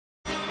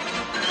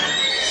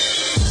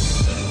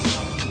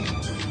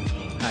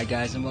Hi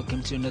guys, and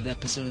welcome to another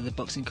episode of the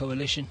Boxing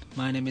Coalition.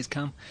 My name is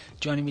Cam.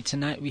 Joining me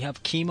tonight we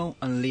have Kimo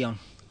and Leon.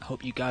 I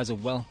hope you guys are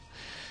well.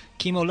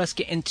 Kimo, let's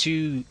get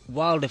into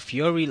Wilder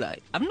Fury.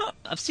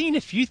 I've seen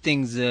a few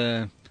things,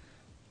 of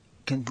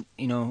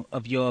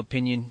your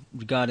opinion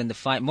regarding the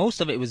fight. Most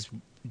of it was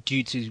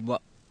due to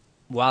what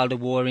Wilder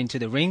wore into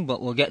the ring,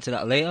 but we'll get to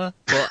that later.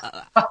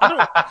 But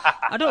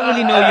I don't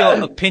really know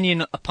your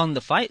opinion upon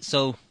the fight,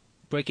 so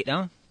break it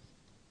down.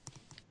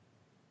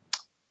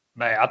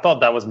 Man, I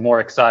thought that was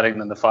more exciting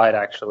than the fight,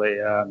 actually.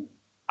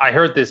 I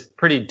heard this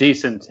pretty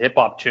decent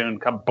hip-hop tune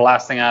come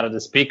blasting out of the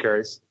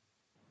speakers,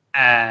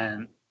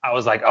 and I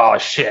was like, oh,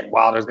 shit,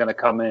 Wilder's going to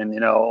come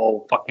in,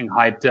 all fucking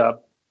hyped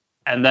up.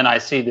 And then I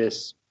see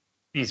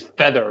these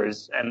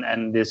feathers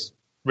and this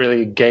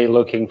really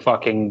gay-looking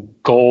fucking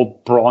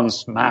gold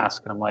bronze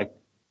mask, and I'm like,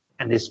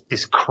 and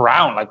this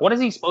crown, like, what is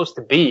he supposed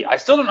to be? I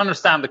still don't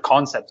understand the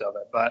concept of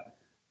it, but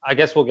I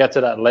guess we'll get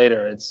to that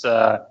later. It's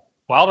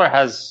Wilder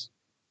has...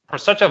 For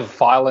such a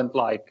violent,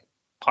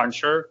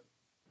 puncher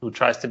who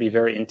tries to be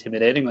very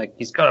intimidating,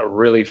 he's got a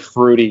really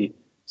fruity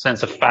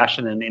sense of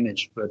fashion and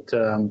image. But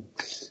all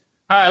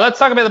right, let's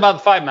talk a bit about the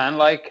fight, man.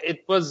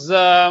 It was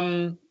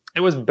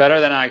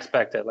better than I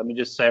expected. Let me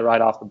just say right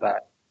off the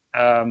bat,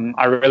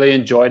 I really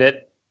enjoyed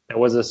it. There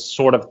was a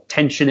sort of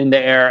tension in the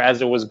air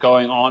as it was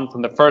going on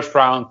from the first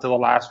round to the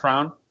last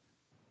round.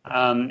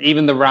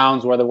 Even the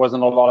rounds where there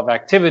wasn't a lot of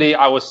activity,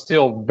 I was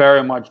still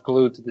very much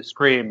glued to the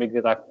screen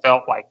because I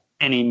felt like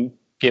any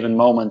given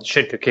moment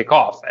shit could kick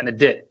off, and it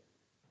did.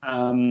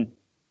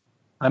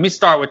 Let me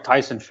start with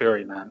Tyson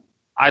Fury, man.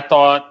 I've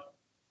talked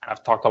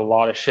a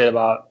lot of shit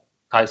about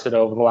Tyson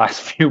over the last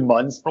few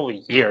months,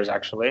 probably years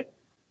actually,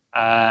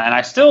 and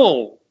I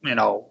still,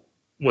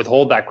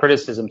 withhold that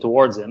criticism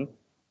towards him,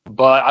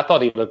 but I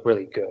thought he looked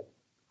really good.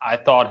 I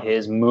thought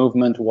his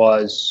movement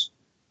was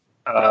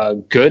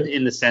good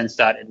in the sense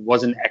that it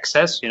wasn't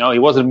excess. He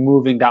wasn't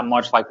moving that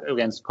much like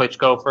against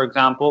Klitschko, for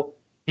example.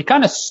 He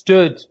kind of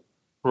stood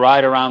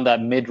right around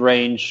that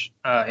mid-range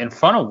in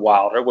front of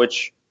Wilder,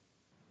 which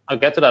I'll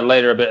get to that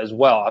later a bit as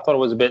well. I thought it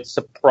was a bit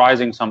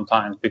surprising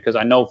sometimes because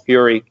I know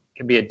Fury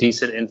can be a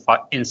decent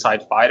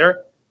inside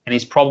fighter, and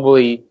he's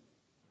probably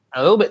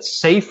a little bit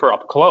safer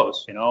up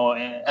close,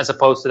 as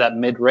opposed to that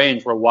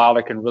mid-range where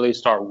Wilder can really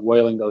start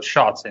wailing those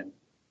shots in.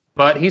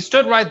 But he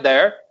stood right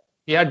there.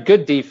 He had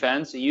good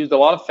defense. He used a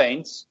lot of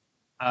feints.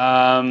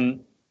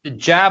 The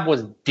jab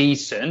was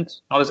decent,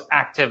 not as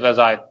active as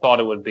I thought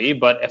it would be,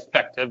 but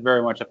effective,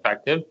 very much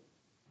effective.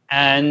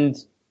 And,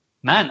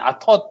 man, I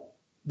thought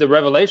the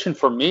revelation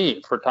for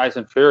me, for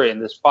Tyson Fury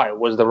in this fight,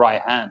 was the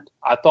right hand.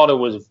 I thought it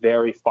was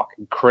very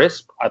fucking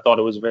crisp. I thought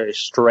it was very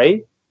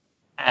straight,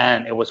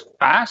 and it was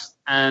fast.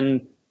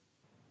 And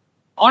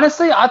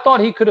honestly, I thought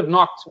he could have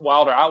knocked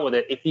Wilder out with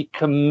it if he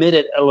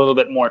committed a little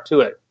bit more to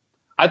it.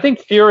 I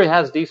think Fury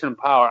has decent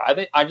power.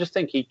 I just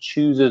think he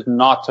chooses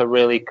not to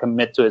really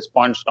commit to his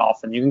punch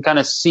often. You can kind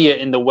of see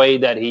it in the way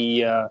that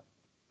he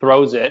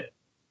throws it.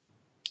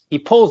 He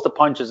pulls the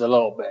punches a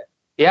little bit.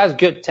 He has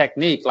good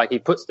technique, he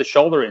puts the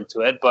shoulder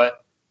into it,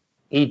 but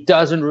he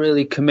doesn't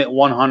really commit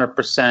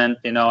 100%,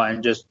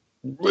 and just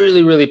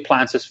really, really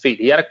plants his feet.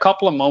 He had a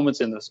couple of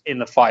moments in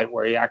the fight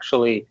where he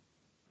actually,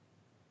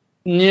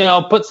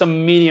 put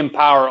some medium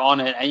power on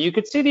it, and you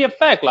could see the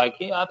effect. I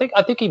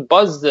think he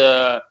buzzed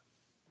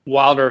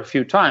Wilder a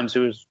few times,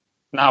 who's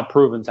now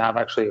proven to have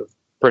actually a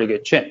pretty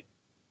good chin.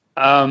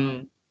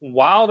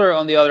 Wilder,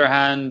 on the other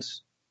hand,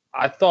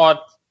 I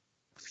thought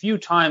a few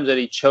times that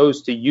he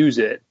chose to use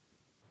it.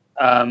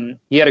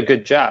 He had a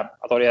good jab.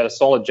 I thought he had a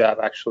solid jab,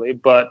 actually,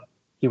 but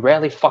he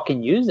rarely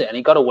fucking used it, and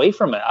he got away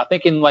from it. I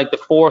think in the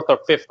fourth or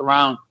fifth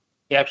round,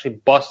 he actually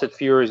busted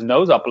Fury's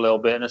nose up a little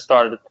bit, and it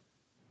started,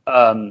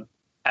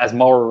 as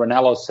Mauro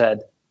Ranallo said,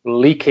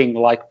 leaking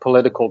like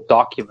political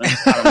documents.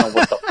 I don't know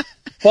what the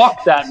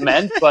fuck that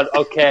meant, but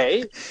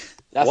okay.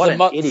 That's what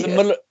an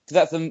idiot.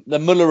 That's the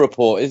Mueller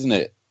report, isn't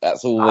it?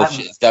 That's all the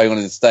shit that's going on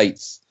in the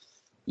States.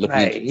 Looking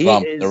at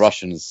Trump, the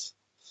Russians.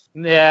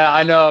 Yeah,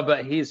 I know,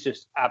 but he's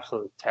just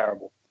absolutely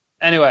terrible.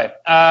 Anyway,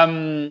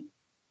 but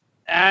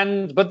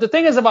the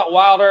thing is about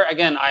Wilder,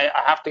 again, I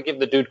have to give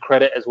the dude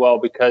credit as well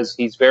because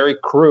he's very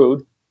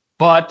crude,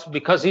 but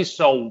because he's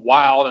so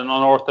wild and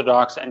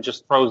unorthodox and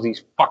just throws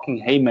these fucking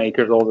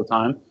haymakers all the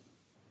time,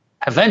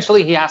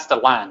 eventually he has to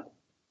land.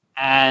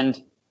 And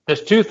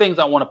there's two things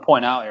I want to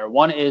point out here.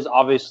 One is,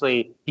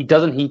 obviously, he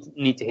doesn't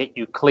need to hit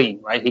you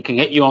clean, right? He can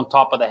hit you on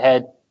top of the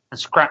head and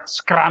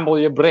scramble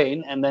your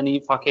brain, and then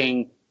he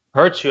fucking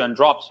hurts you and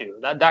drops you.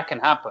 That can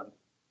happen.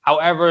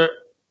 However,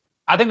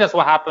 I think that's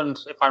what happened,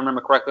 if I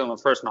remember correctly, on the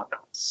first knockdown.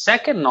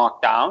 Second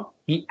knockdown,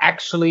 he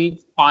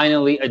actually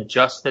finally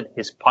adjusted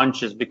his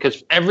punches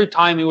because every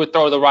time he would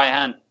throw the right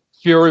hand,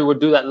 Fury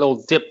would do that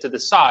little dip to the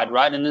side,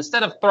 right? And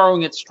instead of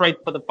throwing it straight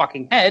for the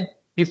fucking head,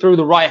 he threw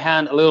the right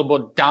hand a little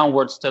bit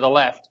downwards to the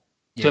left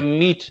to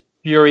meet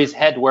Fury's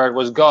head where it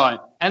was going.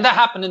 And that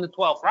happened in the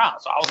 12th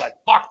round. So I was like,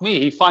 fuck me,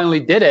 he finally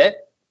did it.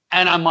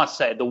 And I must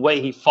say, the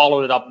way he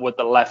followed it up with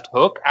the left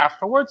hook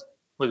afterwards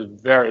was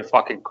very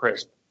fucking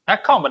crisp.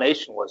 That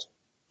combination was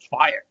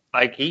fire.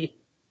 Like, he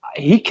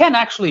he can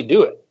actually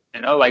do it.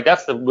 Like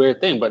that's the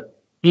weird thing, but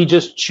he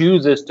just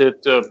chooses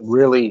to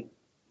really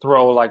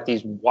throw like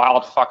these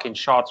wild fucking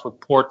shots with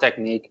poor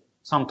technique,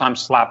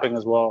 sometimes slapping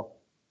as well.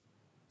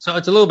 So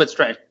it's a little bit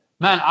strange.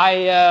 Man,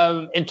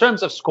 in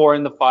terms of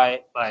scoring the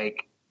fight,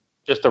 like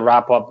just to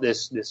wrap up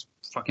this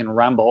fucking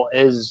ramble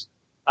is,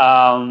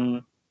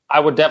 I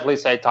would definitely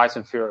say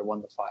Tyson Fury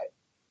won the fight.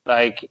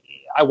 Like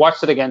I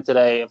watched it again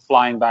today,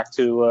 flying back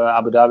to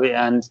Abu Dhabi,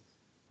 and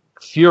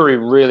Fury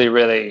really,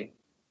 really,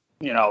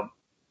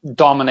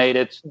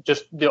 dominated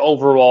just the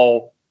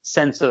overall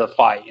sense of the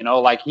fight.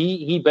 Like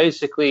he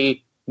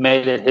basically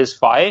made it his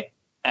fight,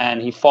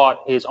 and he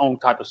fought his own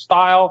type of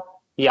style.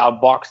 He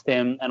outboxed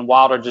him, and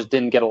Wilder just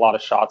didn't get a lot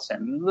of shots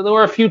in. There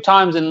were a few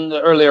times in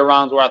the earlier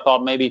rounds where I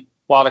thought maybe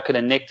Wilder could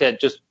have nicked it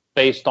just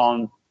based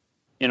on,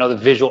 the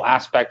visual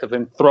aspect of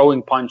him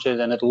throwing punches,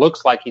 and it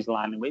looks like he's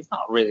landing, but he's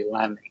not really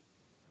landing.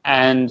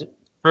 And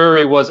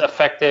Fury was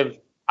effective.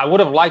 I would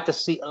have liked to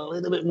see a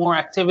little bit more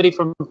activity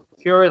from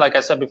Fury. Like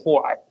I said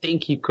before, I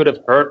think he could have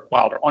hurt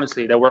Wilder.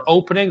 Honestly, there were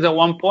openings at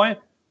one point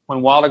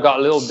when Wilder got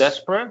a little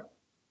desperate.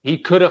 He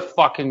could have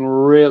fucking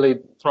really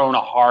thrown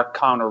a hard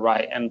counter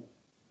right. And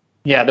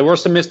yeah, there were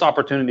some missed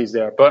opportunities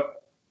there.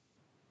 But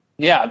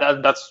yeah,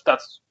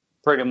 that's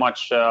pretty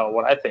much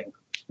what I think.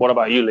 What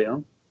about you,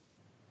 Leon?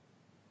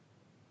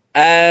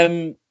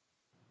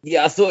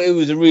 Yeah, I thought it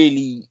was a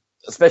really,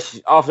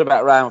 especially after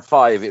about round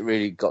 5, it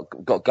really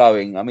got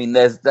going. I mean,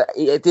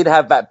 it did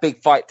have that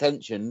big fight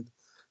tension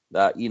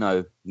that, you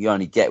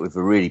only get with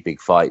the really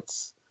big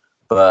fights.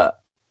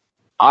 But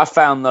I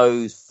found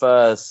those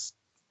first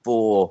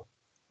 4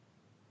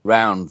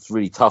 rounds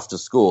really tough to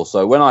score.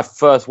 So when I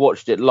first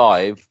watched it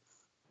live,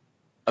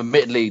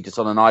 admittedly just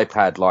on an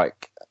iPad,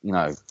 like,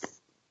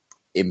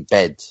 in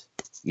bed,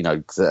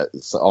 cause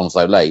it's on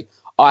so late,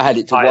 I had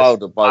it to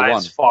Wilder by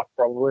 1. Fuck,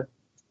 probably.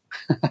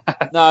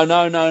 No.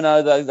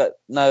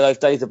 Those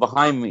days are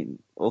behind me,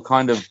 or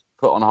kind of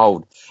put on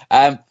hold.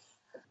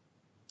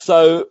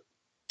 So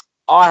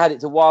I had it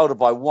to Wilder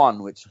by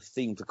 1, which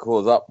seemed to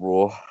cause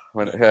uproar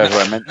when whoever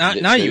I mentioned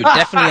it. Now you were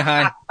definitely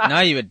high. Now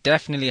you were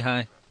definitely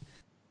high.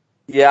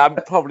 Yeah, I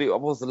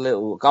was a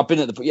little. I've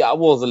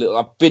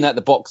been at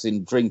the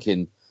boxing,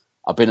 drinking.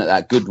 I've been at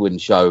that Goodwin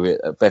show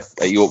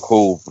at York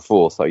Hall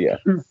before, so yeah.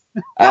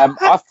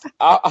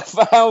 I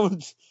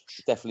found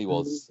it definitely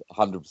was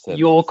 100%.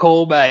 York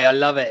Hall, mate, I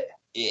love it.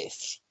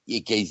 Yes, you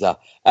geezer.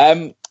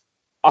 I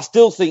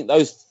still think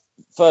those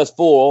first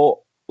 4,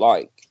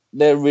 like,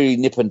 they're really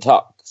nip and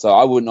tuck. So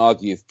I wouldn't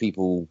argue if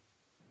people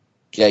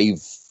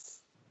gave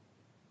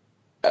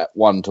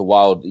 1 to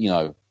Wild,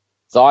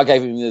 So I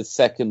gave him the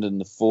 2nd and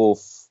the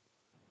 4th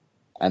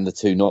and the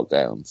 2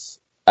 knockdowns.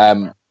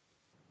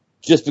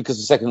 Just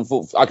because the 2nd and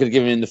 4th, I could have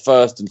given him the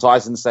 1st and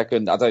Tyson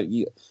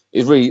 2nd.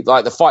 It's really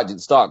like the fight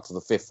didn't start till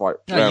the 5th fight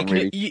round.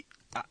 Really.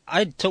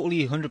 I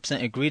totally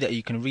 100% agree that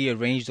you can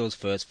rearrange those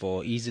first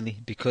 4 easily,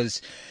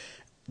 because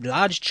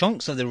large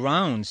chunks of the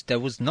rounds there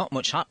was not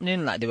much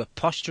happening. Like they were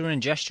posturing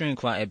and gesturing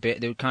quite a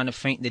bit. They would kind of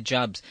feint the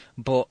jabs,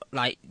 but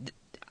like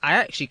I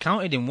actually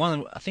counted in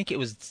one. I think it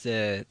was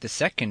the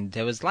 2nd.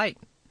 There was like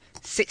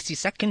 60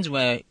 seconds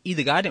where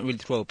either guy didn't really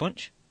throw a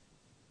punch.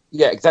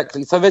 Yeah,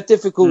 exactly. So they're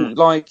difficult.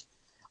 Like,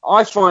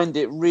 I find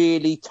it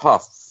really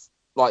tough.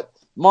 Like,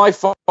 my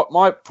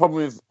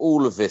problem with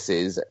all of this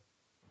is,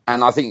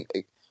 and I think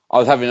I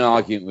was having an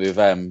argument with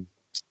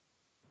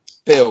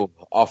Bill,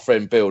 our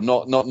friend Bill,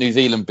 not New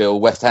Zealand Bill,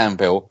 West Ham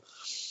Bill.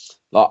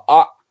 Like,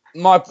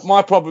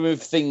 my problem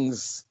with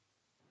things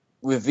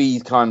with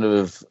these kind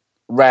of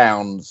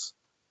rounds,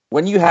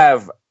 when you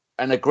have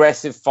an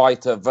aggressive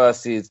fighter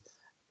versus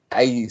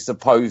a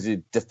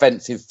supposed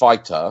defensive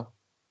fighter,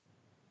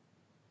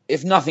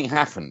 if nothing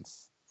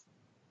happens,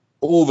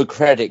 all the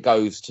credit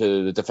goes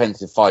to the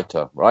defensive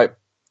fighter, right?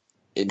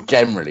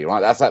 Generally, right?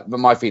 That's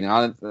my feeling.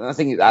 I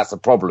think that's a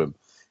problem,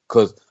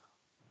 because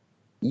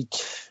do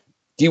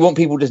you want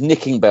people just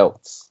nicking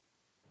belts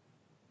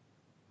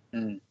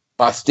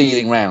by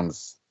stealing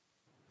rounds?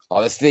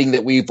 Like this thing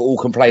that we've all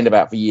complained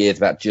about for years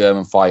about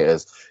German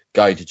fighters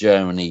going to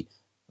Germany.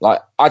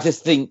 Like, I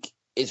just think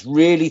it's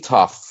really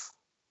tough.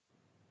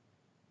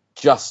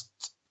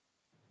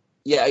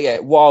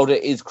 Wilder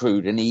is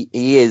crude, and he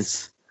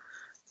is,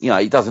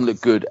 he doesn't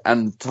look good,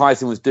 and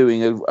Tyson was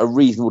doing a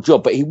reasonable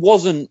job, but he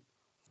wasn't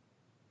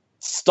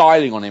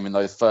styling on him in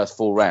those first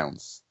 4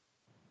 rounds.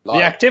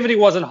 Like, the activity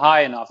wasn't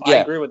high enough. Yeah. I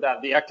agree with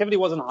that. The activity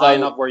wasn't high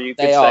enough where you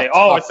could say,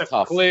 it's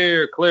a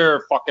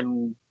clear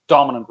fucking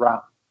dominant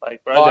round.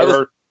 Like,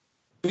 right?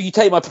 But you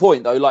take my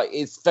point, though. Like,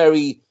 it's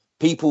very,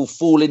 people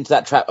fall into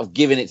that trap of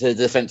giving it to the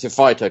defensive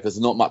fighter because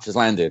not much has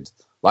landed.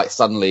 Like,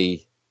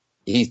 suddenly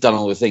he's done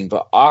all the thing.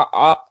 But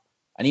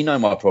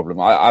and my problem.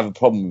 I have a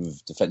problem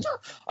with defense.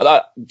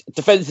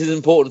 Defense is an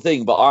important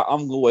thing, but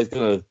I'm always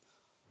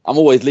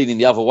leaning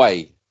the other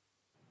way,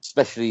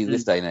 especially in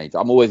this day and age.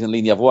 I'm always going to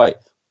lean the other way.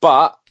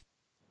 But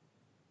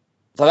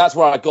so that's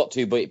where I got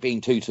to, but it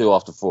being 2-2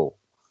 after 4.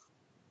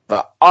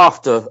 But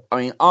after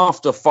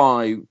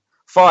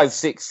 5,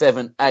 6,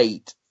 7,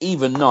 8,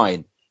 even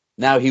 9,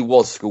 now he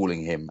was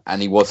schooling him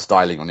and he was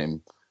styling on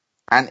him.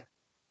 And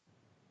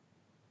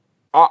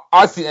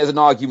I think there's an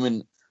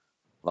argument.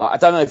 I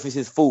don't know if this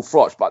is full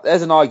throtch, but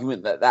there's an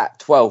argument that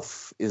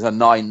 12th is a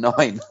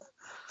 9-9,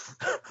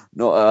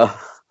 not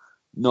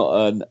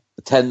a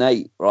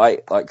 10-8,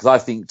 right? Like, because I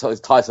think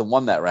Tyson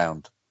won that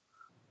round.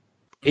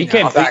 He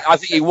came back. I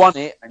think he won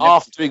it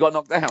after he got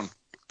knocked down.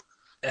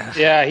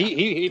 Yeah,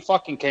 he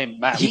fucking came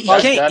back. He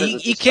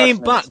came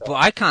back, but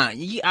I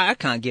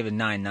can't give a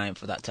 9-9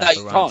 for that type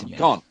of round. You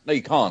can't. No,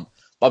 you can't.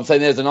 But I'm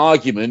saying there's an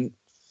argument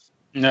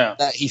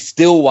that he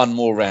still won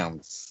more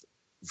rounds.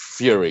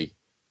 Fury,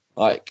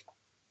 like,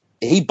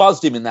 he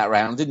buzzed him in that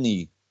round, didn't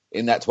he?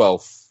 In that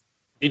 12th,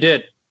 he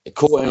did. It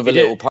caught him with a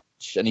little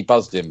punch, and he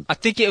buzzed him. I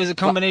think it was a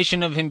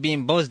combination of him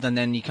being buzzed, and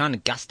then he kind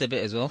of gassed a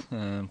bit as well,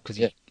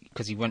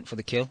 because he went for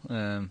the kill.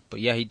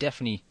 But yeah,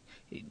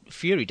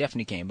 Fury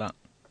definitely came back.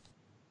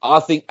 I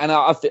think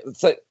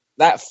so.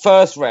 That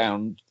first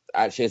round,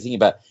 actually, I was thinking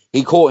about,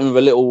 he caught him with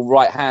a little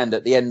right hand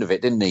at the end of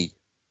it, didn't he?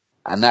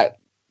 And that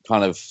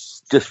kind of,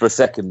 just for a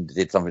second,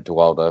 did something to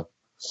Wilder.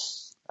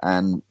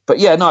 But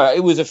yeah, no,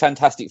 it was a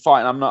fantastic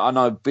fight. And I'm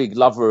not a big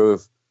lover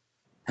of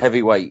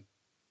heavyweight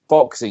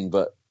boxing,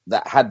 but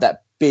that had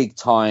that big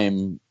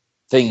time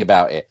thing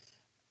about it.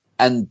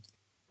 And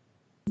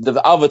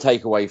the other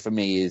takeaway for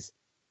me is,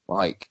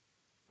 like,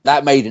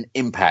 that made an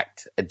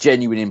impact, a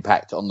genuine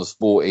impact on the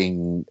sport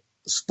in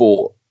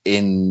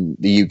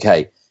the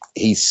UK.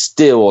 He's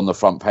still on the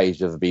front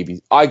page of the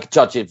BBC. I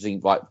judge everything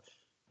like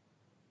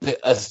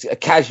a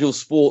casual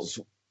sports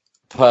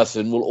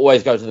person will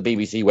always go to the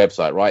BBC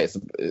website, right? It's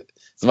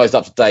the most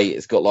up to date.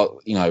 It's got, like,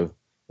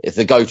 it's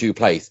the go-to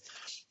place.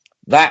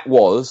 That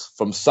was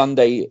from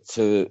Sunday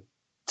to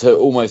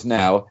almost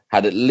now,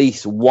 had at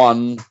least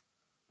one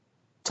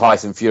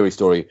Tyson Fury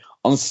story.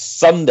 On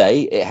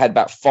Sunday, it had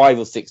about 5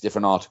 or 6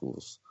 different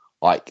articles.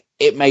 Like,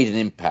 it made an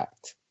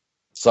impact.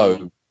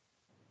 So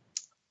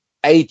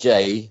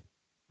AJ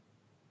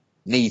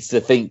needs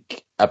to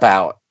think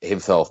about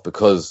himself,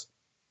 because,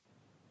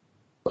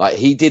 like,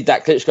 he did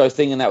that Klitschko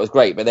thing and that was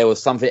great, but there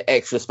was something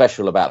extra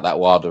special about that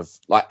Wilder,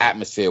 like,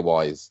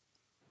 atmosphere-wise.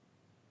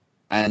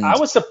 And I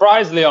was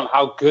surprised, Leon,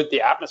 how good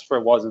the atmosphere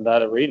was in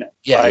that arena.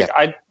 Yeah, like,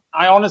 yeah.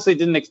 I honestly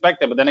didn't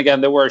expect it, but then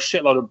again, there were a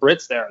shitload of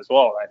Brits there as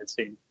well, right? It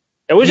seemed.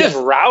 It was just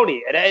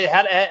rowdy. It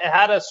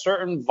had a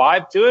certain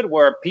vibe to it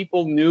where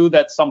people knew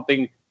that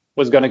something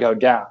was going to go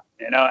down,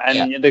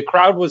 and the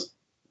crowd was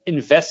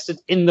invested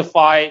in the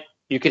fight.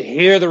 You could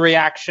hear the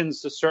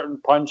reactions to certain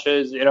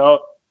punches,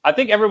 I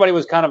think everybody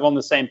was kind of on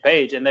the same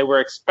page, and they were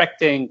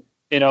expecting,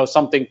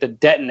 something to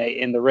detonate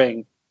in the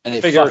ring. And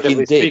it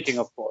figuratively fucking did. Speaking,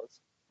 of course,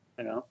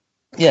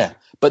 Yeah,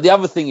 but the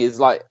other thing is,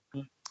 like,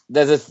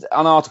 there's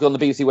an article on the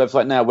BBC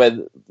website now where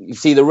you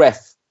see the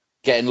ref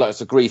getting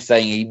lots of grief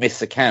saying he missed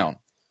the count.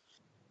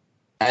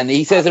 And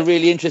he says a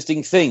really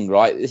interesting thing,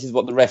 right? This is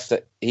what the ref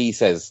he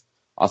says.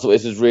 I thought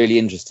this was really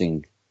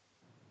interesting.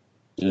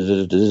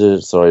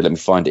 Sorry, let me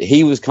find it.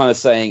 He was kind of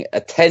saying a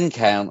 10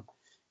 count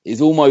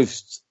is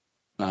almost...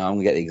 No, I'm going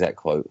to get the exact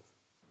quote.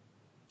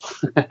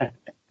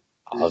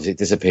 It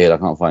disappeared. I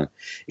can't find it.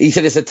 He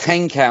said it's a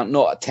 10 count,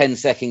 not a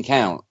 10-second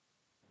count.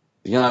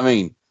 You know what I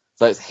mean?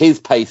 So it's his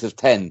pace of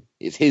 10.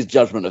 It's his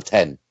judgment of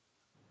 10.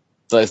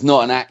 So it's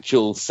not an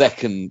actual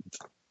second...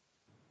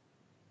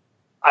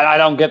 I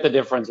don't get the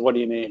difference. What do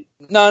you mean?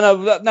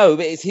 No, but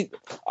it's his,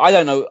 I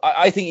don't know.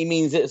 I think he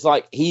means it's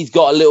like he's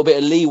got a little bit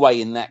of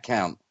leeway in that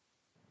count.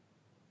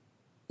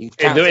 He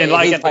counts it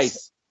at his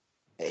pace.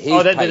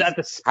 At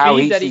the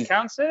speed that he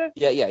counts it?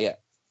 Yeah.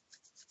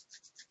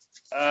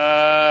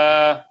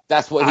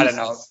 That's what he says. I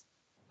don't know.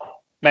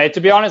 Mate,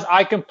 to be honest,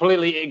 I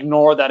completely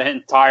ignored that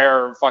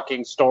entire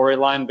fucking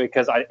storyline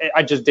because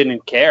I just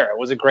didn't care. It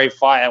was a great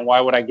fight, and why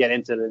would I get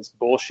into this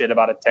bullshit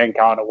about a 10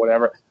 count or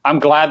whatever? I'm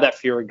glad that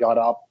Fury got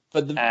up.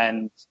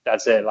 And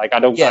that's it. Like, I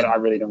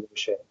really don't give a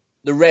shit.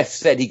 The ref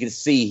said he could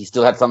see he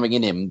still had something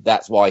in him.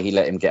 That's why he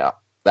let him get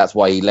up. That's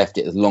why he left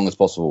it as long as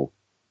possible,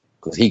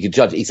 because he could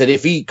judge it. He said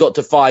if he got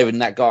to 5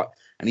 and that guy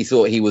and he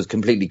thought he was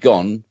completely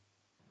gone,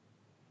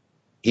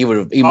 he might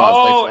have taken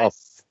off.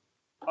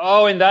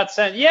 Oh, in that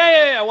sense,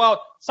 yeah.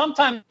 Well,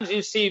 sometimes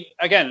you see,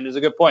 again, there's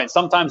a good point.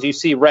 Sometimes you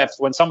see refs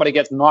when somebody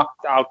gets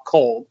knocked out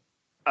cold,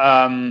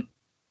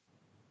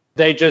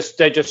 they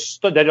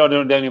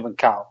don't even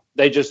count.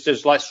 They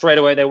just like straight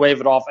away they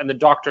wave it off, and the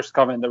doctors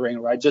come in the ring,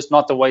 right? Just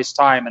not to waste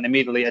time and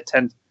immediately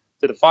attend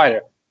to the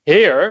fighter.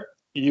 Here,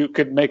 you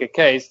could make a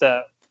case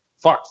that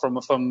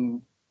from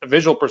a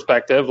visual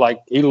perspective,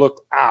 like, he looked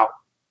out.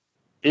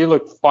 He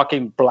looked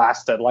fucking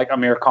blasted, like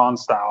Amir Khan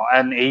style,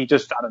 and he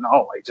just, I don't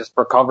know, like, just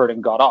recovered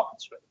and got up.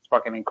 It's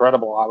fucking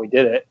incredible how he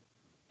did it.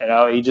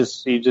 He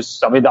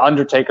just. I mean, the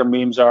Undertaker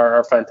memes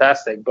are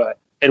fantastic, but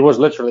it was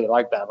literally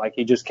like that. Like,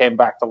 he just came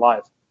back to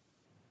life.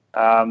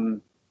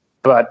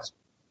 But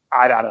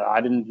I don't know.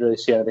 I didn't really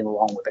see anything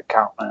wrong with the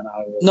count, man.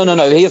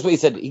 No. Here's what he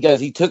said. He goes,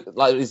 he took,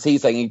 like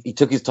he's saying, he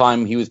took his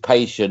time. He was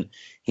patient.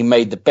 He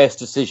made the best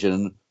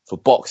decision for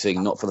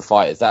boxing, not for the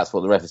fighters. That's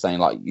what the ref is saying.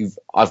 Like,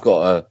 I've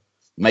got to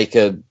make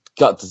a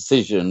gut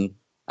decision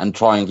and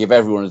try and give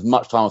everyone as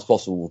much time as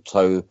possible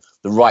so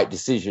the right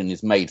decision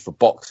is made for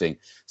boxing.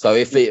 So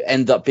if it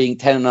ends up being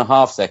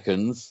 10.5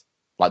 seconds,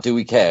 like, do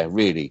we care,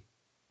 really?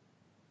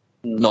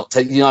 Not,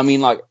 you know what I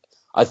mean? Like,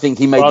 I think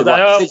he made the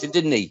right decision,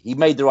 didn't he? He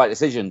made the right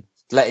decision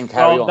to let him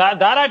carry on.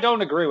 That I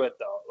don't agree with,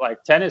 though.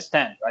 Like, 10 is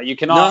 10, right? You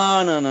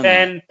cannot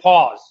 10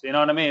 pause, you know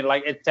what I mean?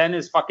 Like, 10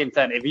 is fucking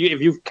 10. If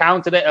you've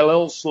counted it a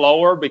little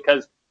slower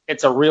because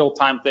it's a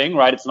real-time thing,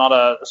 right? It's not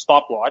a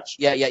stopwatch.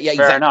 Yeah, Fair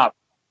exactly. enough.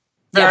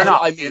 Fair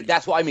enough.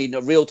 That's what I mean.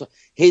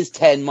 His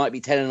 10 might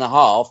be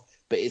 10.5,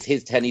 but it's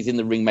his 10. He's in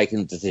the ring making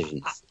the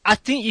decisions. I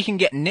think you can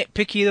get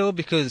nitpicky though,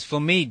 because for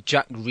me,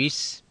 Jack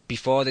Reese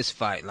before this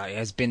fight, like,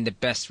 has been the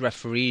best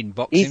referee in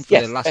boxing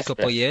for the last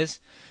couple of years.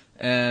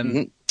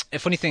 A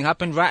funny thing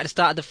happened right at the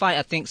start of the fight.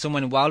 I think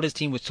someone in Wilder's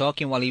team was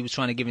talking while he was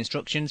trying to give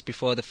instructions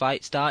before the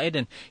fight started,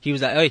 and he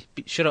was like, "Hey,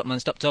 shut up,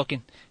 man! Stop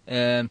talking."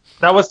 That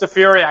was the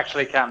Fury,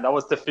 actually, Cam. That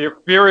was the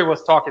Fury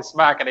was talking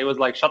smack, and he was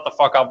like, "Shut the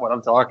fuck up when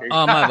I'm talking."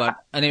 Oh, my bad.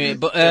 Anyway,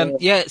 but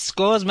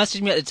Scores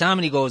messaged me at the time,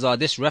 and he goes, "Oh,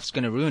 this ref's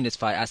gonna ruin this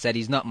fight." I said,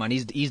 "He's not, man.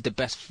 He's the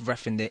best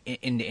ref in the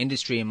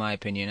industry, in my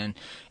opinion." And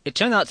it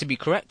turned out to be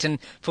correct. And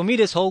for me,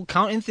 this whole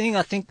counting thing,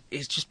 I think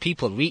it's just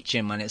people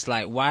reaching, man. It's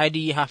like, why do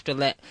you have to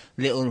let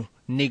little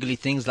niggly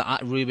things like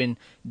that ruin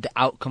the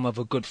outcome of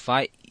a good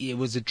fight? It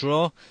was a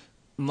draw.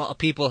 A lot of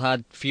people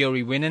had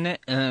Fury winning it.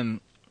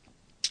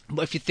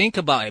 But if you think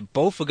about it,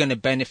 both are going to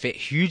benefit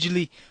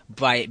hugely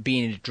by it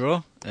being a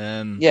draw.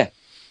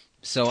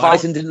 So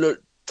Tyson didn't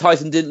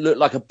look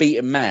like a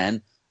beaten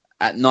man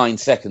at 9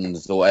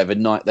 seconds or whatever,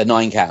 the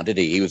 9 count, did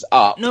he? He was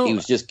up. No. He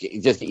was just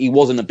he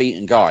wasn't a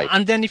beaten guy.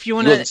 And then if you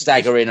want to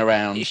staggering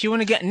around, if you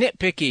want to get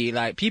nitpicky,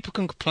 like, people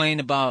can complain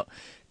about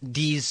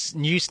these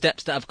new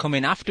steps that have come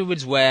in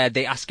afterwards, where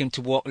they ask him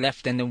to walk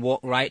left and then walk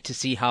right to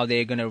see how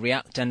they're going to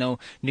react. I know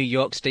New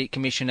York State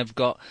Commission have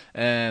got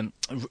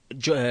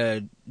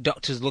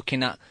doctors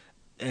looking at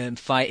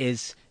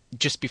fighters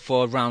just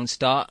before round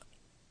start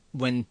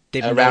when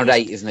they've round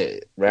 8, isn't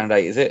it? Round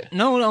 8, is it?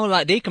 No,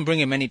 like, they can bring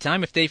him any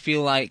time if they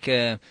feel like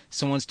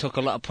someone's took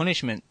a lot of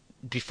punishment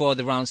before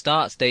the round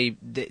starts. They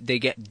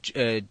get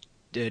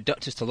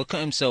doctors to look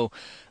at him. So,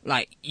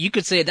 like, you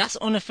could say that's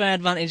unfair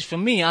advantage. For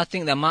me, I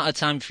think the amount of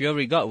time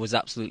Fury got was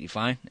absolutely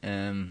fine.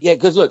 Yeah,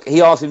 because look,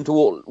 he asked him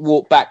to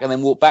walk back and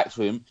then walk back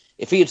to him.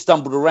 If he had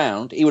stumbled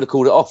around, he would have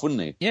called it off,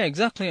 wouldn't he? Yeah,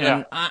 exactly.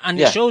 Yeah. And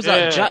it shows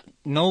that Jack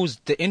knows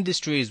the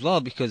industry as well,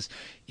 because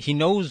he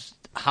knows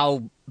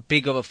how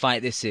big of a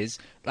fight this is.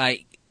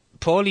 Like,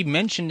 Paulie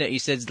mentioned it. He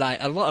says,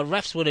 like, a lot of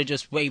refs would have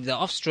just waved it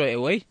off straight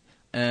away.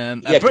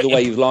 The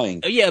way he was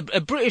lying. Yeah, a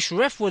British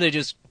ref would have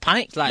just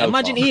panicked. Like,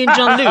 imagine Ian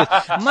John Lewis.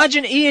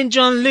 Imagine Ian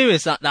John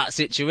Lewis at that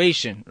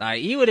situation.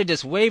 Like, he would have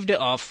just waved it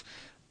off,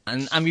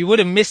 and we would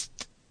have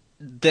missed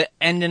the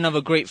ending of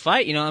a great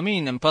fight. You know what I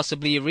mean? And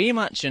possibly a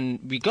rematch. And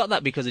we got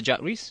that because of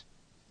Jack Reese.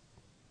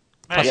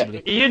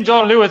 Possibly. Yeah. Ian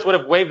John Lewis would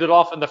have waved it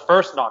off in the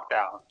first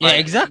knockdown. Yeah,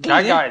 exactly.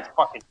 That guy is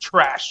fucking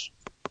trash.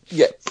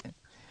 Yeah.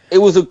 It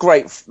was a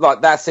great,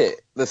 like, that's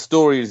it. The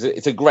story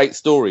it's a great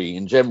story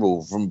in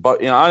general.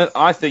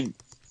 I think,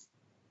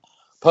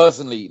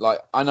 personally, like,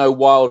 I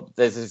know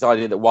there's this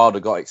idea that Wilder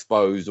got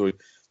exposed,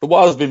 but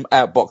Wilder's been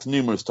outboxed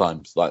numerous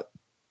times. Like,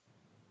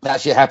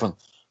 that shit happened.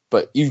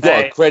 But you've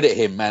got to credit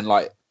him, man.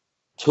 Like,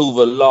 till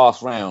the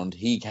last round,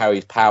 he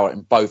carries power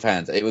in both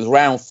hands. It was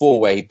round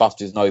 4 where he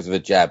busted his nose with a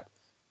jab,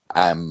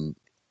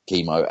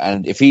 Kimo.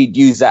 And if he'd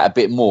used that a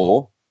bit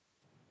more,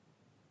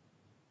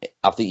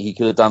 I think he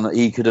could have done.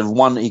 He could have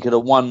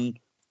won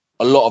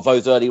a lot of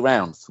those early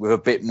rounds with a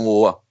bit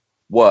more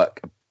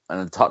work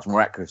and a touch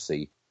more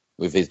accuracy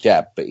with his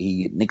jab. But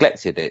he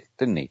neglected it,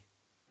 didn't he?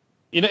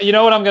 You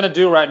know what I'm going to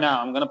do right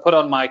now? I'm going to put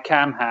on my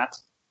Cam hat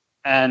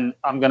and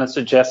I'm going to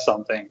suggest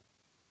something.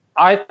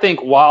 I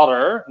think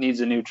Wilder needs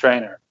a new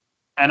trainer,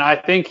 and I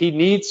think he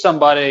needs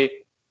somebody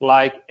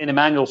like an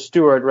Emmanuel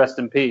Stewart, rest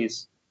in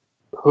peace,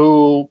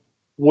 who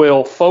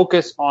will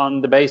focus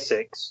on the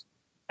basics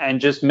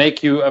and just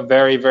make you a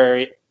very,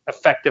 very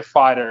effective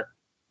fighter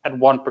at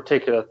one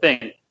particular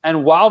thing.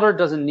 And Wilder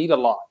doesn't need a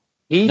lot.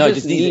 He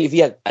just needs, if he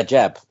had a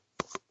jab.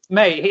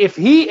 Mate, if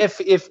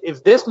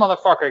this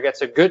motherfucker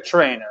gets a good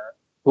trainer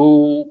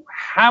who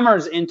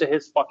hammers into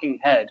his fucking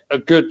head a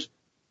good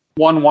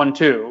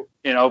 1-1-2,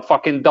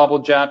 fucking double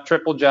jab,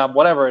 triple jab,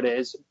 whatever it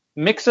is,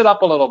 mix it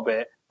up a little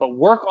bit, but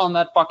work on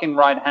that fucking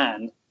right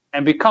hand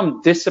and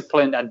become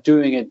disciplined at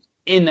doing it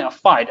in a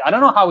fight. I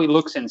don't know how he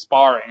looks in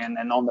sparring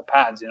and on the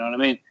pads, you know what I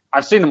mean?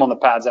 I've seen him on the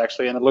pads,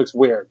 actually, and it looks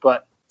weird.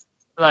 But,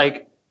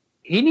 like,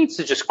 he needs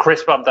to just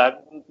crisp up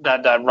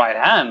that right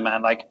hand,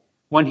 man. Like,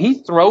 when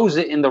he throws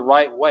it in the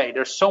right way,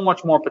 there's so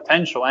much more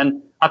potential.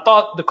 And I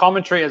thought the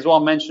commentary as well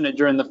mentioned it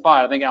during the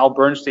fight. I think Al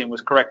Bernstein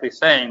was correctly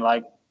saying,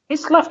 like,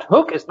 his left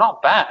hook is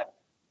not bad.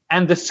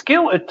 And the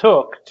skill it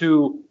took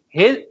to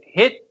hit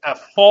a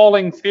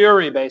falling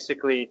Fury,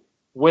 basically,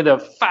 with a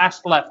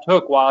fast left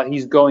hook while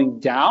he's going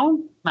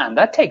down, man,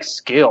 that takes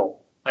skill.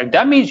 Like,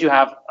 that means you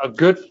have a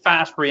good,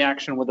 fast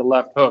reaction with the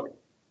left hook.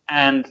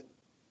 And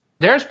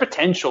there's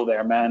potential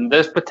there, man.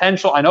 There's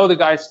potential. I know the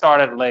guy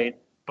started late,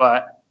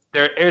 but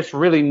there is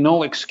really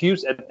no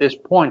excuse at this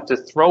point to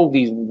throw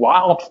these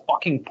wild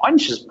fucking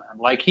punches, man.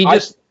 Like I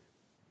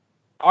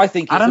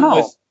think I don't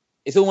know.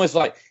 It's almost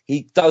like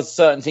he does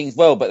certain things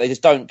well, but they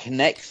just don't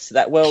connect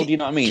that well. Do you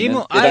know what I mean?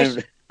 Kimo,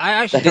 They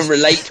don't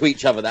relate to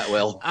each other that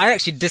well. I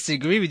actually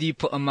disagree with you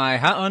putting my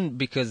hat on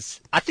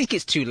because I think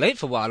it's too late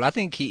for Wilder. I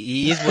think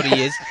he is what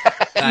he is.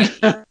 Like,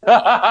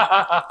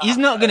 he's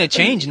not going to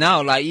change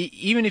now. Like,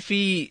 even if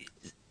he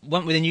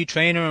went with a new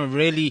trainer and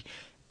really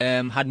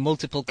had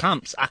multiple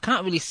camps, I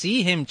can't really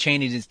see him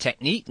changing his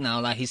technique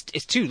now. Like,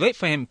 it's too late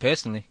for him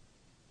personally.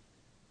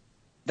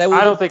 I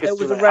don't think it's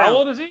too late.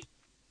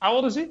 How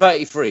old is he?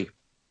 33.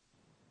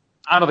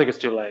 I don't think it's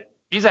too late.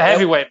 He's a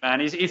heavyweight, man.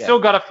 He's still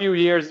got a few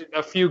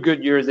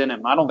good years in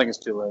him. I don't think it's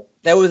too late.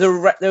 There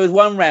was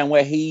one round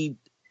where he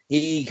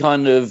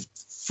kind of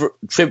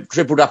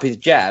tripled up his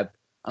jab,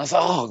 and I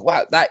thought, oh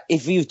wow, that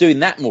if he was doing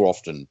that more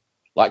often,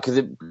 like because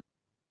it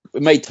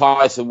made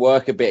Tyson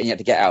work a bit, and you had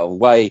to get out of the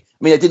way. I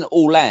mean, it didn't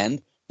all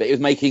land, but it was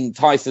making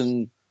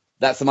Tyson.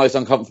 That's the most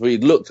uncomfortable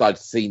he'd looked I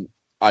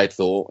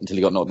thought until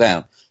he got knocked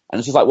down, and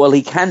it's just like, well,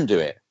 he can do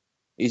it.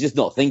 He's just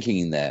not thinking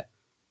in there.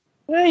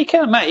 Yeah, he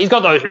can, man. He's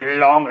got those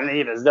long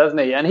levers, doesn't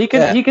he? And he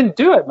can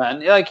do it,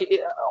 man. Like,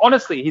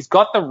 honestly, he's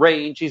got the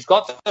range. He's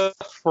got the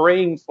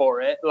frame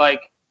for it.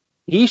 Like,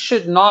 he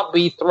should not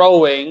be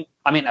throwing.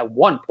 I mean, at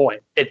one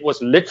point, it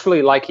was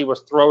literally like he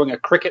was throwing a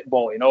cricket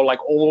ball, like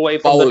all the way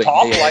from the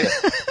top. Yeah. Like,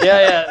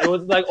 yeah, it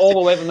was like all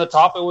the way from the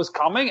top. It was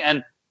coming,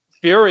 and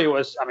Fury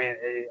was. I mean,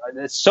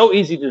 it's so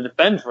easy to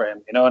defend for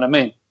him. You know what I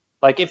mean?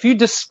 Like, if you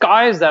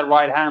disguise that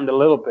right hand a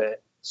little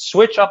bit,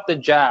 switch up the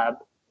jab.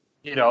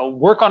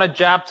 Work on a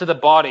jab to the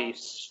body.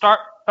 Start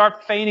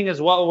feigning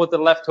as well with the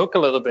left hook a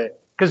little bit.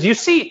 Because you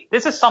see,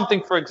 this is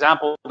something, for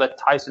example, that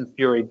Tyson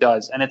Fury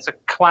does, and it's a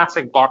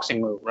classic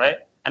boxing move, right?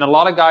 And a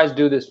lot of guys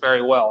do this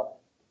very well.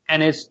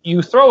 And it's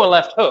you throw a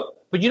left hook,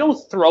 but you don't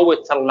throw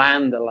it to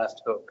land the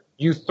left hook.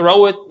 You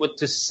throw it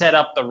to set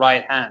up the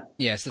right hand.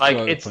 Yes, like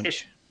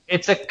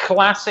it's a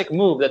classic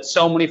move that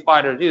so many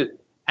fighters do.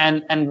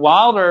 And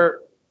Wilder,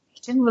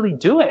 he didn't really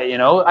do it.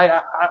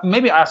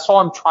 Maybe I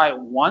saw him try it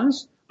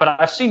once. But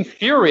I've seen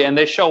Fury, and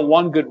they show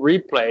one good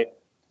replay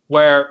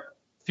where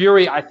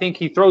Fury, I think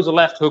he throws a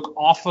left hook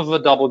off of a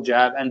double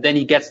jab, and then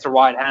he gets the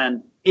right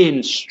hand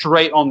in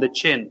straight on the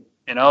chin.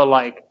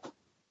 Like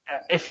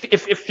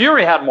if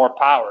Fury had more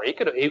power, he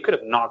could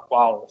have knocked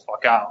Wilder the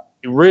fuck out.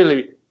 He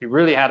really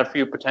had a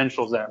few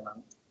potentials there,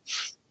 man.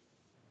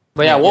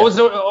 But yeah, what was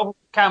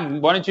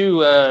Cam? Why don't you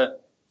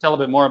tell a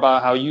bit more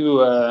about how you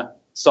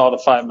saw the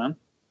fight, man?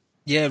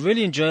 Yeah,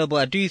 really enjoyable.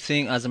 I do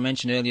think, as I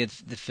mentioned earlier,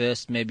 the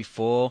first maybe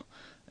 4.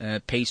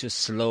 Pace was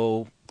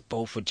slow,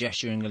 both were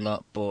gesturing a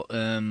lot, but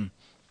and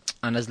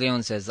as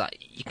Leon says, that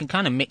you can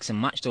kind of mix and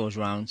match those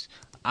rounds.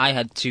 I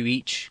had 2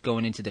 each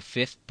going into the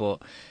 5th,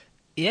 but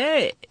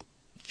yeah,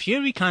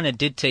 Fury kind of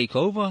did take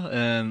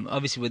over.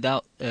 Obviously,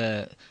 without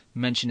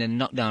mentioning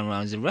knockdown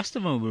rounds, the rest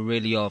of them were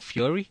really all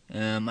Fury.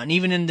 And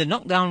even in the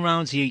knockdown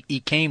rounds, he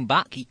came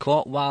back, he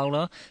caught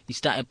Wilder, he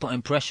started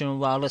putting pressure on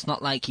Wilder. It's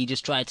not like he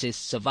just tried to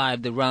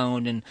survive the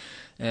round and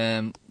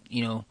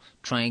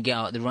try and get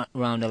out the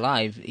round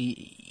alive.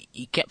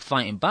 He kept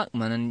fighting back,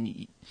 man,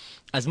 and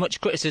as much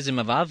criticism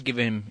as I've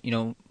given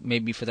him,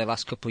 maybe for the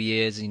last couple of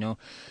years, I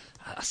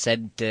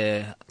said,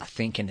 I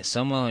think in the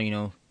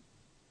summer,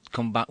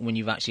 come back when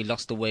you've actually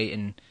lost the weight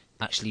and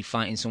actually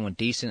fighting someone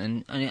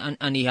decent,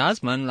 and he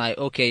has, man. Like,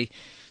 okay,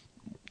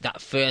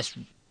 that first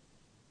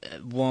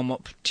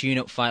warm-up,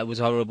 tune-up fight was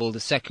horrible. The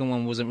second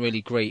one wasn't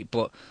really great,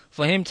 but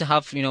for him to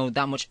have,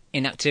 that much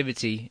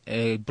inactivity,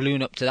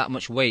 balloon up to that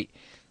much weight,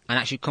 and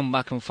actually come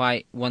back and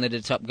fight one of the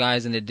top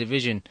guys in the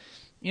division,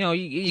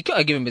 you got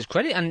to give him his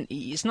credit. And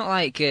it's not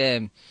like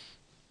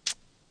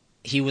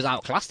he was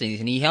outclassed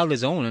anything. He held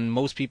his own, and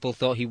most people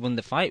thought he won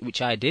the fight,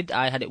 which I did.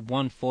 I had it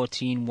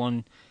 114,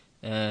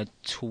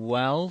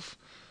 112.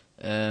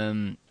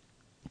 Yeah,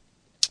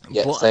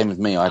 same as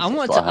me. I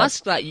wanted to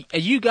ask, like, are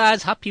you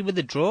guys happy with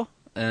the draw?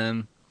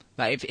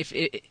 Like, if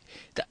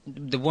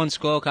the one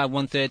scorecard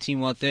 113,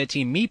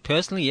 113. Me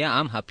personally, yeah,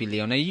 I'm happy,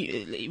 Leon.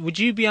 Would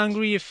you be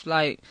angry if,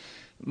 like,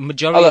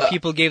 majority of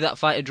people gave that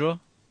fight a draw?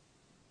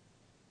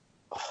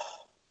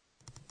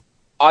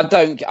 I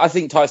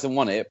think Tyson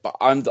won it, but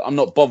I'm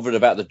not bothered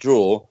about the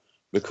draw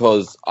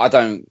because I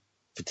don't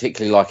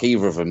particularly like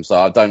either of them, so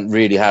I don't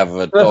really have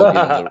a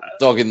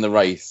dog in the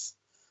race.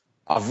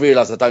 I've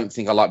realised I don't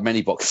think I like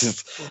many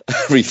boxers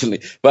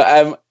recently,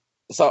 but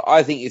so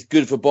I think it's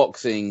good for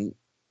boxing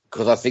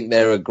because I think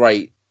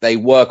they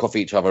work off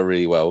each other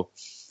really well,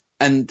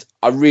 and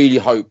I really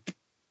hope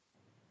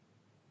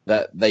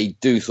that they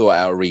do sort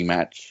out a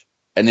rematch,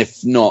 and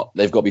if not,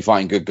 they've got to be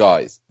fighting good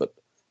guys, but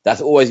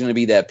that's always going to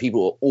be there.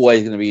 People are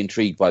always going to be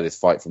intrigued by this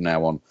fight from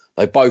now on.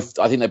 I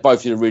think they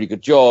both did a really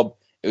good job.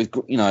 It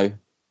was,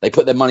 they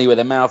put their money where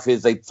their mouth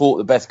is. They fought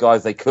the best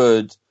guys they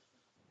could,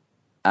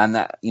 and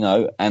that,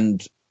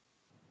 and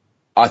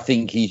I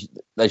think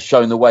they've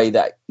shown the way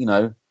that,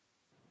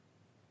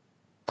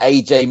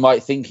 AJ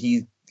might think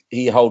he's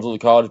he holds all the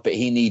cards, but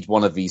he needs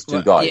one of these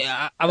two guys.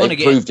 Yeah, I want to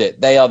They proved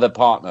it. They are the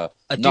partner.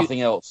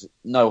 Nothing else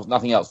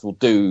will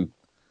do.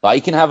 Like,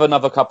 he can have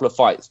another couple of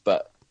fights,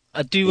 but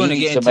I do want to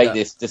get into make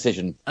this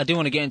decision. I do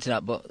want to get into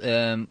that, but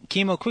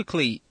Kimo,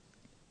 quickly.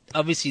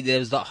 Obviously,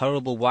 there's that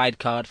horrible wide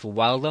card for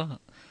Wilder,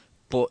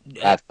 but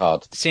bad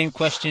card. Same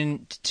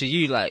question to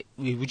you. Like,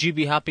 would you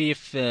be happy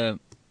if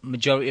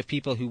majority of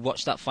people who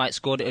watched that fight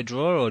scored it a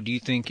draw, or do you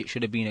think it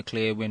should have been a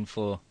clear win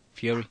for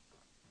Fury?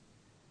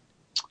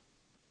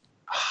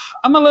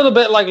 I'm a little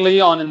bit like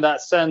Leon in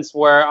that sense,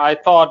 where I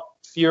thought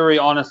Fury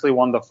honestly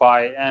won the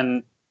fight,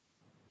 and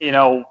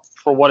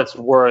for what it's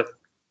worth,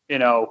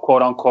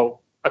 quote unquote,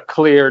 a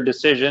clear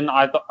decision.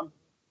 I thought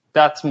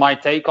that's my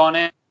take on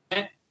it,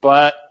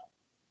 but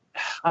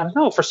I don't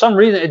know. For some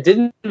reason, it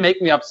didn't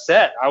make me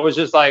upset. I was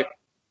just like,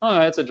 oh,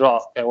 it's a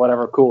draw. Okay,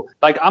 whatever, cool.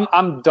 Like,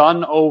 I'm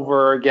done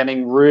over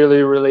getting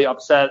really, really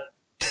upset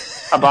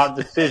about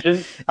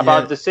decisions.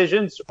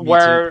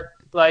 Where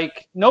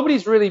like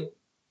nobody's really.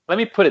 Let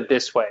me put it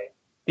this way.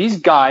 These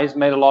guys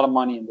made a lot of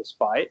money in this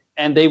fight,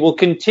 and they will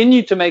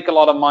continue to make a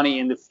lot of money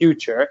in the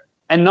future,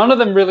 and none of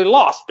them really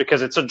lost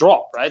because it's a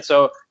draw, right?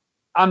 So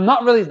I'm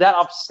not really that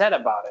upset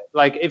about it.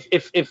 Like,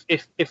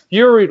 if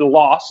Fury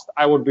lost,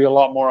 I would be a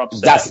lot more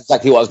upset. That's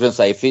exactly what I was going to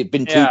say. If it'd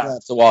been 2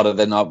 points to Wilder,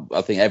 then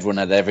I think everyone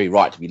had every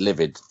right to be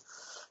livid.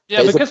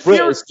 Yeah, because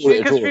Fury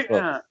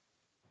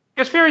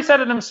said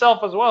it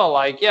himself as well.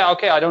 Like, yeah,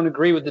 okay, I don't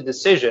agree with the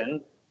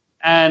decision.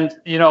 And,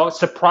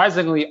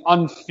 surprisingly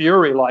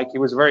un-Fury-like, he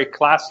was very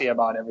classy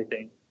about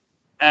everything.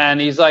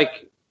 And he's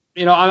like,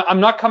 I'm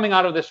not coming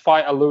out of this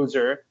fight a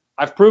loser.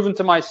 I've proven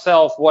to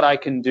myself what I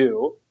can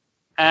do.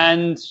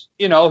 And,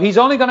 he's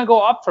only going to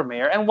go up from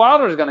here. And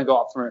Wilder's going to go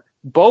up from here.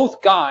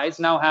 Both guys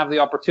now have the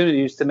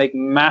opportunities to make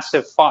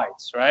massive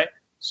fights, right?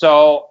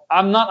 So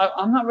I'm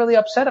not really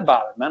upset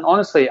about it, man.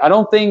 Honestly, I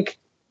don't think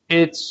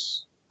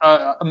it's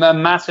a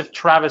massive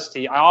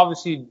travesty. I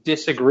obviously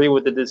disagree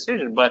with the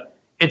decision, but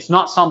it's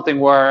not something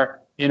where,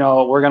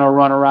 we're going to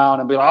run around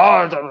and be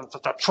like, oh, it's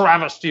a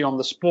travesty on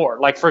the sport.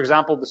 Like, for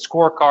example, the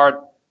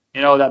scorecard,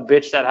 that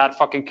bitch that had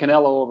fucking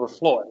Canelo over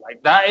Floyd.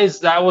 Like,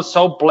 that was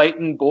so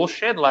blatant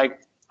bullshit.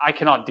 Like, I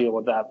cannot deal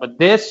with that. But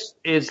this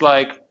is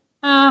like,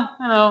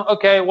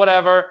 okay,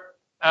 whatever.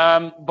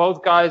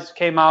 Both guys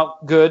came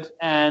out good,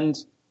 and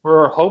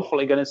we're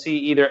hopefully going to see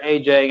either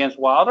AJ against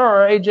Wilder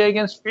or AJ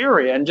against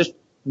Fury, and just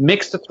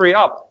mix the three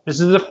up. This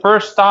is the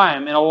first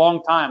time in a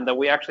long time that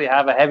we actually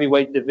have a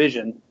heavyweight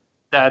division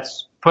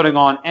that's putting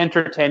on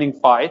entertaining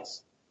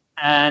fights.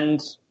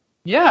 And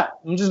yeah,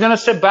 I'm just going to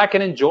sit back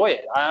and enjoy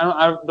it.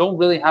 I don't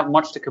really have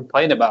much to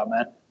complain about,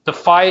 man. The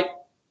fight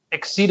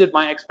exceeded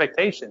my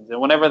expectations.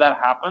 And whenever that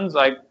happens,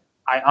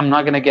 I'm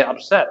not going to get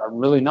upset. I'm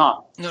really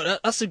not. No,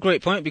 that's a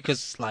great point,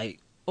 because like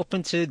up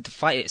until the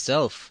fight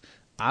itself,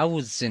 I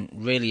wasn't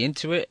really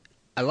into it.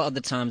 A lot of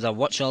the times I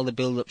watch all the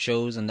build-up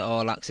shows and the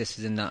All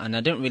Accesses and that, and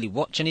I don't really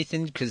watch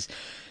anything because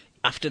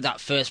after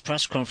that first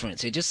press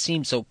conference, it just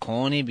seemed so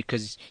corny,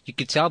 because you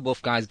could tell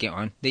both guys get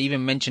on. They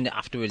even mentioned it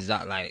afterwards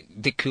that like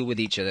they're cool with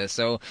each other.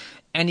 So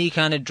any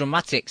kind of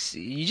dramatics,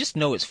 you just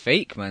know it's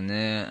fake, man.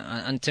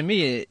 And to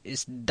me,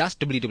 that's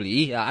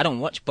WWE. I don't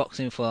watch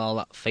boxing for all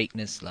that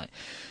fakeness. Like,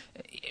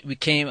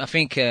 I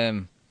think.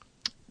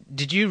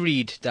 Did you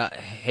read that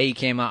Hay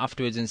came out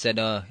afterwards and said,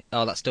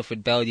 all that stuff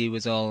with Bellew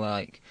was all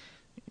like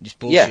just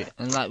bullshit? Yeah.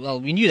 And like, well,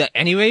 we knew that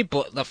anyway,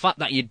 but the fact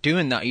that you're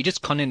doing that, you're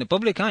just conning the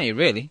public, aren't you,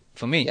 really?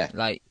 For me. Yeah.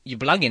 Like, you're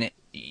blagging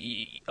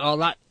it. All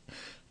that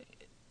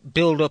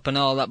build up and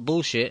all that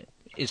bullshit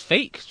is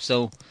fake.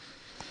 So,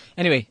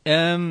 anyway,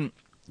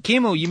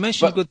 Kimo, you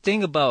mentioned a good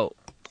thing about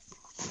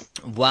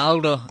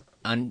Wilder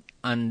and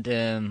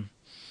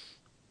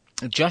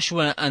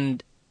Joshua,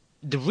 and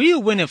the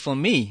real winner for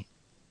me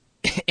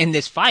in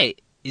this fight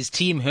is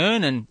Team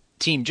Hearn and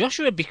Team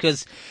Joshua,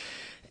 because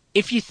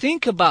if you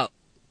think about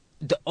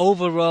the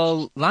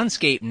overall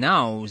landscape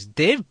now,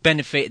 they've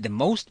benefited the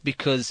most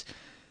because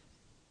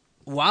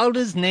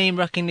Wilder's name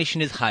recognition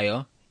is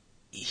higher.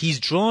 He's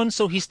drawn,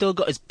 so he's still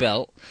got his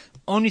belt.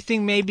 Only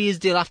thing maybe is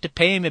they'll have to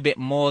pay him a bit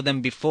more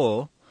than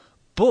before.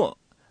 But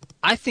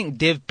I think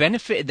they've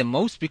benefited the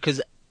most because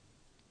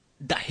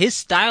that his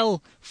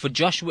style for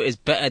Joshua is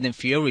better than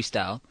Fury's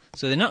style.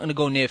 So they're not going to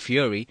go near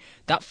Fury.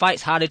 That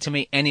fight's harder to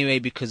make anyway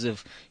because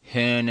of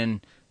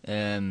Hearn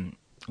and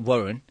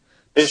Warren.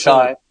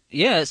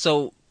 Yeah,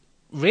 so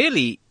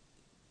really,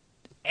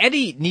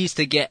 Eddie needs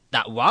to get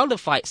that Wilder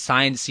fight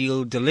signed,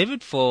 sealed,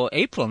 delivered for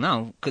April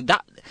now. Cause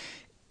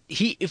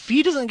if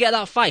he doesn't get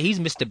that fight, he's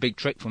missed a big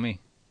trick for me.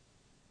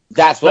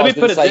 That's what I was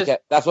going to say.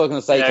 That's what I was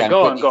going to say, yeah, Cam.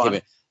 Go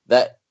on.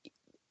 That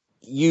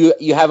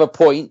you have a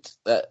point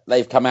that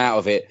they've come out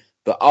of it,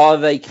 but are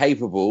they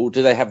capable?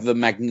 Do they have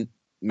the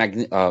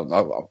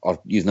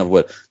I'll use another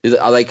word.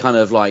 Are they kind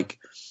of like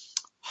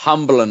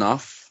humble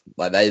enough,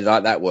 like they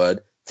like that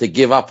word, to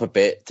give up a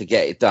bit to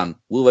get it done?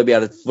 Will they be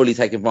able to fully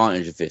take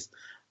advantage of this?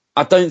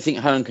 I don't think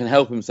Hearn can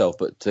help himself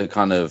but to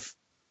kind of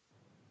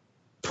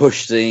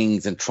push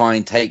things and try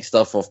and take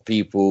stuff off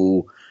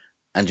people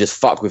and just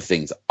fuck with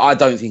things. I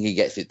don't think he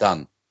gets it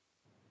done.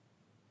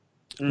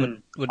 What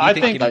do you I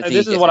think? think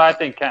this is what I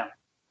think, Cam.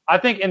 I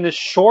think in the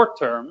short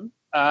term,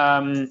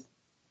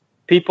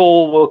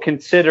 people will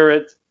consider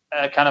it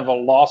kind of a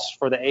loss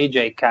for the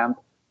AJ camp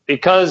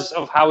because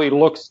of how he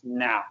looks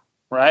now,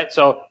 right?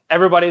 So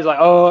everybody's like,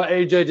 oh,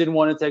 AJ didn't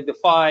want to take the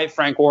fight.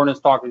 Frank Warren's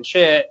talking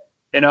shit.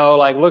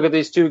 Like, look at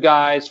these two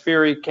guys.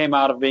 Fury came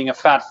out of being a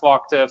fat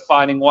fuck to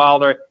fighting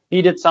Wilder.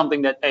 He did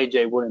something that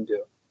AJ wouldn't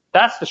do.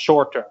 That's the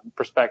short-term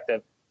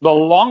perspective. The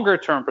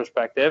longer-term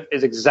perspective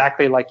is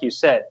exactly like you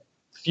said.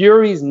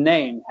 Fury's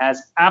name has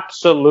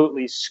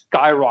absolutely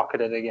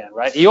skyrocketed again,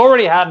 right? He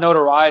already had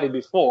notoriety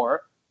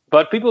before,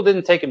 but people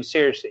didn't take him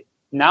seriously.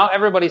 Now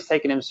everybody's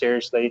taking him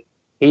seriously.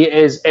 He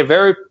is a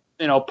very,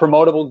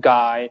 promotable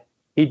guy.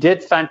 He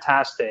did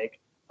fantastic.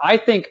 I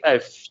think a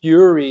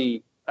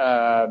Fury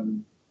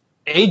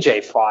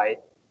AJ fight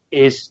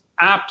is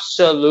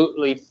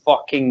absolutely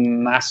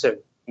fucking massive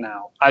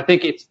now. I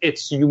think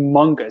it's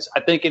humongous. I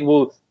think it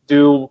will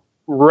do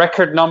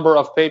record number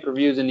of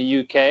pay-per-views in the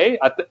UK.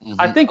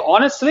 I think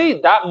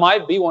honestly that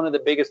might be one of the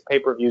biggest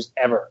pay-per-views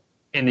ever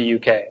in the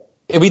UK.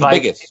 It'll be the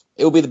biggest.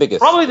 It'll be the biggest.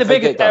 Probably the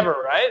biggest ever,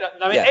 right?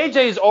 I mean, Yeah.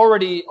 AJ is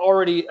already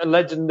a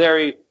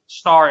legendary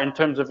star in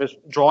terms of his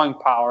drawing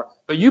power.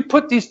 But you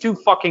put these two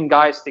fucking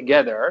guys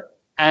together,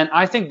 and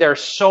I think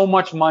there's so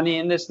much money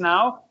in this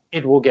now,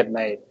 it will get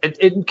made.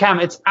 Cam,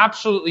 it's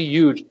absolutely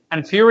huge.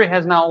 And Fury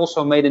has now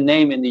also made a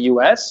name in the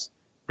US.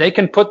 They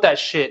can put that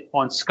shit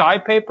on Sky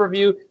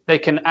pay-per-view. They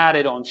can add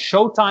it on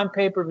Showtime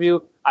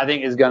pay-per-view. I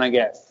think it's going to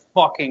get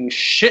fucking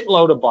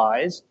shitload of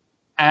buys.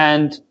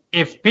 And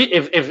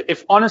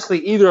if honestly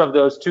either of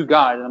those two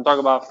guys, and I'm talking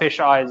about Fish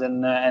Eyes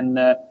and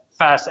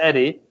Fast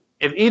Eddie,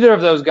 if either of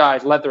those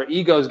guys let their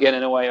egos get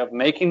in the way of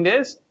making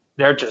this,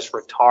 they're just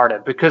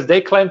retarded because they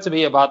claim to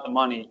be about the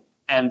money,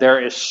 and there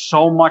is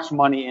so much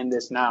money in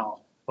this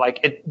now.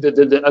 Like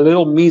a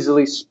little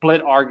measly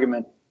split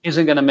argument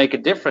isn't going to make a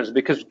difference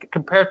because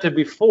compared to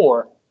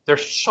before,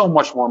 there's so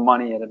much more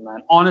money in it,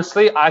 man.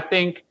 Honestly, I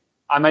think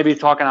I may be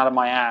talking out of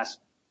my ass,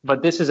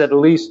 but this is at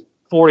least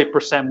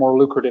 40% more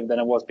lucrative than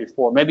it was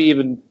before, maybe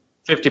even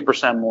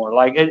 50% more.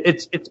 Like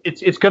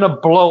it's going to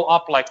blow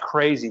up like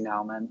crazy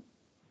now, man.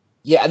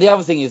 Yeah, and the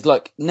other thing is,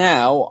 like,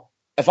 now,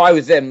 if I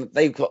was them,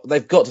 they've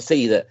got to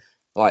see that,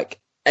 like,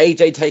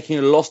 AJ taking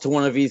a loss to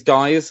one of these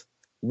guys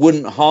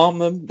wouldn't harm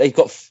them.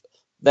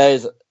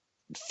 There's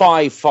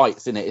 5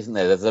 fights in it, isn't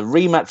there? There's a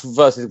rematch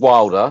versus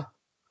Wilder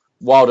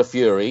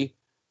Fury.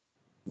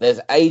 There's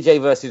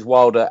AJ versus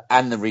Wilder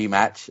and the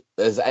rematch.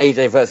 There's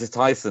AJ versus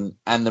Tyson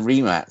and the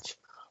rematch.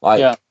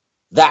 Like,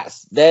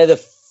 they're the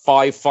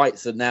 5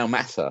 fights that now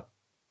matter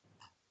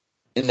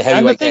in the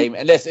heavyweight game.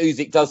 Unless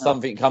Usyk does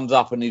something, comes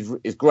up and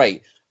is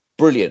great,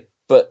 brilliant.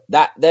 But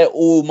they're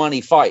all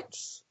money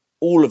fights.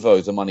 All of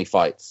those are money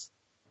fights.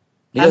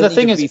 He doesn't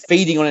need to be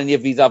feeding on any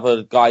of these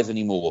other guys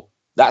anymore.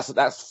 That's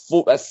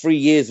 3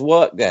 years'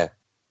 work there.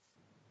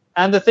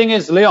 And the thing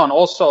is, Leon,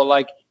 also,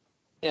 like,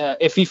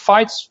 if he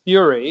fights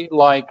Fury,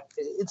 like,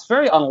 it's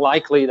very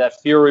unlikely that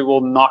Fury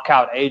will knock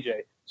out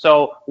AJ.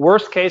 So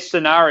worst case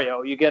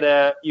scenario, you get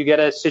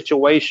a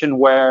situation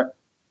where,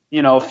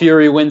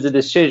 Fury wins a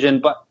decision,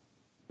 but,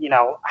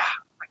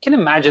 I can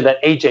imagine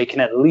that AJ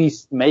can at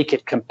least make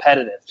it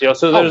competitive.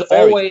 So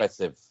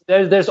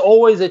there's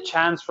always a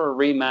chance for a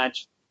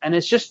rematch, and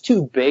it's just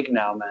too big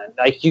now, man.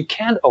 Like, you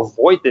can't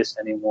avoid this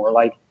anymore.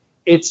 Like,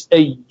 it's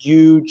a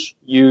huge,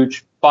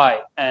 huge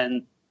fight,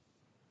 and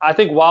I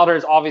think Wilder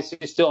is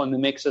obviously still in the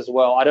mix as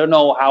well. I don't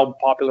know how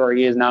popular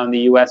he is now in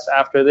the US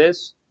after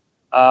this.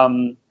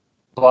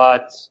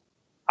 But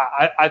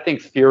I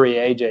think Fury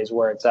AJ is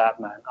where it's at,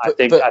 man. I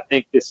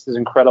think this is an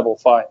incredible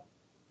fight.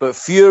 But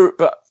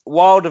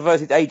Wilder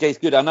versus AJ is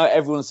good. I know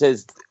everyone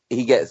says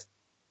he gets,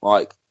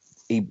 like,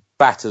 he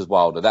batters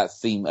Wilder.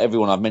 That's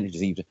everyone I've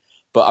mentioned.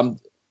 But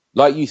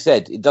like you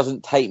said, it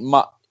doesn't take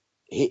much.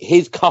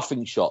 His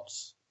cuffing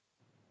shots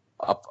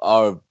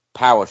are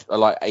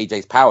like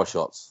AJ's power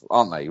shots,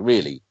 aren't they?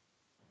 Really,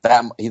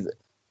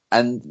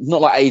 and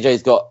not like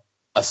AJ's got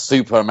a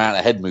super amount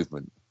of head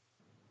movement.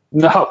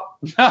 No.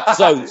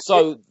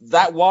 so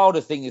that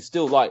Wilder thing is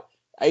still like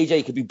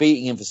AJ could be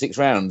beating him for 6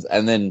 rounds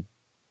and then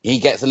he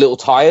gets a little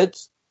tired.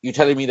 You're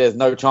telling me there's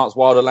no chance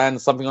Wilder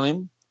lands something on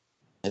him?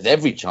 There's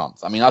every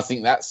chance. I mean, I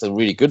think that's a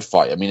really good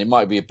fight. I mean, it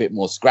might be a bit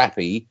more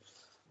scrappy.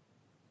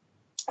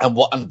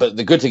 But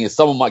the good thing is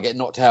someone might get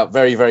knocked out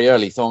very, very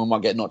early. Someone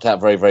might get knocked out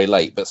very, very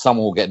late. But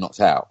someone will get knocked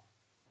out.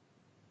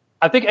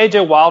 I think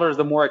AJ Wilder is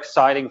the more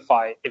exciting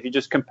fight if you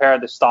just compare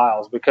the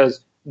styles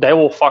because they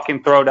will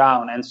fucking throw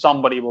down and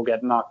somebody will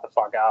get knocked the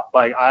fuck out.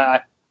 Like,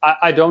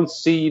 I don't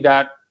see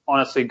that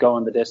honestly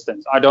going the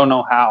distance. I don't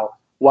know how.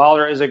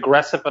 Wilder is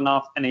aggressive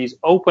enough and he's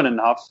open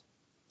enough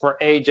for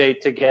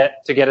AJ to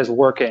get his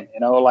work in.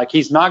 Like,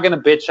 he's not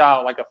gonna bitch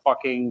out like a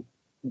fucking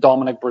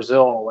Dominic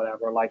Brazil or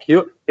whatever. Like,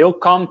 he'll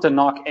come to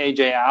knock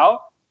AJ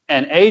out,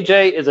 and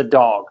AJ is a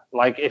dog.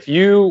 Like, if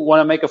you want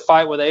to make a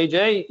fight with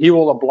AJ, he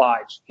will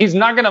oblige. He's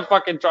not gonna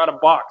fucking try to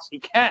box. He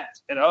can't.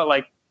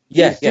 Like,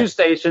 he's too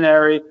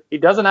stationary. He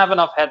doesn't have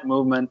enough head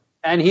movement,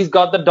 and he's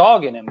got the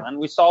dog in him. And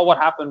we saw what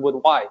happened with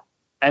White.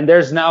 And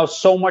there's now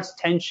so much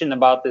tension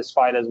about this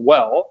fight as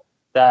well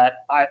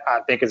that I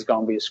think it's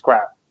going to be a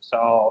scrap.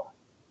 So,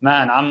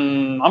 man,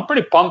 I'm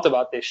pretty pumped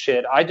about this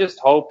shit. I just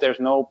hope there's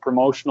no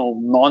promotional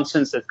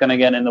nonsense that's going to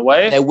get in the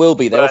way. There will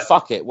be. They'll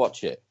fuck it.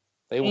 Watch it.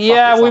 They will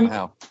fuck it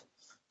somehow.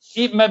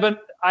 But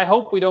I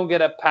hope we don't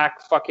get a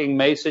Pac fucking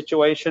May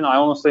situation. I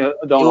honestly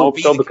don't hope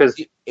so, because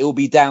it will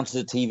be down to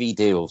the TV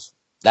deals.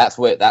 That's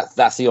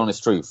the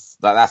honest truth.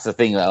 That's the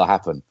thing that'll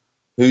happen.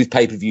 Whose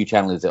pay-per-view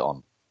channel is it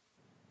on?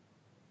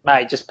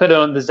 Mate, just put it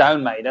on the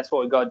Zone, mate. That's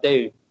what we got to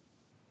do.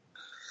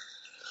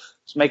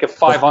 Just make it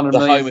 500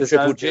 million. The home of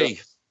Triple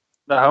G.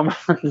 The home.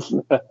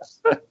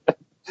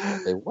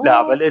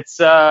 No, but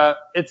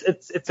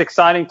it's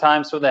exciting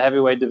times for the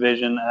heavyweight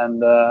division,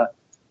 and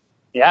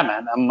yeah,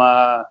 man,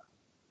 I'm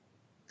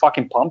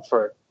fucking pumped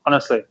for it.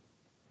 Honestly,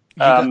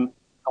 I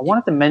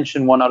wanted to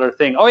mention one other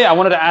thing. Oh yeah, I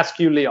wanted to ask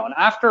you, Leon.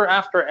 After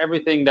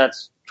everything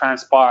that's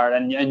transpired,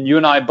 and you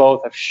and I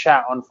both have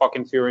shat on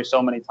fucking Fury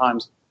so many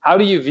times. How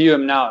do you view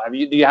him now? Do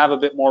you have a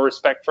bit more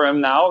respect for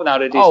him now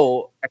that he's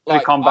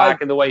actually come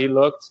back in the way he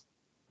looked?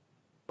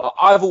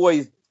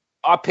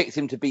 I picked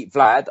him to beat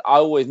Vlad. I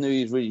always knew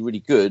he was really, really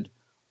good.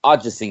 I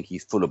just think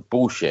he's full of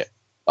bullshit.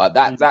 Like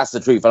that's the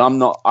truth.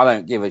 And I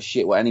don't give a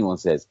shit what anyone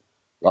says.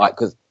 Like,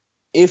 because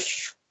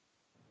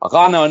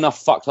I know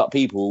enough fucked up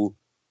people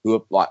who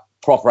are like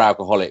proper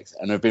alcoholics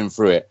and have been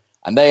through it,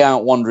 and they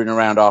aren't wandering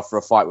around after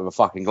a fight with a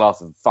fucking glass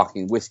of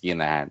fucking whiskey in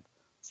their hand.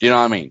 Do you know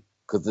what I mean?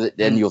 Because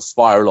then you'll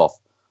spiral off.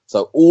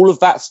 So all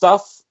of that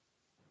stuff,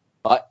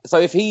 so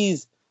if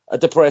he's a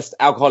depressed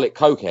alcoholic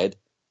cokehead,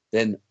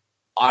 then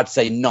I'd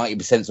say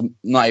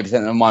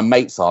 90% of my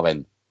mates are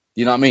then. Do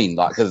you know what I mean?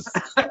 Like, because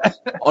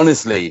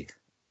honestly,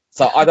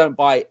 so I don't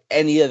buy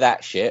any of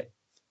that shit.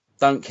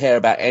 Don't care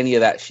about any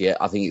of that shit.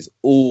 I think it's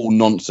all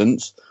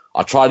nonsense.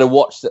 I try to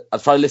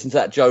listen to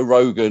that Joe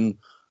Rogan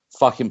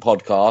fucking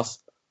podcast.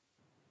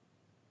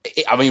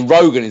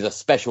 Rogan is a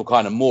special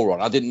kind of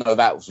moron. I didn't know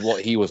that was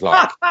what he was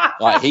like.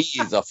 Like, he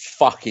is a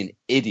fucking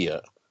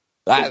idiot.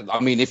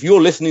 If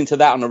you're listening to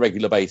that on a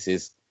regular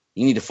basis,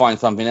 you need to find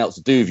something else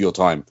to do with your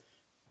time.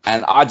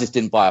 And I just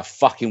didn't buy a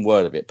fucking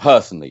word of it,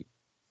 personally.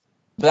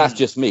 But that's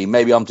just me.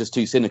 Maybe I'm just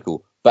too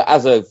cynical. But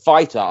as a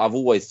fighter, I've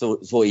always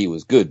thought he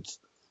was good.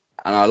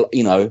 And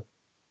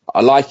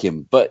I like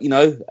him. But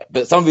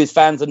some of his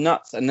fans are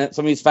nuts. And then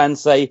some of his fans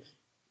say,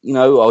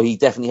 he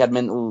definitely had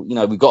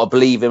we've got to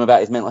believe him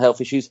about his mental health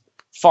issues.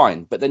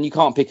 Fine. But then you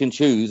can't pick and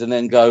choose and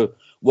then go,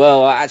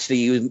 well,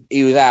 actually,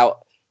 he was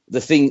out.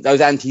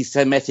 Those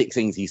anti-Semitic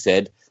things he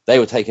said, they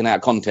were taken out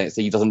of context,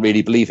 so he doesn't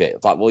really believe it.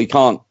 It's like, well, you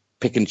can't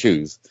pick and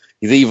choose.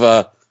 He's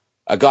either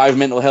a guy with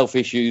mental health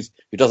issues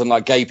who doesn't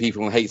like gay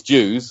people and hates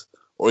Jews,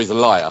 or he's a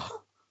liar.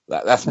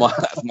 That's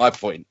my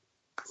point.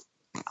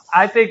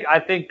 I think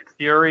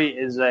Fury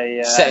is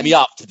set me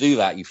up to do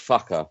that, you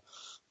fucker.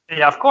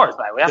 Yeah, of course,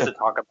 man. We have to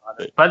talk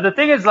about it. But the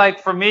thing is,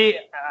 like, for me,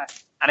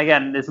 and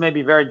again, this may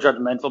be very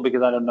judgmental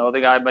because I don't know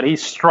the guy, but he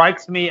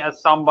strikes me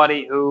as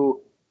somebody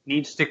who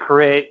needs to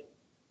create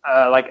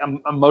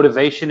a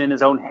motivation in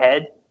his own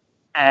head.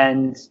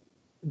 And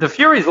the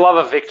Furies love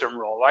a victim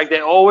role. Like, they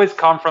always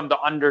come from the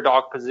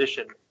underdog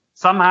position.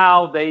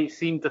 Somehow they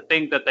seem to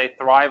think that they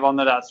thrive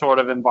under that sort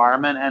of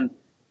environment. And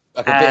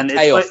like a bit of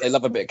chaos. They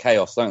love a bit of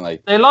chaos, don't they?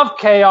 They love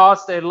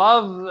chaos. They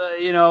love,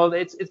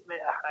 I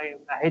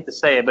hate to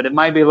say it, but it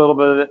might be a little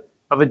bit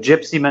of a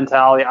gypsy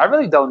mentality. I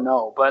really don't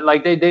know. But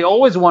like they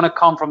always want to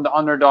come from the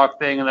underdog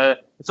thing. And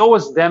it's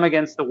always them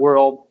against the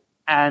world.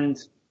 And,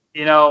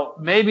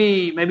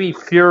 maybe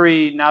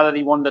Fury, now that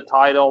he won the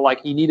title,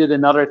 like he needed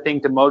another thing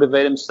to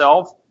motivate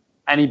himself.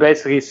 And he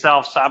basically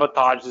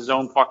self-sabotaged his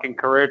own fucking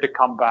career to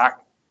come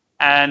back.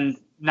 And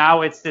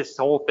now it's this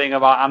whole thing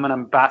about I'm an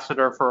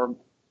ambassador for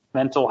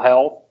mental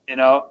health,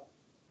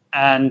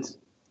 and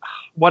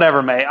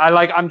whatever, mate.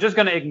 I'm just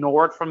going to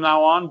ignore it from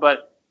now on.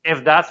 But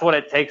if that's what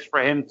it takes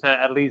for him to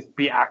at least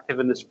be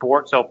active in the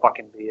sport, so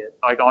fucking be it.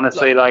 Like,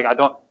 honestly, like I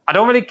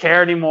don't really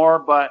care anymore.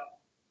 But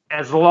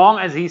as long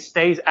as he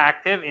stays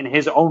active, in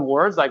his own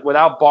words, like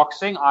without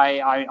boxing,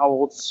 I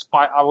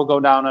will go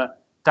down a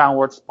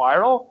downward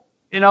spiral.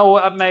 You know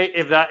what, mate?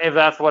 If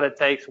that's what it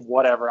takes,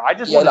 whatever. I'm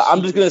just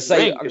going to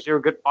say, because you're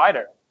a good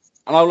fighter.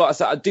 And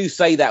I do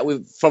say that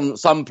from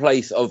some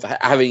place of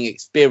having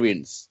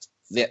experienced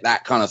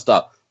that kind of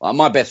stuff. Like,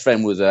 my best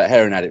friend was a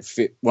heroin addict.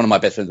 One of my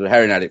best friends was a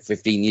heroin addict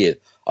 15 years.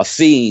 I've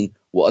seen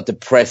what a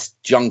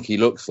depressed junkie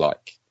looks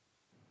like.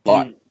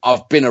 Like,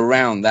 I've been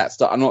around that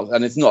stuff.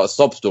 And it's not a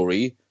sob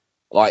story.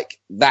 Like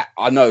that,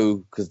 I know,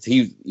 because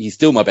he's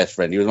still my best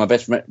friend. He was my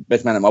best man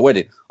at my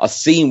wedding. I've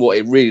seen what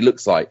it really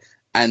looks like,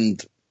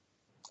 and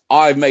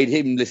I've made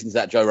him listen to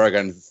that Joe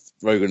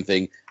Rogan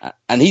thing.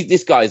 And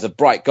this guy is a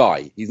bright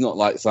guy. He's not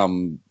like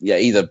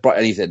he's a bright.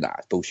 And he said, "Nah,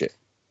 it's bullshit.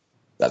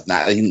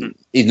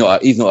 He's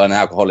not an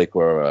alcoholic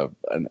or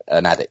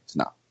an addict.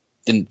 No,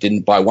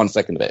 didn't buy 1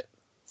 second of it."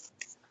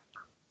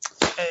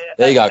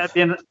 There you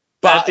go.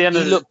 But he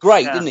looked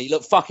great, didn't he? He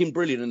looked fucking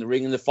brilliant in the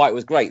ring, and the fight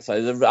was great.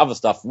 So the other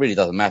stuff really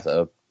doesn't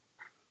matter,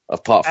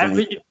 apart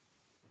from...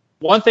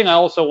 One thing I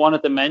also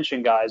wanted to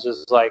mention, guys,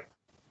 is like,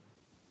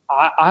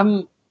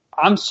 I'm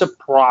I'm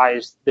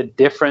surprised the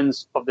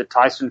difference of the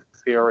Tyson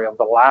Fury of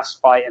the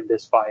last fight and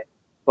this fight.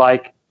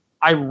 Like,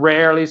 I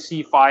rarely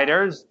see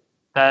fighters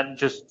that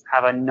just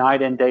have a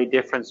night and day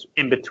difference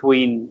in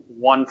between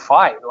one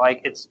fight.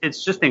 Like,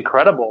 it's just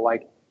incredible.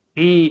 Like,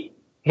 he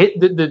hit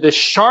the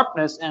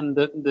sharpness and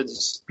the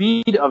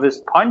speed of his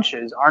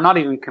punches are not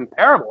even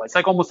comparable. It's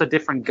like almost a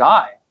different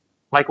guy.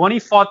 Like, when he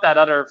fought that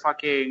other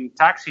fucking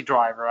taxi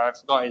driver, I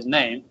forgot his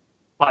name,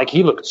 like,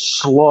 he looked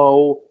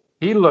slow.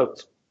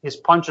 His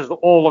punches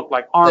all looked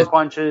like arm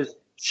punches.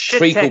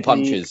 Treacle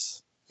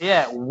punches.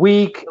 Yeah,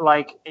 weak.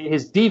 Like,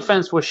 his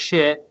defense was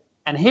shit.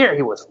 And here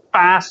he was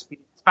fast.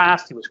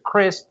 He was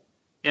crisp.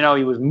 You know,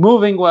 he was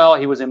moving well.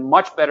 He was in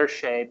much better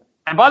shape.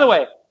 And by the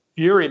way,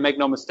 Fury, make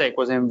no mistake,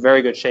 was in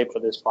very good shape for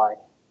this fight.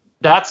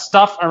 That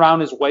stuff around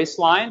his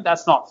waistline,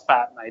 that's not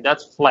fat, mate.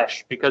 That's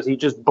flesh, because he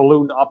just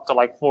ballooned up to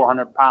like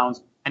 400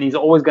 pounds, and he's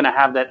always going to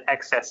have that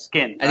excess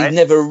skin. And right? he's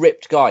never a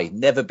ripped guy.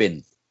 Never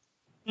been.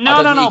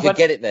 No. He could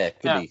get it there,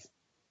 could he?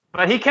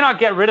 But he cannot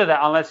get rid of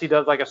that unless he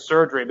does like a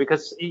surgery,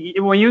 because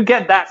when you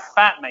get that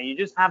fat, mate, you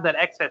just have that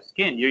excess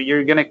skin.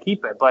 You're going to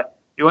keep it. But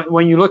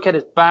when you look at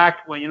his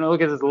back, when you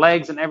look at his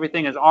legs and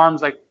everything, his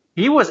arms, like,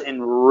 he was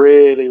in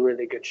really,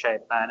 really good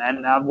shape, man.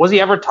 And was he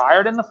ever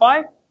tired in the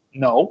fight?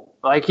 No.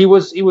 Like, he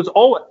was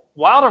always,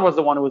 Wilder was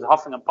the one who was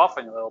huffing and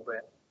puffing a little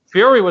bit.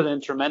 Fury was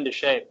in tremendous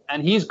shape.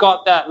 And he's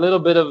got that little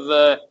bit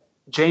of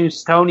James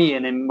Stoney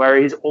in him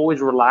where he's always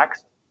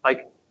relaxed.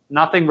 Like,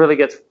 nothing really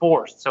gets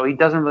forced. So he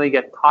doesn't really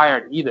get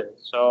tired either.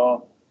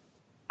 So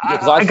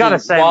I gotta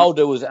say,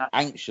 Wilder was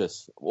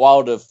anxious.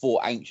 Wilder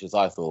fought anxious,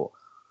 I thought.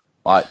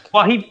 Like,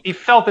 well, he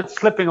felt it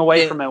slipping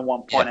away from him at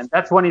one point, and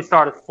that's when he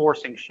started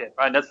forcing shit,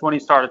 right? That's when he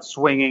started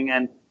swinging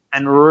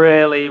and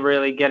really,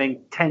 really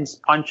getting tense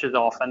punches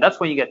off, and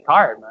that's when you get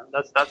tired, man.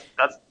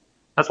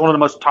 That's one of the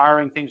most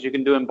tiring things you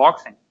can do in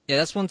boxing. Yeah,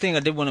 that's one thing I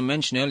did want to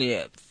mention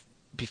earlier.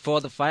 Before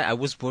the fight, I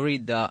was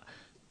worried that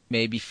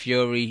maybe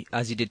Fury,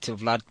 as he did to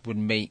Vlad, would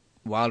make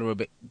Wilder a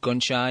bit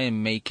gun-shy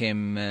and make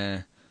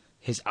him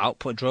his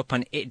output drop,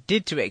 and it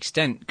did to an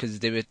extent, because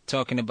they were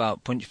talking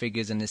about punch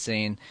figures and they're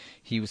saying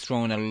he was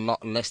throwing a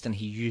lot less than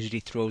he usually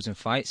throws in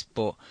fights.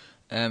 But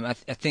I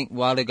think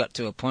Wilder got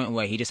to a point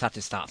where he just had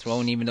to start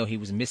throwing, even though he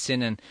was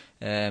missing,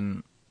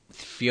 and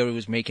Fury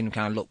was making him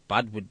kind of look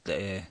bad with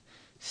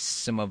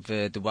some of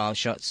the wild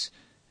shots.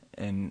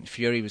 And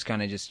Fury was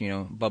kind of just,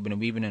 bobbing and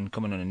weaving and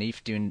coming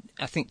underneath.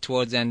 I think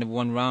towards the end of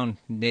one round,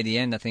 near the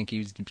end, I think he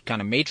was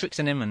kind of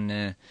matrixing him,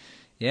 and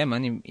yeah,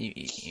 man,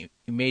 he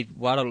made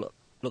Wilder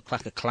look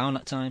like a clown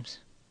at times.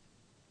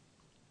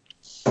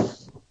 But,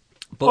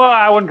 well,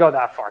 I wouldn't go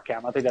that far,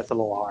 Cam. I think that's a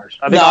little harsh.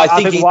 I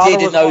think he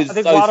did in those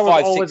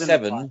 5, 6,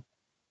 7.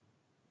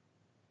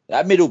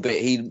 That middle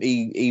bit,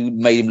 he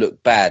made him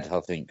look bad, I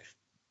think.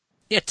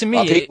 Yeah, to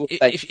me,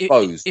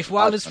 if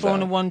Wilder's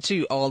throwing a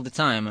 1-2 all the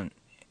time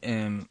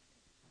and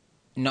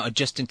not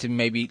adjusting to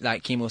maybe,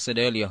 like Kimo said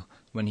earlier,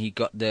 when he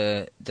got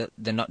the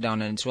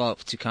knockdown in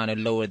 12th, to kind of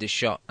lower the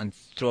shot and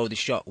throw the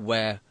shot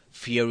where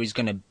he's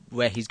gonna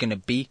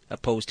be,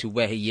 opposed to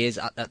where he is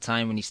at that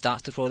time when he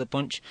starts to throw the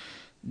punch,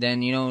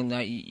 then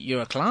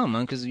you're a clown,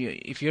 man. Because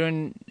if you're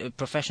in a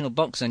professional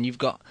boxer and you've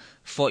got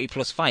 40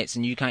 plus fights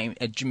and you can't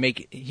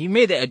he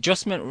made the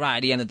adjustment right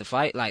at the end of the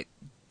fight, like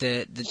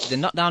the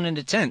knockdown in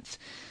the 10th.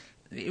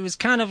 It was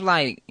kind of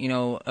like,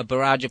 a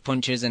barrage of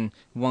punches and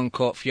one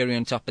caught Fury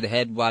on top of the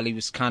head while he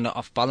was kind of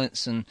off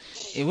balance, and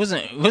it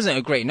wasn't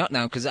a great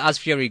knockdown, because as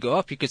Fury got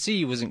up, you could see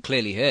he wasn't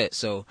clearly hurt.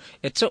 So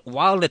it took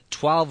Wilder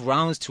 12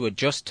 rounds to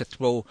adjust to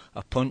throw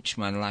a punch,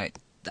 man. Like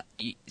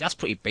that's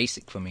pretty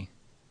basic for me.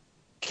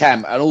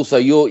 Cam, and also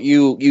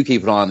you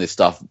keep an eye on this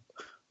stuff.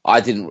 I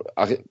didn't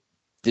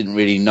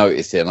really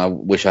notice it, and I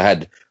wish I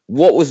had.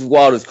 What was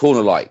Wilder's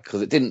corner like?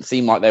 Because it didn't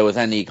seem like there was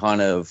any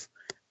kind of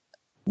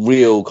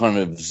real kind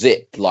of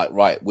zip, like,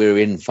 right, we're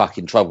in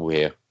fucking trouble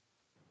here.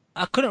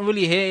 I couldn't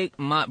really hear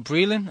Matt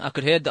Breland. I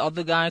could hear the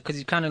other guy, because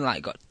he kind of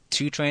like got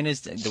two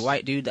trainers. The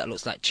white dude that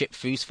looks like Chip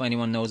Foose, for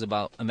anyone knows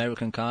about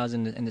American cars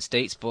in the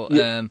States. But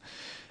like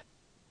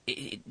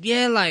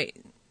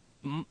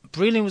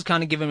Breland was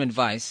kind of giving him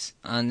advice,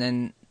 and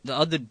then the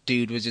other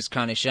dude was just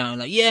kind of shouting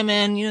like, "Yeah,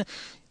 man,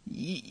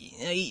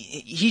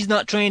 he's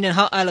not trained in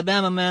hot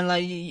Alabama, man.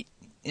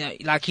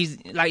 Like he's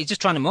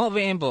just trying to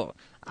motivate him." But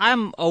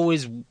I'm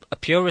always a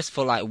purist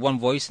for like one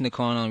voice in the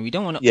corner, and we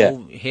don't want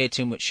to hear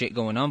too much shit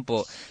going on.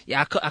 But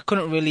yeah, I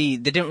couldn't really.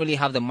 They didn't really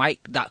have the mic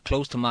that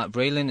close to Matt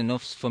Breland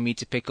enough for me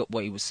to pick up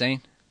what he was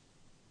saying.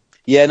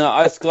 Yeah, no,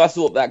 I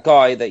thought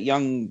that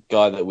young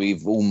guy that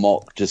we've all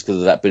mocked just because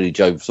of that Billy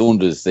Joe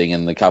Saunders thing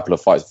and the couple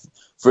of fights,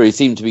 he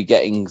seemed to be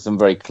getting some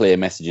very clear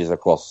messages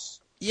across.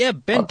 Yeah,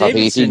 Ben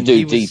Davidson.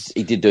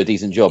 He did do a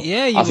decent job.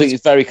 Yeah, I think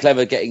it's very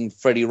clever getting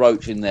Freddie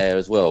Roach in there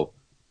as well,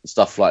 and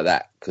stuff like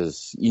that,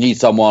 because you need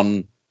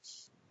someone.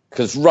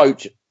 Because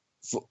Roach,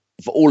 for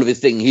all of his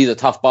thing, he's a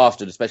tough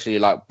bastard, especially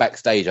like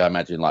backstage, I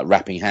imagine, like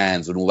wrapping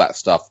hands and all that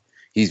stuff.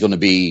 He's going to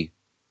be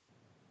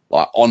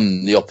like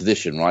on the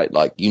opposition, right?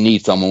 Like you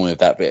need someone with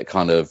that bit of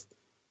kind of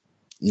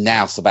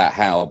nous about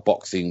how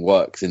boxing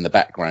works in the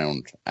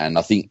background, and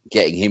I think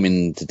getting him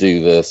in to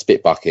do the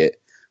spit bucket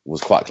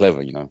was quite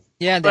clever, you know.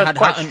 Yeah, they But had it's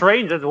quite Hatton.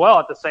 strange as well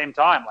at the same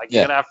time. Like,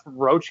 you're Yeah. going to have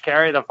Roach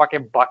carry the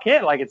fucking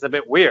bucket? Like, it's a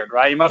bit weird,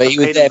 right? You must But have he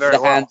was paid there him for very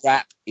the well. hand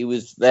wrap. He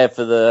was there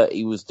for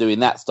he was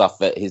doing that stuff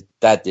that his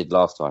dad did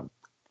last time.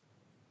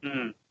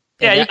 Mm.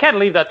 Yeah, Yeah, you can't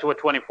leave that to a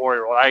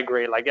 24-year-old. I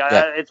agree. Like,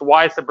 Yeah. it's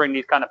wise to bring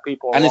these kind of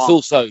people And along. it's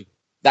also,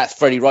 that's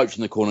Freddie Roach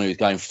in the corner who's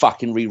going,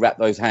 fucking rewrap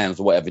those hands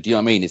or whatever. Do you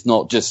know what I mean? It's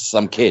not just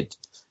some kid.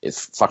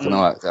 It's fucking,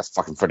 that's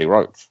fucking Freddie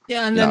Roach.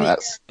 Yeah, and You then know,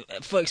 that's,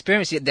 for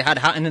experience, they had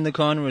Hatton in the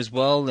corner as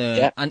well.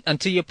 Yeah. And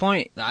to your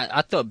point,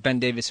 I thought Ben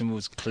Davison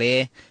was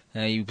clear.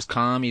 He was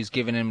calm. He was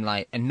giving him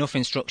like enough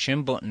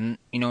instruction, but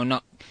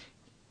not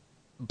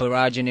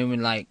barraging him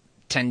with like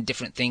 10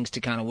 different things to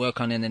kind of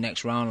work on in the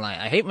next round. Like,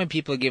 I hate when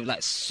people give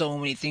like so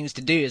many things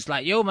to do. It's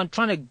like, yo, man,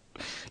 trying to,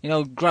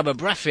 grab a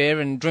breath here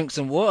and drink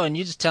some water, and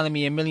you're just telling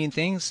me a million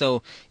things.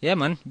 So yeah,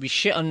 man, we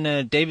shit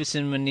on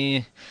Davison when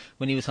he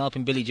was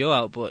helping Billy Joe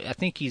out, but I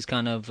think he's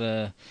kind of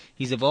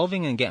he's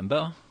evolving and getting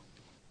better.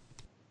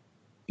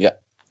 yeah,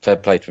 fair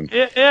play to him.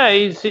 Yeah,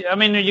 I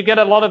mean, you get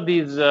a lot of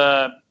these,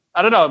 I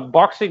don't know,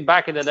 boxing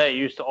back in the day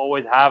used to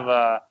always have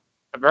a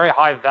very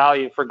high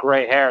value for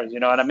gray hairs, you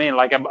know what I mean?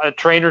 Like, a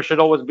trainer should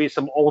always be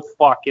some old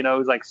fuck,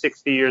 who's like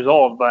 60 years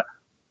old. But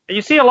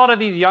you see a lot of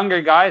these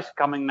younger guys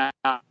coming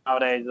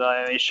nowadays.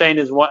 Shane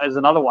is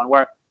another one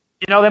where,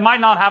 they might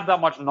not have that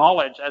much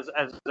knowledge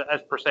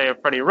as per se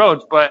of Freddie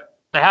Rhodes, but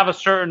they have a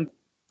certain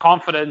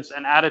confidence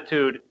and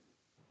attitude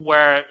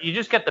where you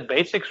just get the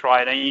basics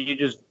right, and you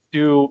just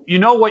do,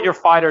 what your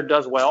fighter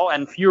does well,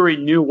 and Fury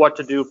knew what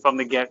to do from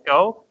the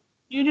get-go.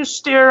 You just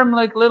steer him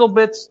like little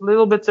bits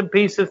and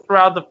pieces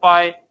throughout the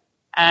fight,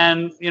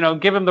 and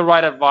give him the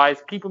right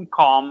advice, keep him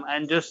calm,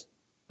 and just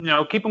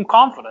keep him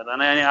confident.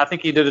 And I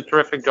think he did a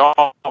terrific job,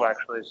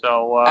 actually.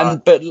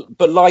 So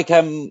but like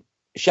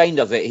Shane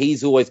does it,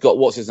 he's always got,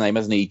 what's his name,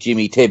 hasn't he?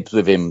 Jimmy Tibbs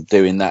with him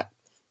doing that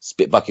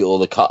spit bucket or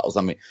the cut or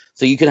something.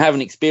 So you can have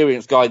an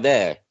experienced guy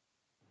there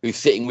who's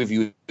sitting with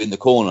you in the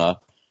corner,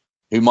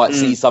 who might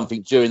see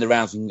something during the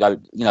rounds and go,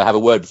 have a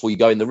word before you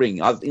go in the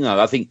ring. I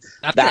think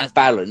that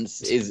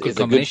balance is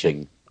a good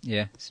thing.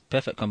 Yeah, it's a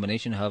perfect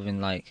combination, having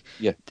like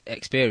Yeah.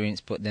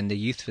 experience, but then the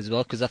youth as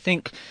well. Because I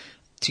think,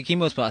 to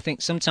Kimo's part, I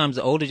think sometimes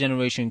the older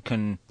generation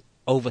can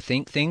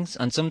overthink things,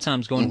 and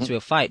sometimes going into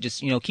a fight,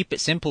 just keep it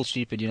simple,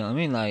 stupid. You know what I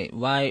mean? Like,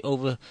 why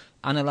over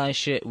analyze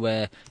shit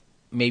where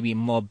maybe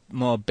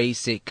more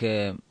basic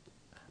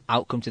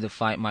outcome to the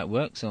fight might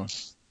work? So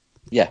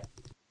Yeah.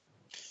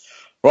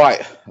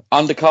 Right,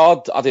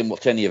 undercard. I didn't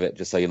watch any of it,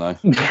 just so you know.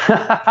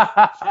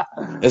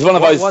 It's one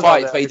of those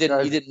fights, but you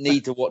didn't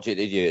need to watch it,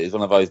 did you? It's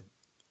one of those.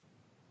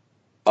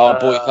 Our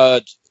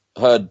boy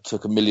Hurd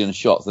took a million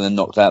shots and then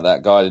knocked out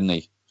that guy, didn't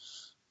he?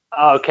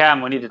 Oh,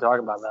 Cam, we need to talk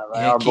about that,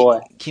 right? yeah, Our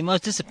boy.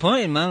 Kimo's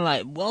disappointed, man.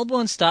 Like,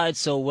 Wellborn started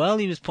so well.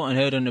 He was putting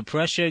Hurd under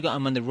pressure, got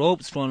him on the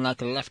ropes, throwing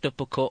like a left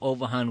uppercut,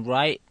 overhand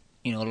right,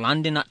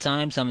 landing at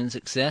times, having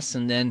success,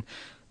 and then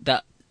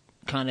that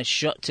kind of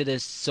shot to the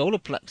solar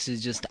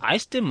plexus just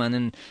iced him, man.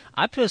 And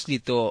I personally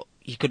thought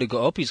he could have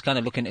got up. He was kind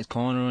of looking at his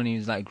corner and he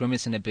was like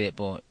grimacing a bit,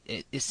 but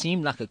it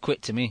seemed like a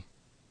quit to me.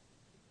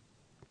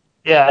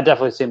 Yeah, it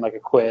definitely seemed like a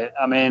quit.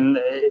 I mean,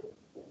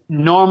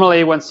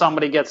 normally when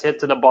somebody gets hit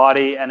to the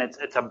body and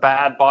it's a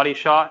bad body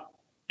shot,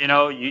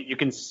 you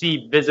can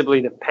see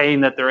visibly the pain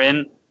that they're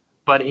in.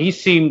 But he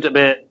seemed a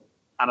bit,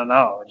 I don't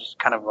know, just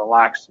kind of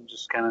relaxed and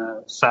just kind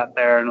of sat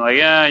there and like,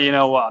 yeah, you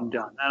know what, I'm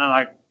done. And I'm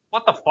like,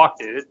 what the fuck,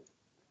 dude?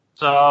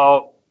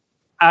 So,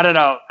 I don't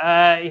know.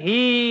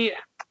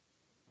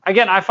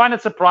 Again, I find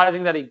it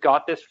surprising that he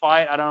got this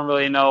fight. I don't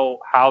really know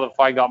how the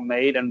fight got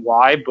made and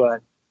why,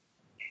 but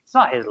it's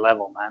not his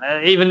level,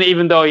 man.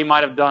 Even though he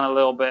might have done a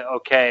little bit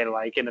okay,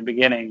 like in the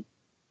beginning.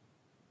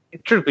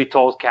 Truth be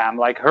told, Cam,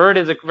 like Hurd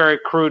is a very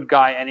crude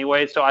guy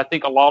anyway, so I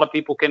think a lot of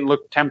people can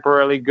look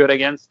temporarily good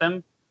against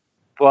him,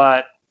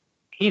 but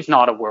he's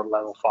not a world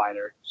level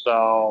fighter.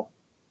 So,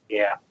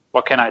 yeah,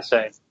 what can I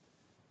say?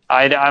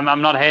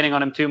 I'm not hating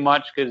on him too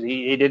much because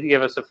he did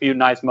give us a few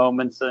nice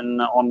moments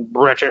on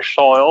British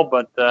soil,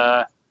 but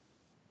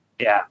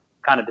yeah,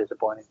 kind of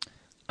disappointing.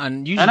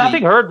 And I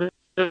think Hurd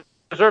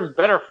deserves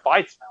better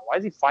fights now. Why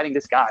is he fighting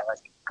this guy?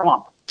 Like, come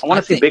on. I want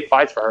to see big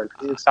fights for Hurd.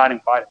 He's an exciting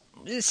fighter.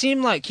 It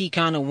seemed like he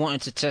kind of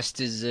wanted to test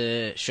his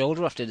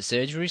shoulder after the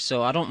surgery,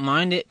 so I don't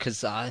mind it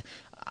because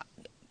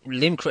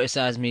Lim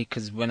criticised me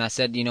because when I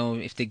said,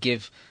 if they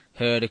give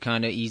Hurd a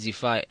kind of easy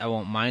fight, I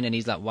won't mind. And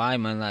he's like, why,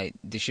 man? Like,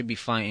 they should be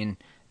fighting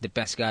the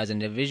best guys in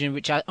the division,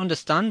 which I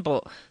understand,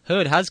 but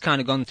Hurd has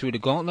kind of gone through the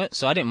gauntlet,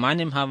 so I didn't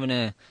mind him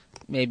having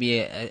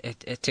maybe a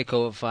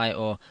takeover fight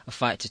or a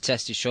fight to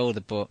test his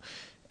shoulder. But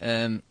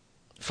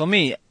for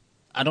me,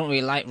 I don't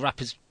really like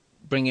rappers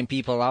bringing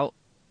people out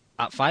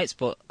at fights,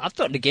 but I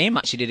thought the game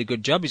actually did a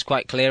good job. He's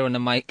quite clear on the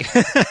mic.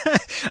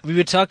 We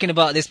were talking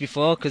about this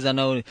before because I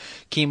know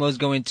Kimo's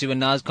going to a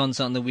Nas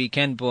concert on the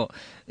weekend, but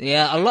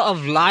yeah, a lot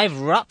of live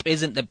rap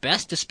isn't the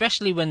best,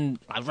 especially when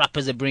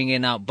rappers are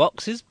bringing out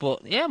boxes.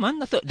 But yeah,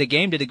 man, I thought the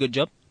game did a good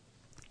job.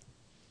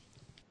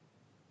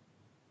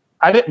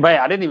 I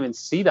didn't even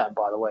see that,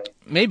 by the way.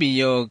 Maybe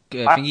your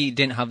thingy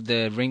didn't have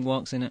the ring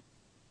walks in it.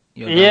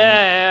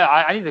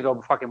 I need to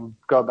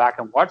go back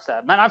and watch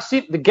that. Man, I've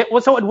seen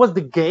so it was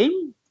the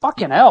game?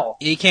 Fucking hell.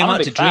 He came I'm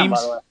out a to big fan, Dreams.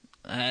 by the way.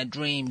 I had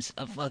dreams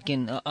of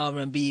fucking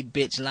R&B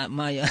bitch like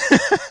Maya.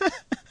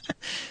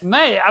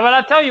 Mate, but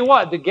I tell you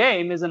what, the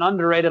game is an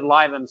underrated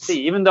live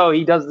MC. Even though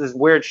he does this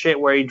weird shit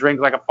where he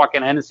drinks like a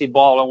fucking Hennessy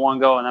ball in one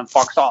go and then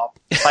fucks off.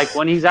 Like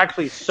when he's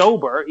actually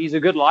sober, he's a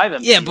good live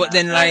MC. Yeah, but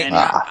then like,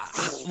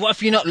 what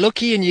if you're not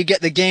lucky and you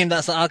get the game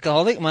that's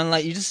alcoholic, man?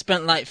 Like you just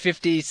spent like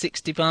 50,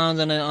 60 pounds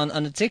on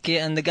a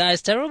ticket and the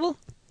guy's terrible.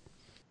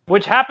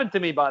 Which happened to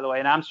me, by the way,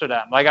 in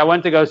Amsterdam. Like I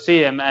went to go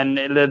see him and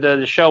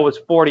the show was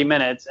 40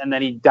 minutes and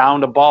then he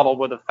downed a bottle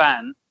with a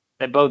fan.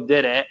 They both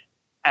did it.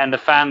 And the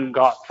fan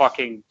got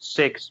fucking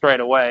sick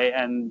straight away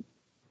and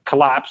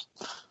collapsed.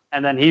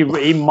 And then he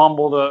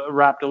mumbled,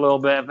 rapped a little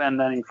bit, and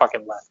then he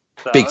fucking left.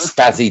 So, Big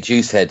spazzy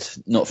juice head,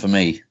 not for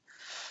me.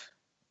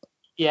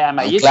 Yeah,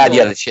 mate. I'm glad you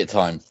had a shit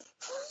time.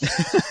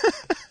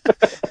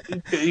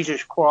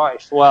 Jesus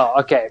Christ. Well,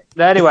 okay.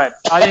 Anyway,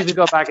 I need to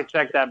go back and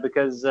check that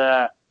because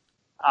I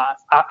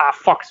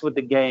fucks with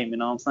the game, you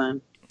know what I'm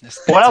saying?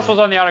 What else was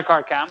on the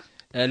undercard, Cam?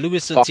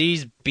 Luis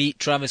Ortiz beat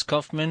Travis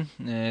Kaufman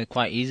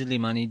quite easily,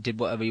 man. He did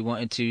whatever he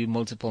wanted to,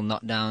 multiple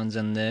knockdowns,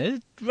 and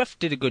the ref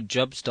did a good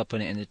job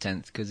stopping it in the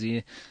 10th because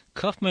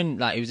Kaufman,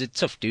 like, he was a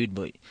tough dude,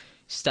 but he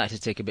started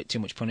to take a bit too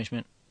much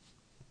punishment.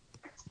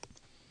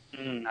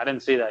 I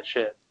didn't see that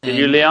shit. Did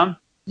you, Leon?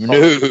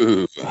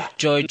 No.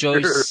 Joy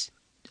Joyce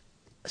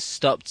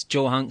stopped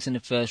Joe Hanks in the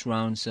first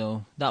round,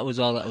 so that was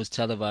all that was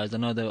televised. I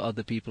know there were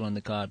other people on the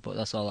card, but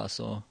that's all I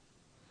saw.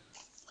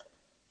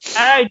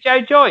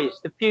 Joe Joyce,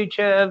 the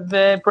future of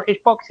British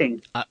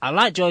boxing. I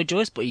like Joy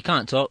Joyce, but he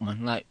can't talk,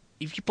 man. Like,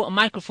 if you put a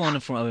microphone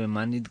in front of him,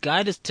 man, the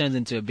guy just turns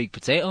into a big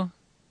potato.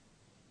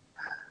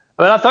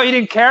 But I thought you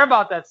didn't care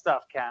about that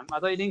stuff, Cam.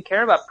 I thought you didn't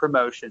care about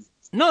promotion.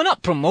 No,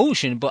 not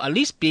promotion, but at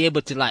least be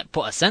able to, like,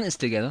 put a sentence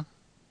together.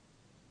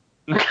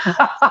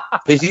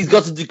 Because he's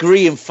got a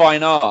degree in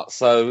fine art,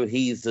 so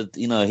he's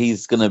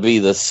going to be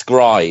the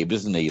scribe,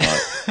 isn't he?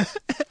 Like,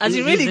 has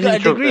he really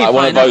got a degree in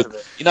like fine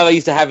art? They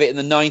used to have it in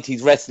the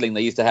 90s wrestling.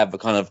 They used to have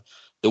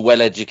the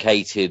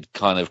well-educated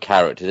kind of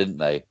character, didn't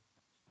they?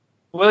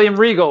 William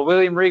Regal.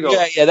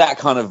 Yeah, that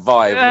kind of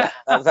vibe.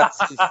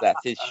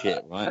 That's his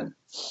shit, right?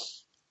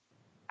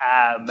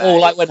 Or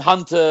like when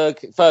Hunter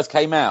first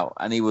came out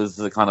and he was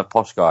the kind of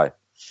posh guy.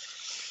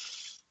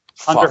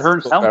 Hunter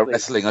Hearns Helmsley.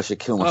 Wrestling, I should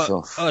kill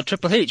myself. Oh,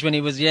 Triple H when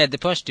he was the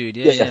posh dude.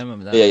 Yeah, I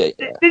remember that. Yeah.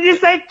 Did you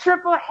say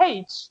Triple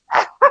H?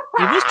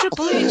 He was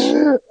Triple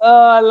H.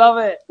 Oh, I love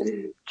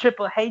it.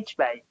 Triple H,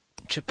 mate.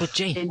 Triple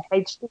J. In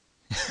HD.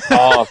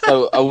 Oh,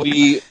 so are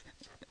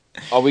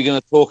we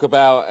going to talk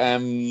about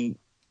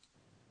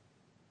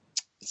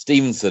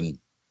Stevenson?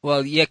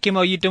 Well, yeah, Kim,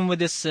 are you done with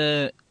this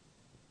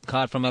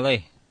card from LA?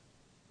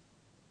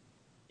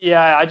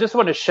 Yeah, I just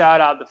want to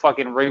shout out the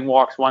fucking ring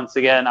walks once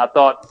again. I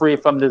thought Free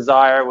From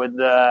Desire with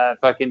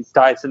fucking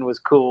Tyson was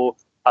cool.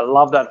 I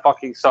love that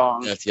fucking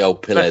song. That's the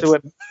old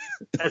pillhead.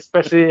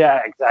 Especially,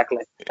 exactly.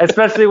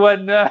 Especially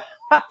when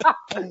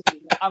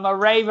I'm a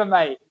raver,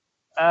 mate.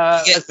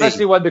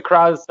 Especially when the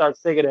crowd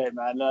starts singing it,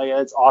 man.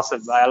 It's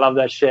awesome. I love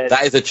that shit.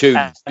 That is a tune.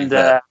 And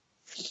yeah,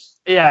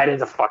 it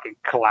is a fucking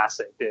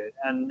classic, dude.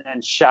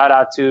 And shout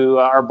out to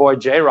our boy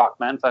J-Rock,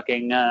 man.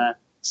 Fucking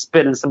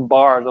spitting some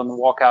bars on the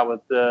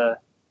walkout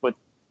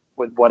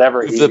with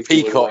whatever the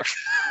peacock.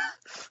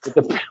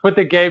 with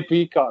the gay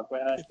peacock,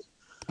 man.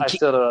 I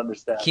still don't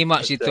understand. Kim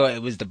actually thought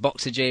it was the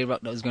boxer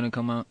J-Rock that was going to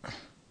come out.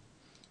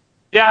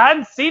 Yeah, I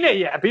hadn't seen it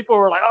yet. People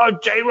were like, oh,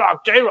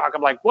 J-Rock.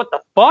 I'm like, what the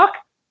fuck?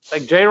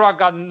 Like, J-Rock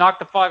got knocked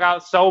the fuck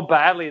out so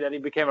badly that he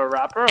became a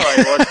rapper? Like,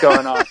 what's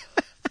going on?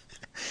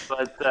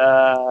 But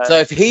so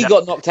if he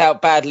got knocked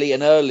out badly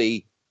and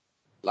early,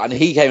 and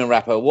he became a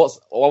rapper, I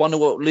wonder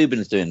what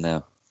Lubin's doing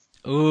now.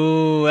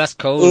 Ooh, that's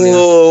cold.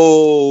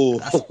 Oh,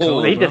 that's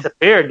cold, he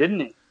disappeared, didn't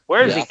he?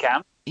 Where is he,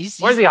 Cam?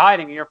 Where's he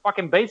hiding? In your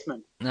fucking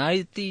basement?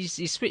 No, he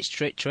switched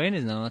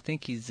trainers now. I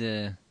think he's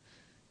I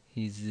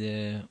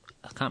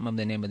can't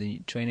remember the name of the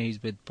trainer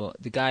he's with, but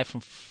the guy I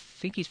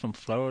think he's from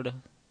Florida.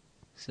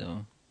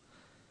 So,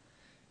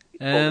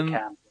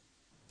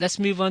 let's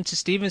move on to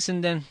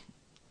Stevenson then.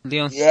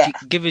 Leon,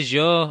 give us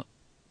your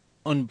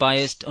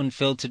unbiased,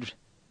 unfiltered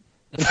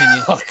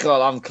opinion. Oh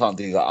God, I can't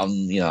do that.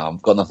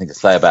 I've got nothing to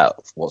say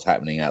about what's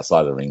happening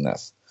outside the ring.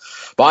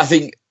 But I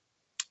think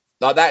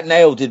like that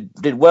nail did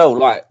well.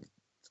 Like,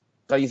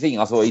 don't you think?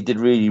 I thought he did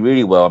really,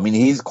 really well. I mean,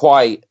 he's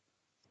quite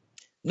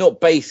not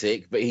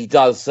basic, but he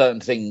does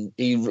certain things.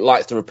 He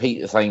likes to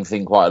repeat the same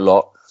thing quite a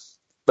lot.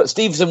 But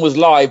Stevenson was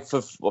live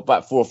for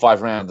about 4 or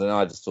 5 rounds, and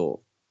I just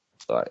thought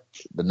like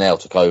the nail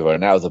took over,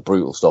 and that was a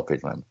brutal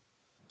stoppage, man.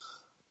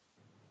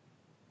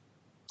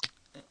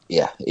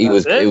 Yeah,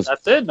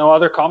 That's it. No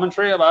other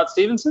commentary about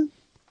Stevenson.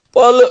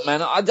 Well, look, man,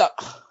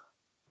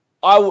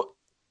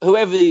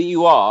 whoever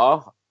you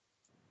are,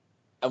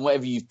 and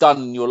whatever you've done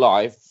in your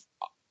life,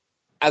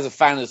 as a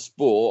fan of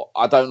sport,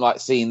 I don't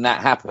like seeing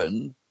that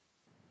happen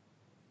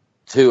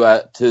to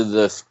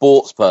the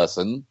sports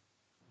person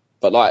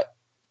But like,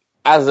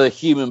 as a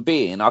human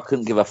being, I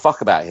couldn't give a fuck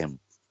about him.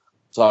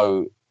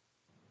 So,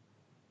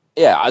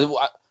 yeah,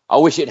 I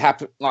wish it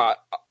happened. Like,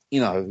 you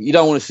know, you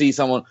don't want to see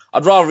someone.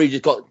 I'd rather he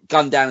just got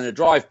gunned down in a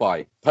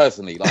drive-by.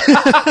 Personally, like,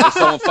 if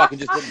someone fucking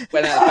just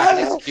went out the back and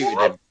executed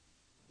him,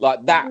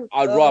 like that,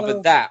 I'd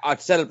rather that.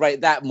 I'd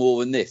celebrate that more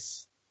than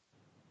this.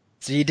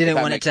 So you didn't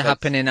want it to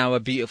happen in our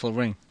beautiful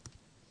ring?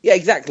 Yeah,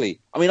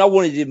 exactly. I mean, I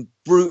wanted him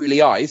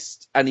brutally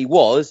iced, and he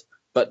was,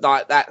 but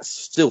like that's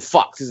still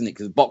fucked, isn't it?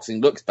 Because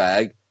boxing looks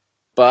bad,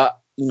 but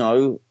you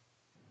know,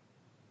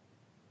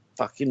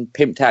 fucking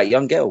pimped out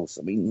young girls.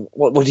 I mean,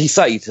 what would he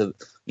say to,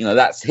 you know,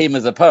 that's him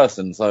as a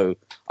person. So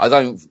I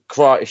don't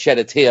shed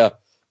a tear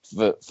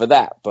for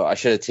that, but I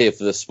shed a tear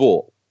for the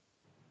sport.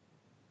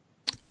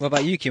 What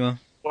about you, Kimo?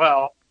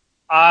 Well,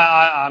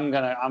 I'm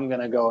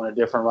gonna go in a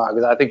different route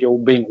because I think you're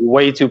being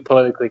way too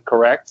politically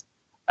correct.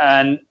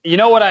 And you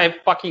know what I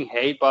fucking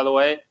hate, by the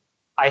way?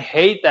 I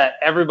hate that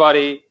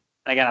everybody,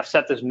 and again, I've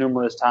said this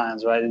numerous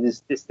times, right?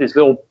 This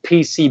little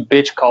PC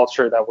bitch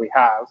culture that we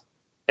have.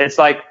 It's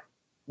like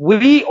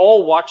we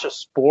all watch a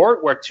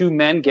sport where two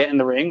men get in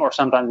the ring, or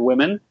sometimes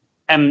women,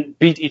 and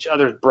beat each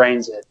other's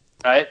brains in,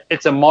 right?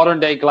 It's a modern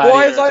day gladiator.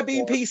 Why is I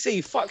being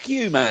PC? Fuck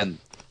you, man.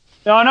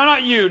 No,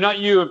 not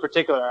you in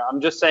particular.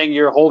 I'm just saying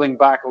you're holding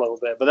back a little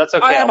bit, but that's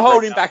okay. I am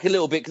holding back a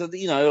little bit because,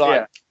 you know,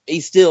 like,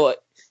 he's still,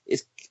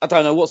 I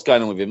don't know what's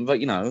going on with him, but,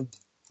 you know,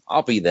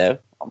 I'll be there.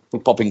 I'll be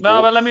popping.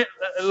 No, but let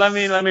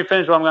me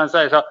finish what I'm going to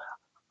say. So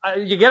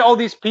you get all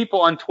these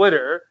people on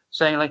Twitter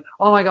saying like,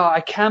 oh my God,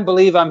 I can't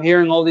believe I'm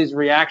hearing all these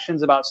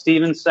reactions about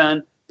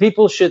Stevenson.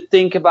 People should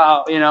think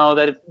about, you know,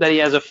 that he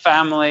has a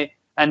family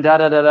and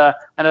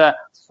da-da-da-da.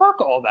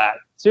 Fuck all that.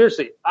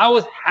 Seriously, I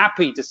was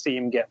happy to see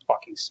him get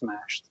fucking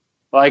smashed.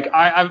 Like,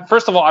 I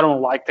first of all, I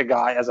don't like the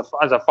guy as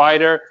a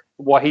fighter.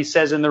 What he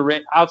says in the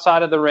ring,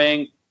 outside of the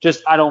ring,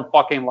 just I don't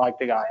fucking like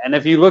the guy. And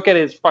if you look at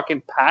his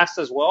fucking past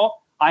as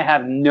well, I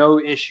have no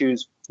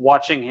issues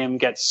watching him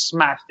get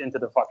smashed into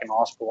the fucking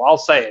hospital. I'll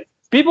say it.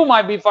 People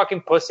might be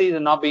fucking pussies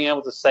and not being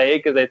able to say it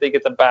because they think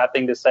it's a bad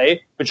thing to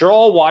say, but you're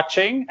all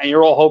watching and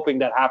you're all hoping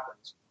that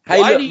happens.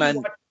 Hey, look,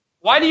 man.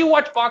 Why do you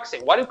watch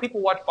boxing? Why do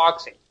people watch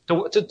boxing?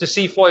 To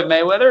see Floyd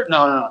Mayweather?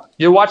 No.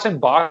 You're watching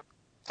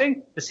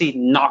boxing to see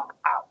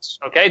knockouts,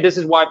 okay? This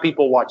is why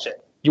people watch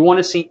it. You want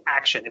to see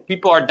action. If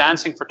people are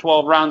dancing for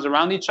 12 rounds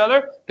around each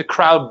other, the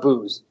crowd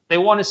boos. They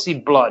want to see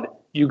blood.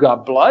 You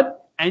got blood,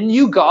 and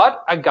you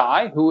got a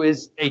guy who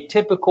is a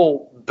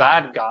typical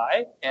bad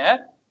guy,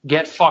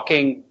 get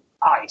fucking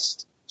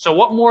iced. So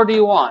what more do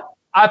you want?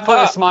 I put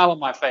a smile on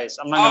my face.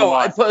 I'm not going to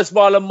lie. I put a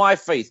smile on my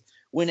face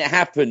when it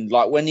happened,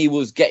 like when he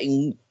was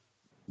getting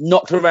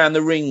knocked around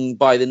the ring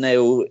by the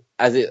nail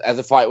as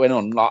the fight went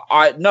on. Like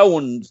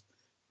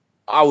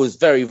I was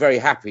very, very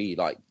happy.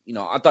 Like, you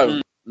know, I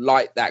don't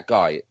like that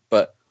guy,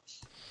 but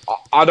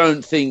I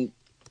don't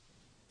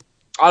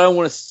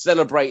want to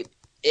celebrate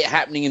it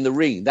happening in the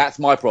ring. That's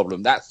my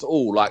problem. That's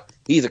all. Like,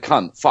 he's a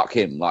cunt. Fuck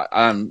him. Like,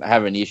 I don't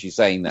have any issue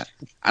saying that.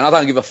 And I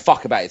don't give a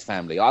fuck about his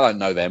family. I don't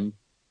know them.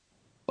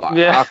 Like,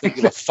 I don't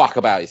give a fuck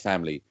about his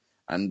family.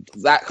 And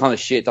that kind of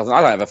shit I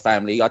don't have a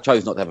family. I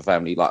chose not to have a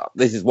family. Like,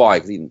 this is why.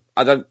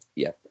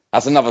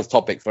 That's another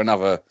topic for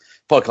another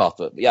podcast.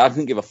 But yeah, I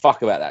couldn't give a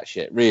fuck about that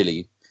shit,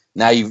 really.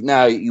 Now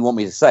you want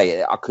me to say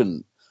it, I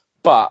couldn't.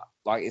 But,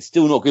 like, it's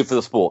still not good for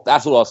the sport.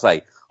 That's all I'll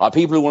say. Like,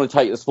 people who want to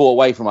take the sport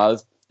away from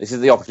us, this is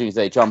the opportunity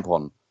they jump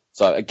on.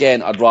 So,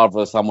 again, I'd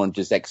rather someone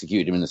just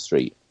execute him in the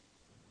street.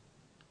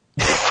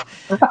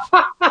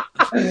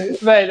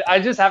 Man, I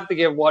just have to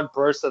give one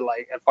person,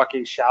 like, a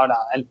fucking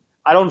shout-out. And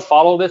I don't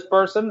follow this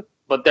person,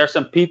 but there's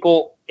some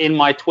people in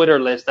my Twitter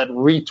list that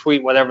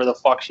retweet whatever the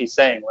fuck she's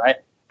saying, right?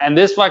 And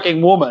this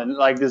fucking woman,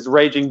 like, this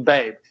raging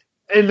babe,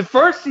 in the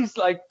first she's,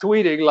 like,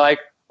 tweeting, like,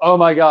 oh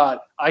my God,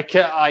 I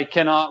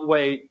cannot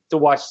wait to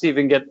watch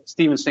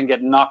Stevenson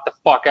get knocked the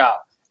fuck out.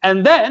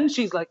 And then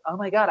she's like, oh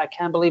my God, I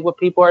can't believe what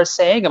people are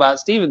saying about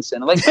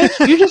Stevenson. I'm like,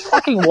 bitch, you just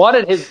fucking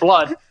wanted his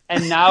blood,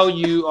 and now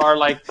you are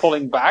like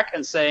pulling back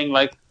and saying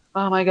like,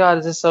 oh my God,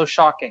 this is so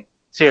shocking.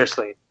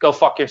 Seriously, go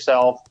fuck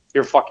yourself.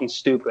 You're fucking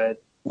stupid.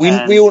 We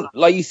all,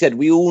 like you said,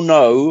 we all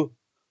know.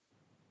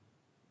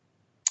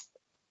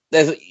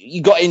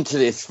 You got into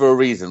this for a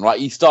reason, right?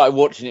 You started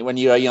watching it when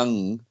you were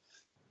young.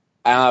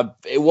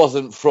 It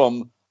wasn't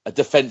from a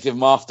defensive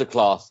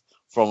masterclass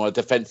from a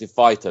defensive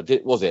fighter,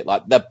 was it?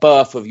 Like, the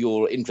birth of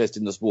your interest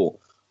in the sport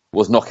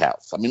was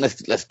knockouts. I mean,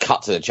 let's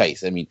cut to the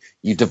chase. I mean,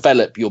 you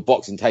develop your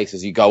boxing taste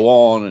as you go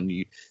on, and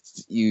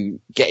you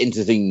get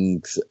into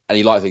things, and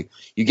you like things.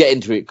 You get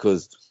into it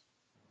because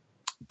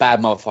bad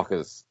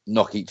motherfuckers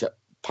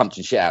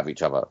punching shit out of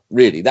each other.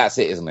 Really, that's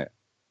it, isn't it?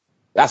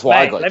 That's why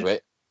I got into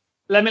it.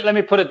 Let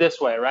me put it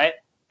this way, right?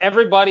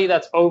 Everybody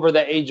that's over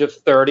the age of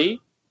 30,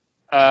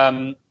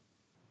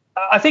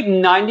 I think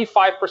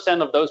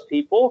 95% of those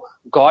people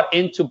got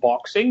into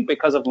boxing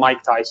because of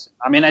Mike Tyson.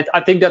 I mean,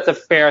 I think that's a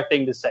fair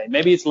thing to say.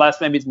 Maybe it's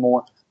less, maybe it's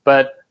more,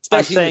 but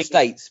especially in the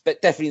States,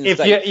 but definitely in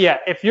the States.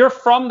 If you're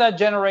from that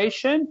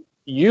generation,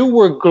 you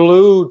were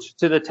glued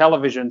to the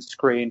television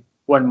screen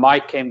when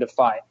Mike came to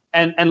fight.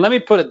 And let me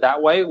put it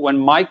that way: when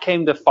Mike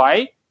came to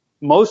fight,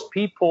 most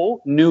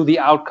people knew the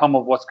outcome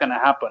of what's going to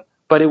happen,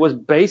 but it was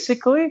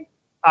basically,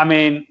 I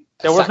mean,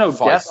 there was no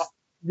death.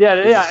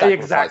 Yeah,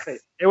 exactly.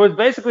 It was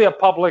basically a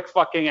public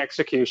fucking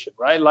execution,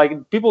 right?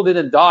 Like, people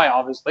didn't die,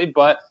 obviously,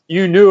 but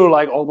you knew,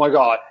 like, oh my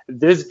God,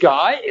 this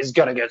guy is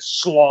going to get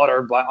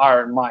slaughtered by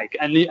Iron Mike.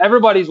 And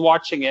everybody's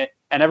watching it,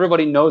 and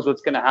everybody knows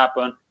what's going to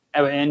happen.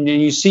 And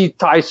you see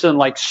Tyson,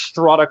 like,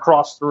 strut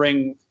across the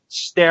ring,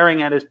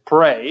 staring at his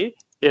prey,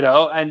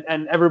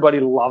 and everybody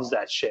loves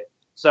that shit.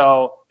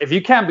 So if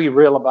you can't be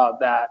real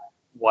about that,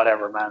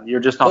 whatever, man, you're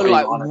just not being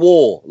honest.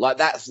 War, like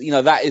that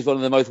is one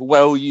of the most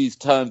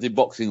well-used terms in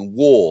boxing.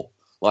 War,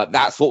 like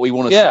that's what we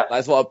want to. Yeah.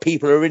 That's what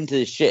people are into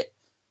this shit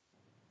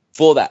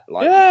for. That,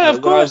 like,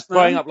 of course. When I was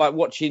growing up, like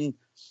watching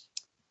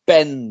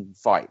Ben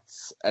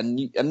fights,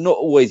 and not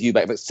always you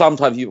back, but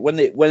sometimes when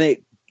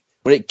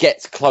it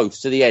gets close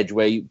to the edge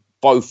where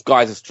both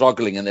guys are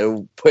struggling and they're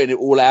putting it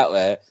all out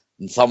there,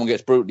 and someone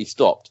gets brutally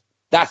stopped.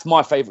 That's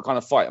my favorite kind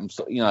of fight.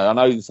 I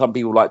know some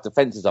people like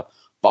defensive stuff,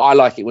 but I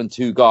like it when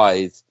two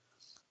guys.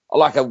 I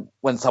like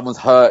when someone's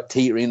hurt,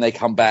 teetering, they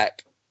come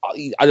back.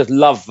 I just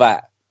love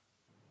that.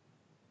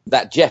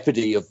 That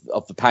jeopardy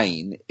of the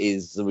pain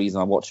is the reason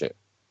I watch it.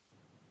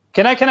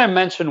 Can I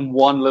mention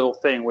one little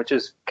thing, which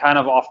is kind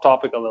of off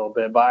topic a little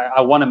bit, but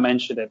I want to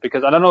mention it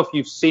because I don't know if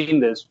you've seen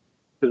this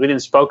because we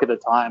didn't spoke at the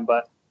time,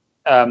 but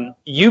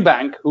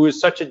Eubank, who is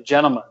such a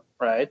gentleman,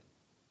 right,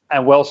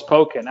 and well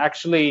spoken,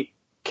 actually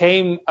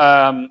came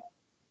on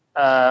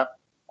a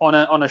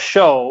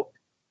show.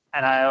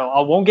 And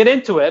I won't get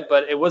into it,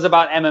 but it was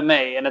about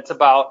MMA, and it's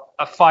about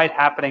a fight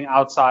happening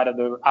outside of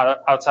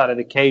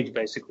the cage,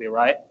 basically,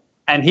 right?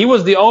 And he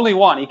was the only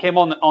one. He came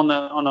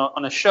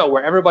on a show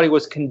where everybody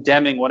was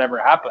condemning whatever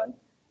happened,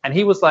 and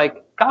he was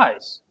like,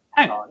 "Guys,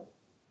 hang on,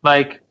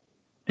 like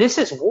this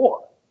is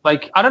war.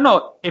 Like I don't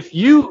know if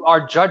you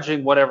are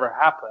judging whatever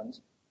happened.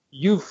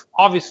 You've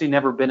obviously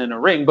never been in a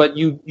ring, but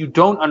you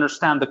don't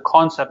understand the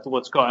concept of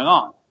what's going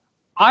on.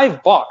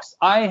 I've boxed.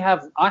 I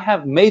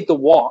have made the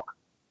walk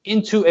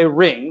into a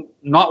ring,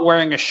 not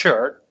wearing a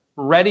shirt,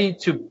 ready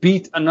to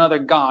beat another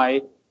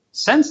guy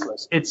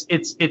senseless.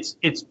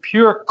 It's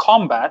pure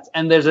combat,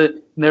 and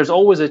there's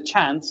always a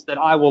chance that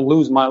I will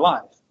lose my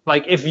life.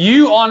 Like, if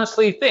you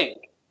honestly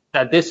think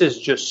that this is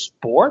just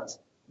sport,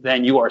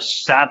 then you are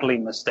sadly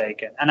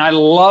mistaken. And I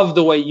love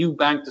the way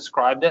Eubank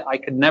described it. I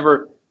could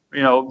never,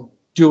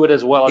 do it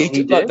as well as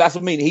he did. That's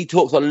what I mean. He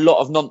talks a lot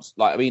of nonsense.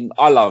 Like, I mean,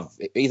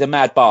 he's a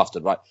mad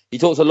bastard, right? He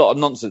talks a lot of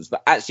nonsense,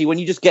 but actually when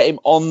you just get him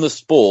on the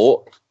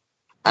sport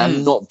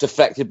and not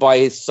deflected by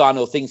his son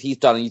or things he's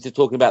done, and he's just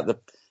talking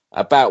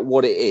about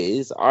what it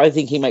is, I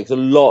think he makes a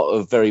lot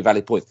of very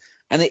valid points.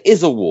 And it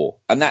is a war.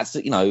 And that's,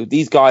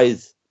 these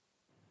guys,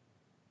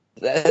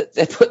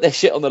 they put their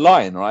shit on the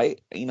line,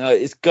 right?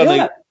 It's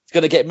gonna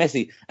get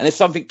messy. And if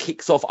something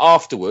kicks off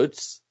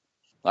afterwards,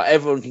 like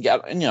everyone can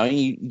get,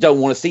 you don't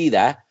want to see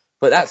that.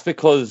 But that's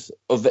because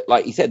of,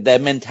 like you said, their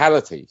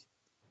mentality.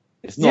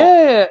 It's not.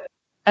 Yeah,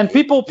 and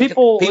people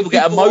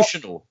get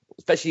emotional,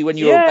 especially when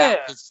you're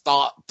about to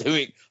start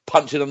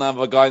punching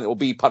another guy that will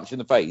be punched in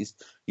the face.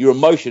 Your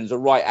emotions are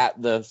right at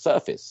the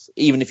surface,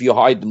 even if you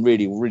hide them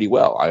really, really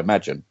well, I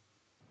imagine.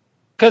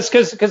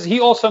 Because he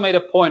also made a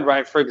point,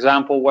 right? For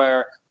example,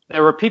 where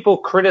there were people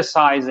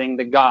criticizing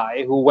the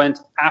guy who went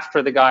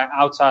after the guy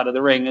outside of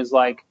the ring, is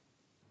like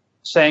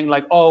saying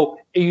like, oh,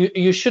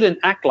 you shouldn't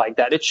act like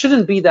that. It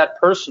shouldn't be that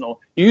personal.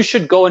 You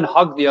should go and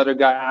hug the other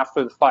guy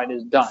after the fight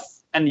is done.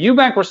 And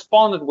Eubank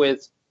responded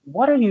with,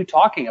 what are you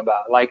talking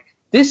about? Like,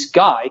 this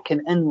guy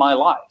can end my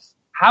life.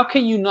 How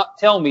can you not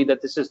tell me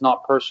that this is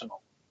not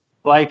personal?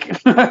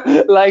 Like,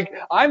 like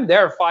I'm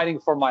there fighting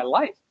for my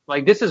life.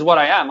 Like, this is what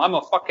I am. I'm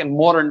a fucking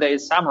modern day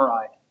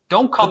samurai.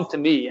 Don't come to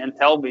me and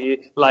tell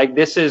me like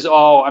this is,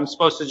 oh, I'm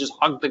supposed to just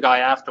hug the guy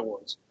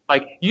afterwards.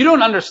 Like, you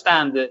don't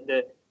understand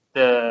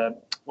the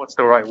what's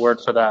the right word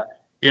for that?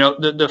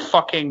 The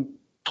fucking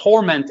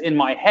torment in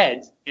my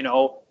head,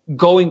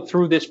 going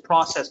through this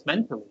process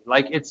mentally.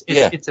 Like, it's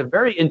a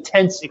very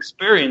intense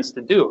experience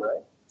to do,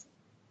 right?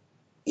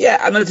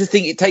 Yeah, and I just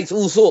think it takes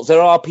all sorts.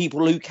 There are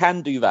people who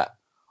can do that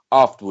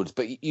afterwards,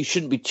 but you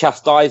shouldn't be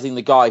chastising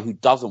the guy who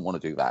doesn't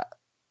want to do that.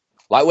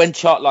 Like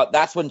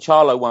that's when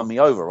Charlo won me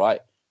over,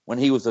 right? When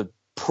he was a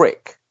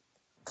prick.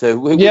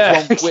 So I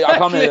can't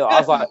remember. I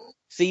was like,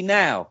 see,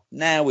 now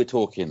we're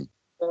talking.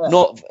 Yeah.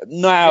 Not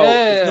now.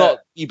 It's not.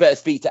 You better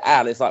speak to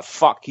Al. It's like,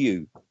 fuck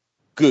you.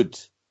 Good.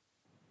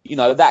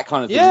 That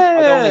kind of thing. Yeah.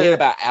 I don't want to hear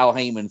about Al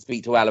Heyman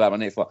speak to Al about my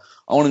next fight.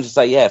 I want him to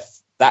say,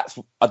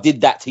 I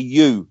did that to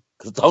you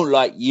because I don't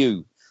like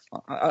you.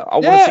 I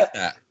want to see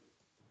that.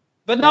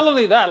 But not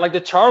only that, like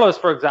the Charlos,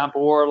 for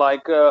example, were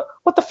like,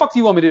 what the fuck do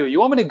you want me to do? You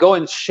want me to go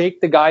and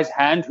shake the guy's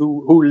hand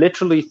who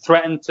literally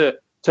threatened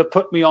to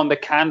put me on the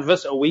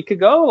canvas a week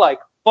ago? Like,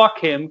 fuck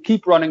him.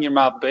 Keep running your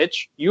mouth,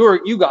 bitch.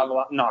 You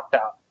got knocked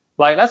out.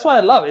 Like, that's what I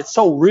love. It's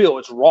so real.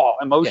 It's raw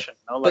emotion.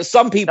 Yeah. Like, but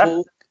some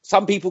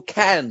people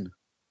can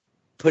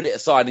put it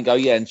aside and go,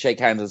 and shake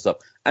hands and stuff.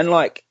 And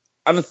I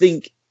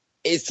think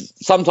it's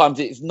sometimes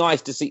it's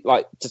nice to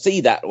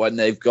see that when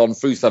they've gone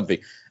through something,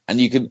 and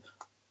you can,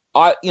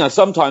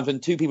 sometimes when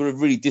two people have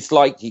really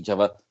disliked each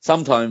other,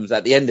 sometimes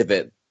at the end of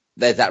it,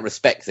 there's that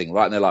respect thing,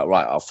 right? And they're like,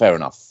 right, oh, fair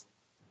enough.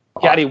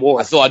 Gaddy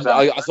Ward. I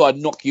thought I'd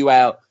knock you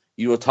out.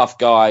 You're a tough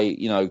guy,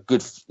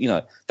 good,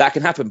 that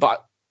can happen.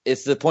 But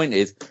the point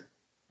is,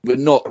 we're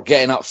not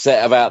getting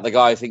upset about the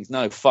guy who thinks,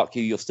 no, fuck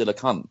you, you're still a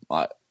cunt.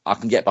 Like, I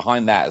can get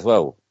behind that as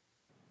well.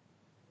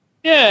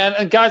 Yeah,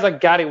 and guys like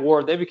Gaddy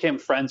Ward, they became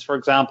friends, for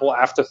example,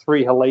 after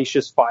 3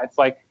 hellacious fights.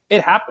 Like,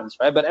 it happens,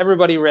 right? But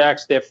everybody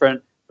reacts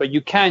different. But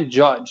you can't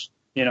judge,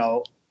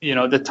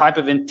 the type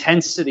of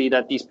intensity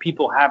that these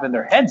people have in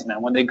their heads,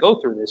 man, when they go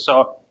through this.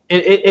 So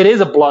it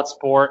is a blood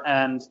sport,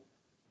 and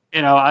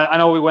I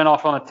know we went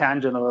off on a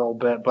tangent a little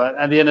bit, but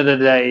at the end of the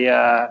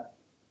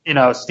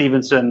day,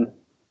 Stevenson,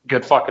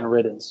 good fucking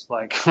riddance.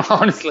 Like,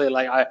 honestly,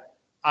 like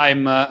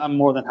I'm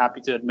more than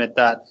happy to admit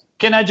that.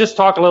 Can I just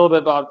talk a little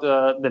bit about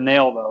the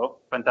nail though?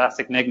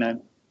 Fantastic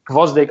nickname.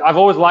 Gvozdyk. I've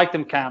always liked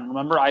him, Cam.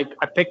 Remember, I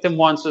picked him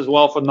once as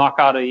well for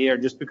knockout of the year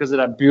just because of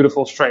that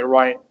beautiful straight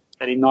right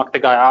that he knocked the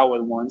guy out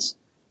with once.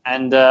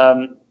 And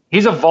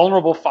he's a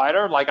vulnerable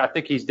fighter. Like, I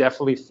think he's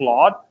definitely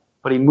flawed,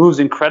 but he moves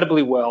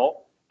incredibly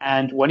well.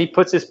 And when he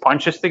puts his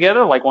punches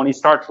together, like when he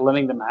starts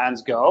letting the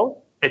hands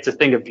go, it's a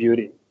thing of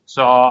beauty.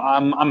 So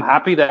I'm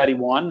happy that he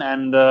won,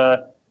 and I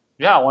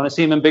want to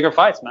see him in bigger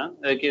fights, man.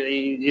 Like,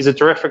 he's a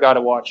terrific guy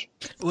to watch.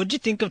 What did you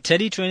think of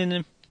Teddy training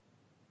him?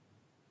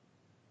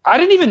 I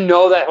didn't even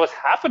know that was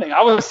happening.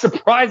 I was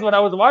surprised when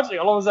I was watching.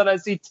 All of a sudden, I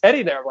see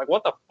Teddy there. I'm like,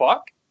 what the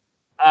fuck?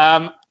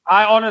 I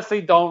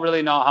honestly don't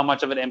really know how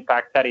much of an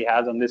impact Teddy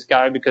has on this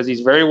guy because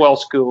he's very well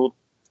schooled,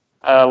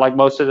 like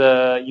most of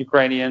the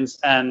Ukrainians.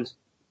 And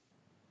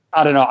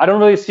I don't know. I don't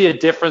really see a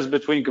difference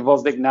between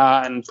Gvozdyk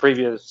now and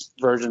previous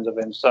versions of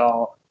him.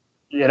 So,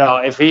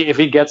 if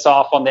he gets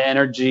off on the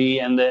energy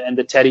and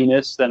the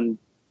Teddiness, then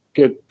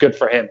good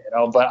for him.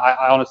 But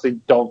I honestly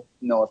don't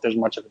know if there's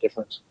much of a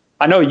difference.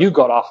 I know you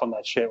got off on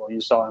that shit when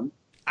you saw him.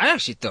 I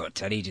actually thought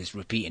Teddy just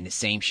repeating the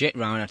same shit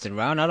round after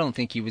round. I don't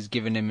think he was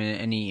giving him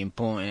any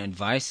important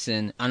advice,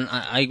 and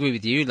I agree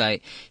with you.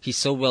 Like, he's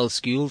so well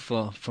schooled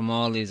from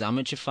all his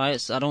amateur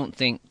fights. I don't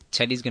think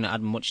Teddy's going to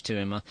add much to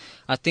him.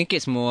 I think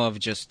it's more of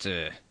just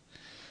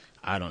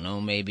I don't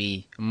know,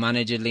 maybe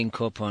manager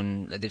link up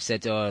on. They've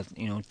said,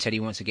 Teddy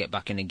wants to get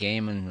back in the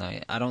game, and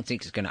like, I don't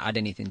think it's going to add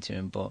anything to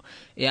him. But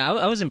yeah,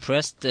 I was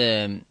impressed.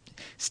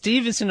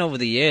 Stevenson over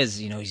the years,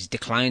 he's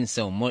declined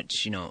so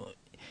much.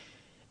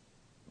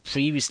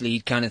 Previously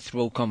he'd kind of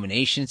throw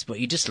combinations, but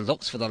he just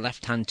looks for the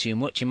left hand too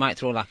much. He might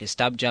throw like a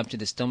stab jab to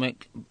the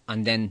stomach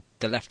and then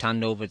the left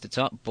hand over the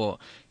top, but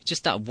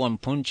just that one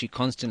punch he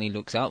constantly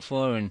looks out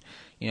for. And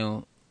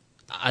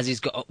as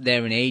he's got up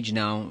there in age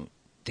now,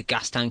 the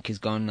gas tank is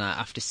gone.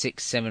 After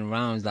 6-7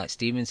 rounds, like,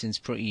 Stevenson's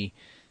pretty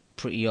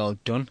all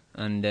done.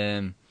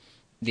 And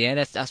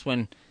that's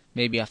when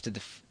maybe after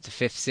the 5th,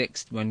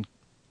 6th, when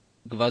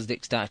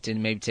Gvozdyk started to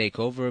maybe take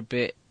over a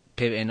bit,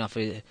 pivoting off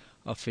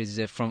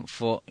his front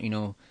foot,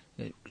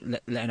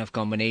 letting off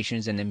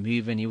combinations and then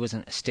moving. He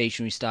wasn't a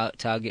stationary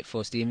target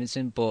for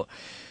Stevenson. But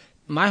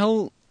my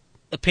whole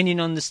opinion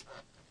on the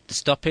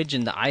stoppage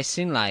and the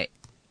icing, like,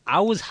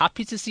 I was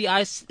happy to see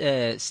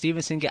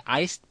Stevenson get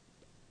iced.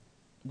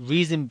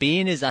 Reason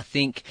being is I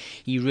think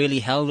he really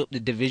held up the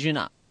division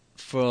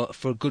for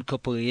a good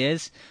couple of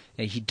years.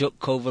 He ducked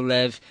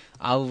Kovalev.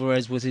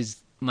 Alvarez was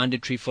his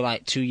mandatory for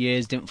like 2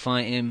 years, didn't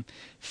fight him.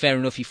 Fair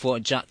enough, he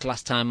fought Jack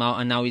last time out,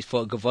 and now he's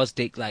fought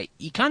Gvozdyk. Like,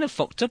 he kind of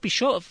fucked up. He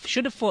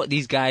should have fought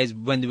these guys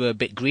when they were a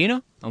bit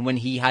greener and when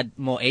he had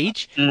more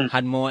age,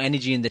 had more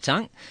energy in the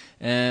tank.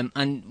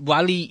 And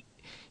while he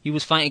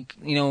was fighting,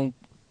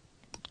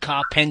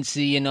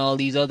 Carpensi and all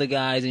these other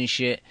guys and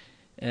shit,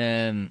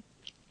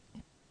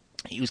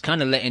 he was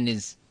kind of letting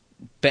his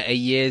better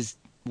years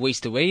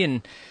waste away.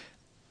 And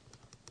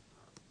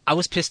I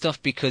was pissed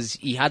off because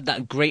he had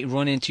that great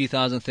run in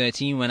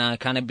 2013 when I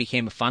kind of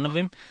became a fan of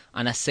him.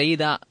 And I say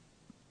that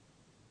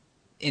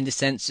in the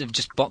sense of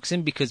just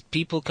boxing because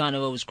people kind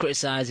of always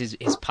criticize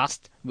his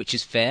past, which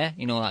is fair.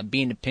 Like,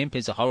 being a pimp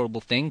is a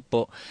horrible thing.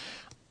 But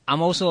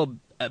I'm also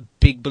a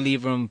big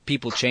believer in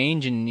people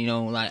change. And,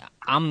 like,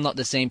 I'm not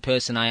the same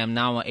person I am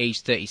now at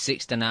age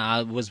 36 than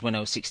I was when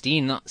I was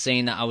 16. Not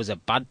saying that I was a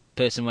bad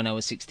person when I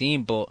was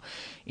 16, but,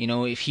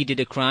 if he did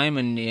a crime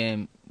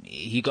and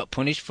he got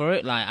punished for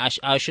it, like,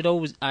 I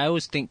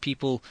always think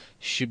people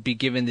should be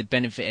given the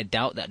benefit of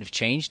doubt that they've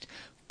changed.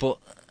 But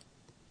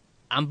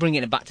I'm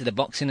bringing it back to the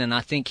boxing, and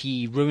I think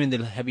he ruined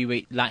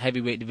the light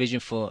heavyweight division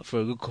for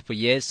a good couple of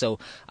years. So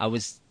I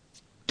was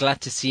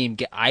glad to see him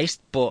get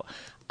iced. But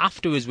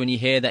afterwards, when you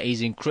hear that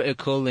he's in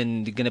critical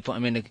and they're gonna put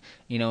him in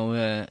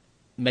a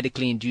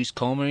medically induced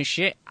coma and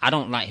shit, I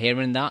don't like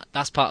hearing that.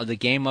 That's part of the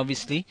game,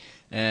 obviously,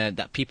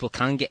 that people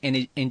can get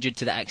injured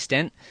to that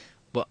extent.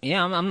 But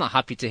yeah, I'm not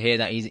happy to hear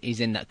that he's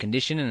in that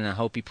condition, and I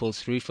hope he pulls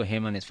through for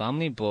him and his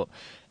family. But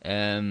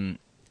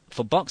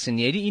for boxing,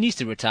 yeah, he needs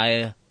to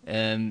retire.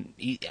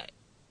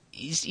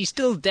 He's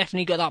still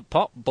definitely got that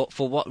pop, but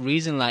for what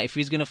reason? Like, if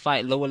he's gonna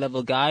fight lower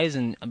level guys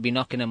and be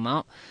knocking them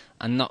out,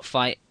 and not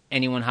fight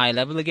anyone high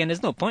level again.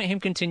 There's no point in him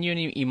continuing.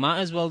 He might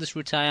as well just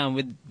retire. And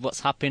with what's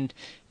happened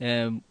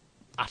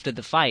after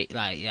the fight,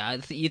 like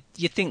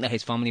you think that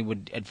his family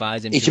would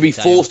advise him. He should be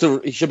forced to.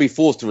 He should be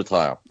forced to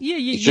retire. Yeah,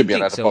 he should be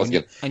think so,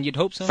 and you'd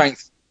hope so.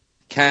 Thanks,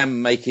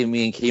 Cam, making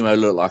me and Kimo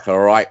look like a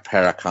right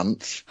pair of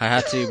cunts. I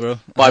had to, bro.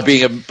 by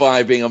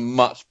being a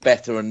much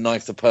better and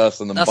nicer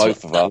person than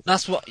both of us.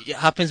 That's what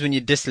happens when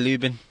you're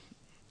disillusioned.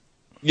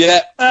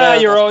 Yeah,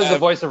 you're always the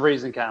voice of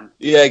reason, Cam.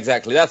 Yeah,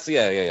 exactly. That's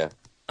yeah.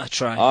 I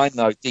try. I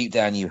know deep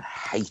down you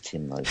hate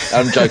him, though.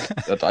 I'm joking.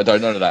 I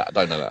don't know that.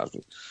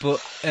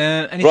 But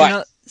anything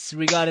else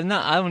regarding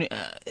that? I only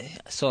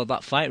saw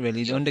that fight.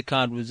 Really, the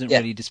undercard wasn't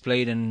really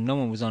displayed, and no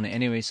one was on it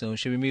anyway. So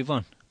should we move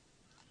on?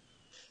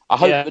 I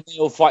hope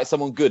Neil fights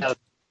someone good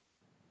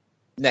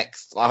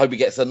next. I hope he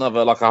gets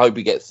another.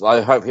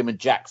 I hope him and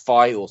Jack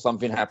fight or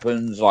something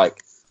happens.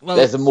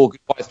 There's some more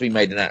good fights being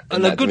made in that. A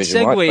good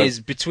division, segue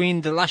is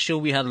between the last show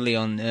we had,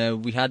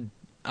 Leon. We had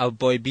our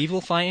boy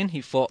Beevil fighting.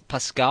 He fought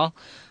Pascal,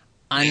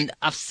 and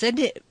I've said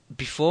it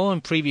before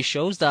in previous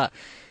shows that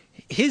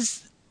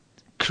his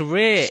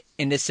career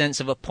in the sense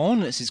of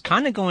opponents is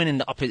kind of going in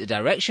the opposite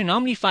direction.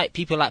 Normally fight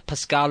people like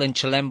Pascal and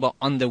Chilemba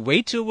on the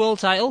way to a world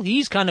title.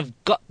 He's kind of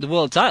got the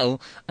world title,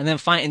 and then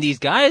fighting these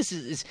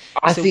guys.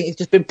 I think it's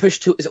just been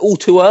pushed it's all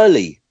too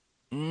early.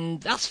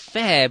 That's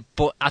fair,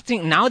 but I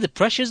think now the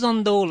pressure's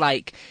on though.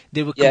 Like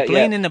they were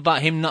complaining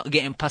about him not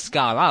getting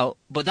Pascal out,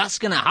 but that's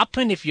gonna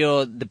happen if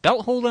you're the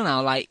belt holder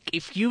now. Like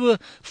if you were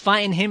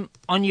fighting him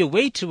on your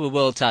way to a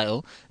world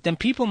title, then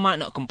people might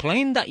not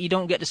complain that you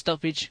don't get the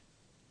stoppage.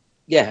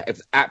 Yeah,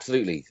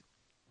 absolutely.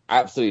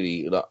 I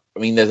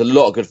mean, there's a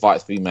lot of good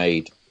fights to be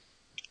made.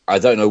 I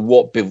don't know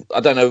what I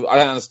don't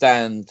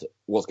understand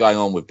what's going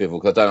on with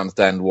Bivol because I don't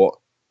understand who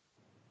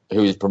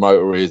his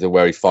promoter is or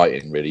where he's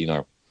fighting. Really,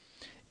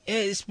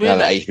 It's been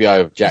HBO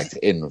have jacked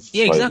it in.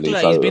 Yeah, exactly.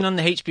 He's been on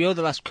the HBO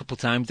the last couple of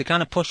times. They're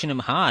kind of pushing him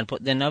hard,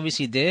 but then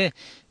obviously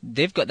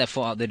they've got their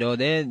foot out the door.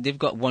 They've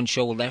got one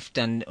show left,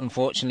 and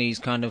unfortunately, it's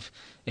kind of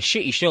a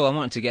shitty show. I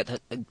want to get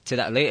to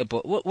that later.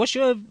 But what's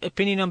your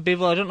opinion on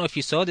Bivol? I don't know if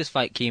you saw this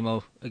fight,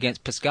 Kimo,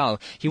 against Pascal.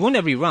 He won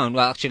every round.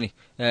 Well, actually,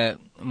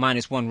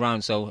 minus one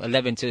round, so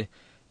 11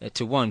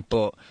 to 1.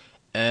 But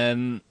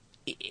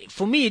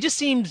for me, it just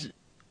seems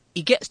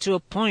he gets to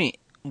a point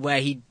where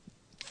he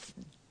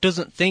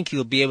doesn't think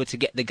he'll be able to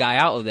get the guy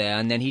out of there,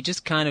 and then he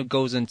just kind of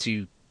goes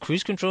into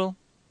cruise control.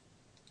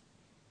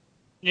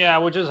 Yeah,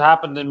 which has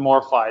happened in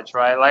more fights,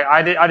 right? Like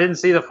I didn't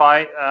see the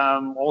fight,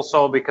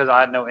 also because I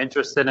had no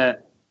interest in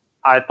it.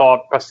 I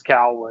thought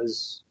Pascal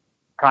was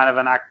kind of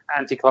an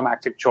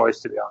anticlimactic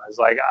choice, to be honest.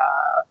 Like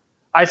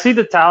I see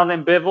the talent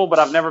in Bivol, but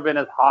I've never been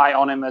as high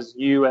on him as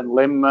you and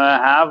Lim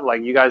have.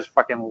 Like you guys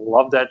fucking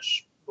love that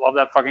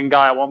fucking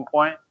guy at one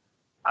point.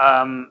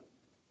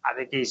 I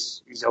think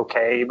he's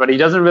okay, but he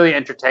doesn't really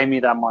entertain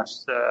me that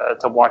much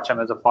to watch him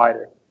as a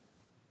fighter.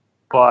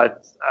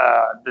 But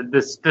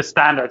the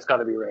standard's got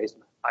to be raised.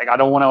 Like I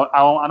don't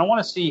want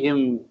to see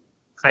him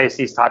face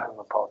these type of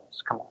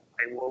opponents. Come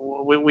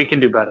on, we can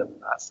do better than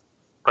that.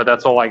 But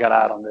that's all I got to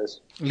add on this.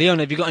 Leon,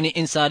 have you got any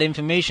inside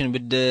information?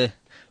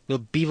 Will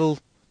Bivol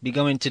be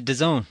going to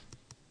DAZN?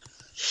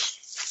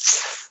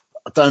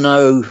 I don't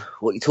know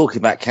what you're talking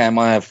about, Cam.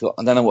 I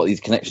don't know what these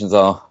connections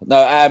are.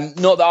 No,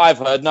 not that I've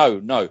heard.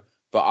 No.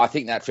 But I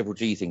think that Triple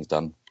G thing's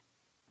done.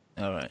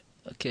 All right.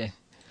 Okay.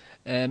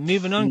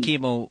 Moving on,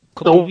 Kimo.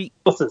 Couple of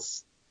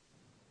weeks.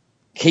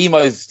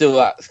 Kimo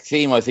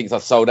thinks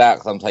I've sold out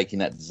because I'm taking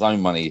that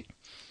zone money.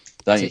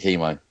 Don't you,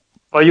 Kimo?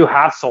 Well, you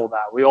have sold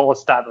out. We all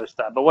established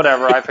that. But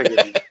whatever, I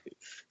forgive you.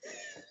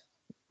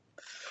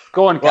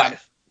 Go on, Cam. Right.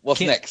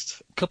 What's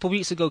next? A couple of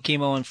weeks ago,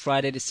 Kimo, on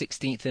Friday the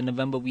 16th of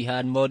November, we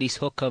had Maurice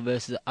Hooker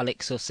versus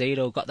Alex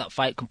Saucedo. Got that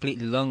fight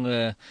completely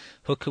long.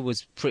 Hooker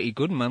was pretty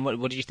good, man. What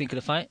did you think of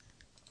the fight?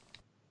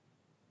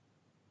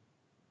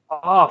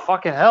 Oh,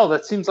 fucking hell.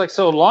 That seems like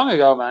so long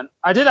ago, man.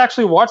 I did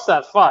actually watch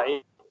that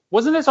fight.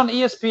 Wasn't this on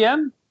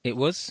ESPN? It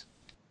was.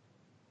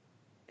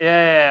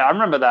 Yeah, I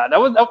remember that.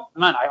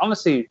 Man,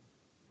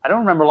 I don't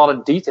remember a lot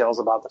of details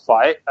about the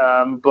fight,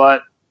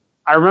 but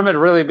I remember it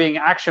really being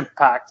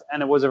action-packed,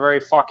 and it was a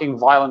very fucking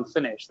violent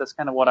finish. That's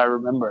kind of what I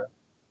remember.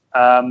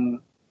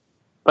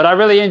 But I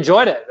really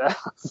enjoyed it.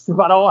 That's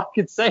about all I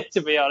could say,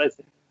 to be honest.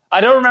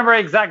 I don't remember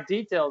exact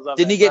details of it.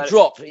 Didn't he get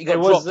dropped? He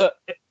got dropped.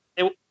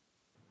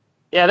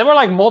 Yeah, there were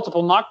like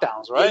multiple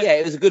knockdowns, right? Yeah,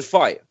 it was a good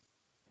fight.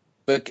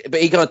 But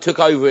he kind of took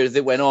over as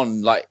it went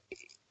on. Like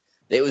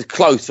it was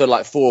close for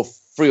like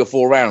 3 or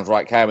 4 rounds,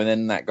 right, Cam? And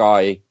then that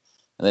guy, and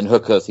then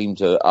Hooker seemed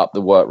to up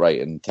the work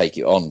rate and take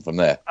it on from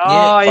there.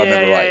 Oh,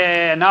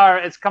 yeah. Now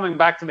it's coming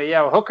back to me.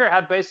 Yeah, Hooker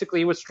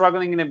he was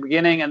struggling in the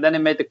beginning, and then he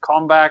made the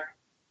comeback.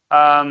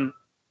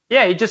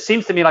 He just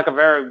seems to me like a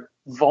very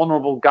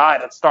vulnerable guy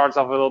that starts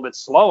off a little bit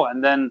slow,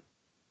 and then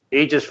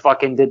he just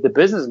fucking did the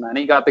business, man.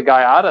 He got the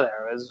guy out of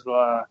there. It was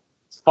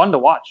it's fun to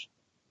watch.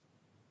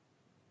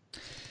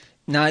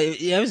 No,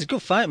 it was a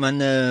good fight,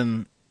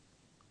 man.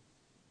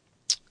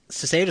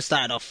 Saucedo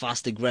started off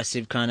fast,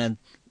 aggressive, kind of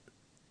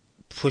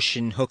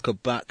pushing Hooker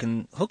back,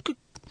 and Hooker,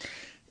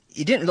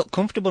 he didn't look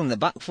comfortable in the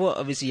back foot.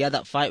 Obviously, he had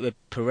that fight with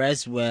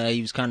Perez where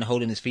he was kind of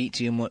holding his feet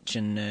too much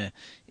and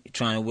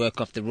trying to work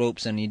off the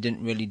ropes, and he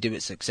didn't really do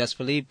it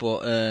successfully.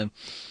 But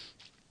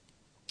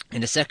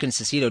in the second,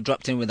 Cicero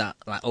dropped in with that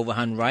like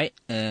overhand right.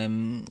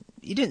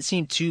 He didn't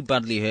seem too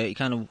badly hurt. He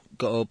kind of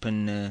got up,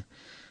 and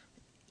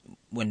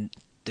when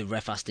the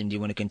ref asked him, "Do you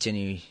want to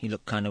continue?" he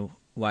looked kind of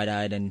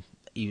wide-eyed, and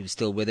he was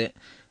still with it.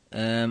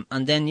 And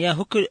then,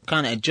 Hooker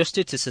kind of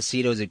adjusted to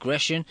Ciciro's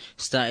aggression,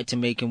 started to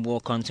make him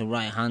walk onto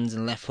right hands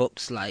and left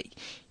hooks. Like,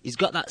 he's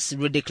got that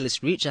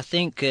ridiculous reach. I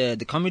think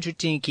the commentary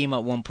team came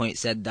at one point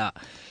said that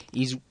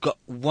he's got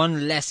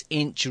 1 less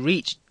inch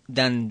reach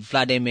than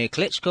Vladimir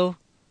Klitschko.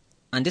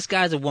 And this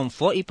guy's a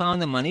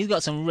 140-pounder, man. He's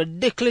got some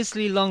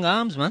ridiculously long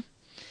arms, man.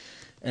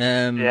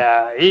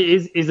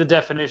 He's the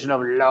definition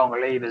of long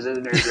levers,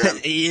 isn't he, Jim?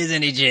 He is,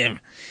 isn't he, Jim?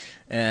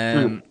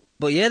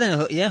 But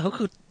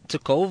Hooker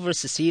took over.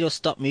 Cicero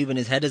stopped moving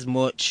his head as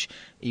much.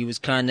 He was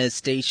kind of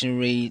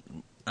stationary,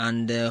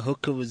 and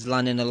Hooker was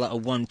landing a lot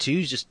of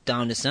 1-2s just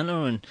down the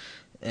center,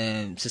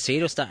 and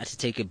Cicero started to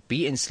take a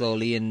beating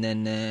slowly, and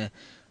then I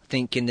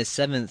think in the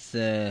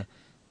 7th,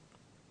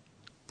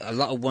 a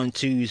lot of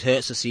 1-2s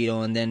hurt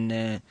Cicero, and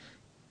then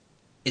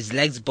his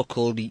legs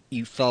buckled.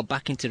 He fell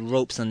back into the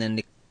ropes, and then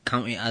they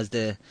counted as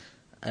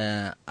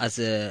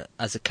a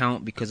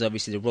count because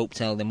obviously the rope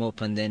held him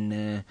up, and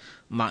then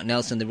Mark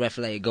Nelson, the ref,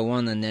 let it go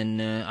on, and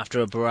then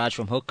after a barrage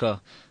from Hooker,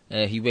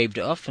 he waved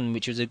it off, and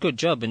which was a good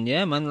job. And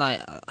yeah, man,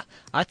 like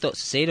I thought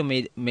Cicero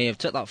may have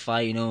took that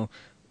fight, you know,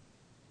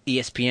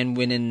 ESPN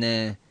winning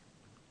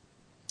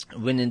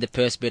the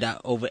purse bid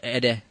over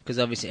Eddie, because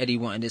obviously Eddie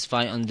wanted this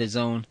fight on the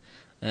zone.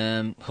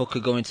 Hooker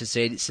going to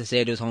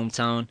Cicero's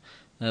hometown,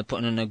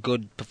 putting on a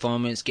good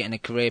performance, getting a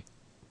career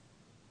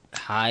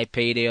high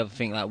payday of I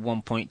think like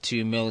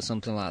 1.2 mil or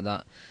something like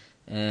that.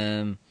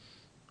 Now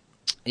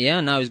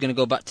he's going to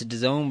go back to the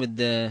zone with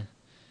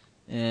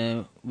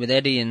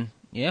Eddie, and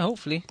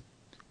hopefully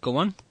go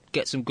on,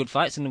 get some good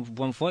fights in the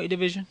 140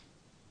 division.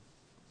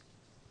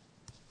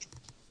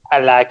 I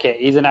like it.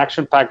 He's an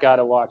action-packed guy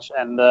to watch.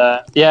 And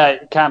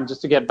Cam,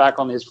 just to get back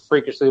on his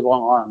freakishly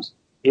long arms,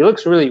 he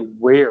looks really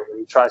weird when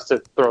he tries to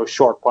throw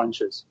short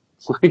punches.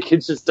 Like, it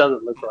just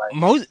doesn't look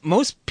right.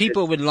 Most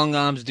people with long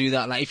arms do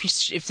that. Like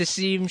if they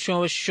see him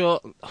show a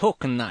short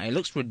hook and that, it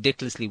looks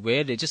ridiculously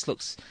weird. It just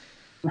looks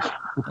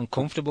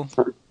uncomfortable.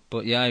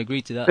 But yeah, I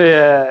agree to that.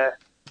 Yeah,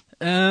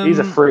 he's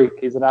a freak.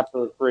 He's an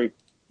absolute freak.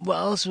 What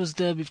else was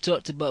there? We've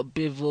talked about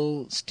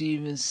Bivol,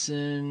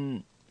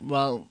 Stevenson.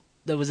 Well,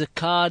 there was a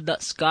card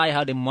that Sky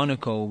had in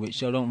Monaco,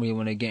 which I don't really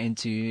want to get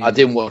into. I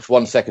didn't watch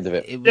 1 second of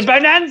it. The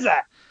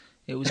Bonanza.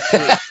 It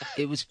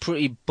was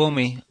pretty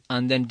bummy.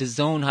 And then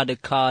DAZN had a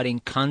card in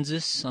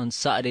Kansas on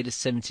Saturday the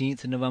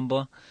 17th of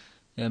November.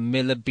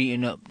 Miller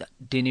beating up that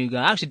Dinu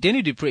guy. Actually,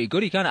 Dinu did pretty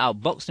good. He kind of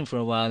outboxed him for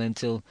a while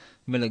until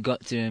Miller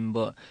got to him.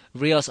 But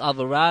Rios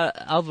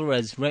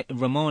Alvarez,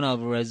 Ramon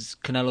Alvarez,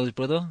 Canelo's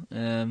brother.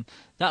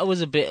 That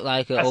was a bit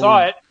like I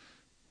saw it.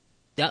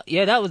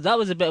 That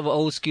was a bit of an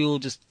old school,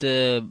 just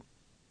button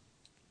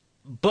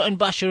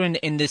basher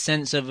in the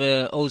sense of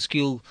old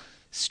school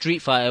Street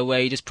Fighter, where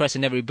you're just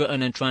pressing every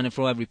button and trying to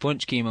throw every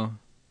punch, Kimo.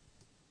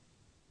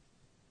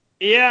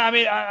 Yeah, I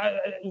mean,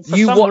 for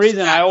some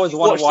reason, I always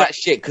want to watch that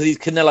shit because he's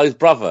Canelo's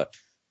brother.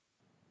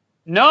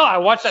 No, I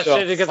watch that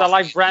shit because I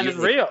like Brandon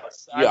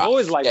Rios. I've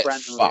always liked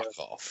Brandon Rios. Fuck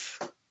off.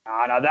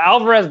 No, the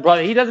Alvarez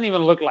brother, he doesn't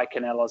even look like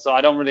Canelo, so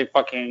I don't really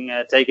fucking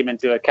take him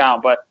into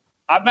account. But,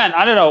 man,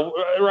 I don't know.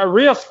 A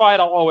Rios fight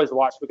I'll always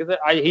watch because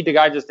the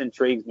guy just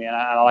intrigues me, and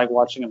I like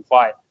watching him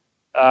fight.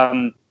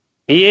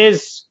 He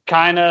is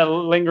kind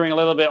of lingering a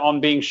little bit on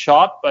being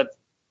shot, but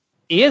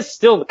he is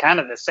still kind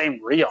of the same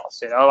Rios,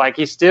 you know? Like,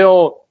 he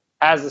still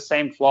has the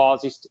same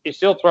flaws. He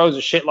still throws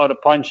a shitload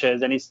of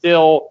punches, and he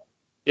still,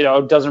 you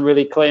know, doesn't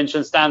really clinch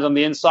and stands on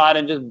the inside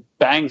and just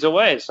bangs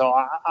away. So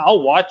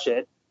I'll watch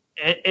it.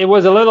 It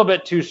was a little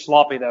bit too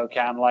sloppy, though,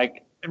 Cam.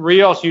 Like,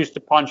 Rios used to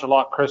punch a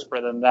lot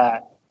crisper than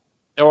that.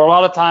 There were a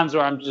lot of times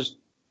where I'm just,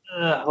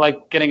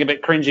 like, getting a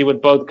bit cringy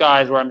with both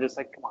guys, where I'm just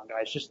like, come on,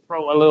 guys, just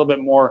throw a little bit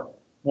more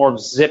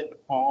zip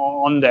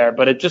on there.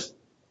 But it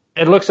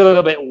looks a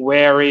little bit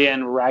wary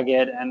and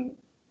ragged, and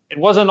it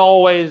wasn't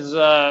always,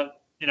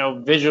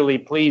 visually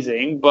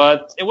pleasing,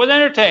 but it was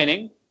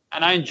entertaining,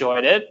 and I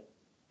enjoyed it.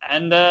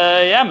 And,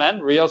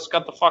 man, Rios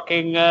got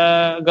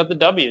the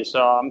W,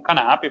 so I'm kind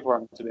of happy for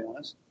him, to be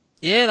honest.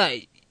 Yeah,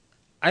 like,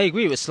 I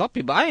agree with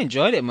sloppy, but I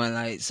enjoyed it, man.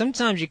 Like,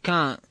 sometimes you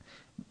can't,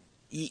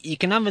 you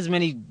can have as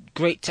many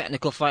great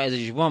technical fighters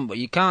as you want, but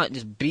you can't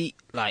just beat,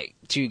 like,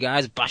 two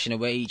guys bashing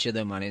away each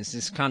other, man. It's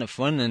just kind of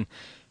fun,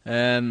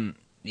 and,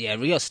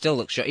 Rios still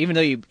looks shot. Even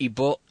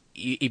though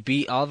he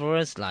beat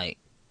Alvarez, like,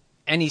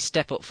 any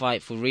step-up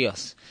fight for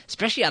Rios,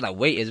 especially at that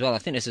weight as well. I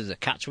think this is a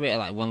catch weight at,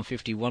 like,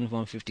 151,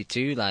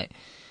 152, like,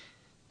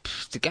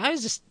 the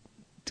guy's just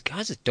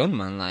done,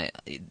 man. Like,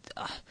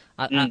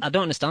 I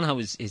don't understand how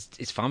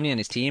his family and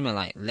his team are,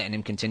 like, letting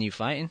him continue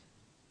fighting.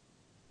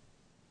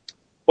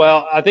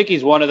 Well, I think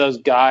he's one of those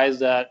guys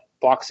that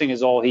boxing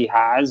is all he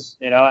has,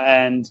 you know,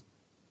 and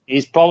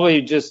he's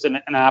probably just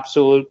an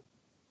absolute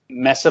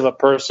mess of a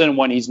person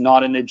when he's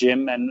not in the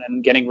gym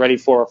and getting ready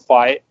for a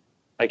fight.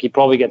 Like, he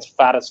probably gets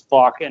fat as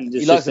fuck and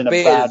just in a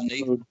bad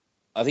mood.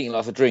 I think he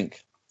likes a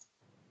drink.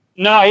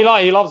 No,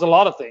 he loves a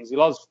lot of things. He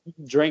loves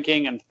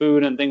drinking and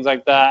food and things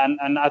like that.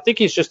 And I think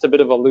he's just a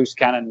bit of a loose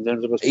cannon in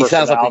terms of his personality. He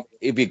sounds like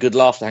he'd be a good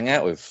laugh to hang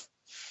out with.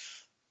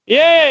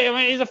 Yeah, I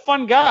mean, he's a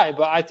fun guy,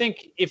 but I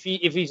think if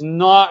he's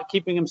not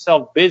keeping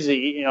himself busy,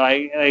 you know,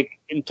 like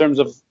in terms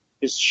of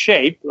his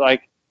shape,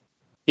 like,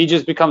 he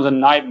just becomes a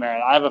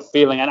nightmare. I have a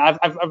feeling, and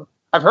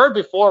I've heard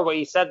before where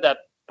he said that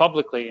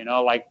publicly, you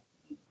know, like,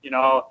 you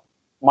know,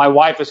 my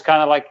wife is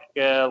kind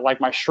of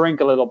like my shrink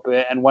a little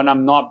bit, and when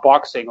I'm not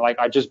boxing, like,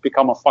 I just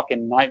become a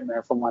fucking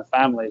nightmare for my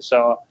family.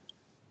 So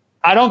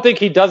I don't think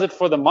he does it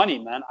for the money,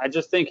 man. I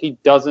just think he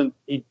doesn't.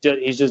 He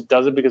just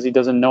does it because he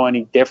doesn't know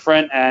any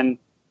different. And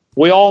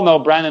we all know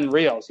Brandon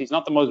Rios. He's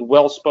not the most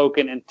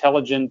well-spoken,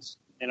 intelligent,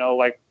 you know,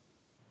 like,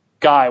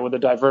 guy with a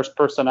diverse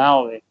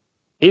personality.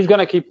 He's going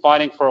to keep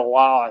fighting for a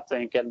while, I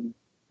think, and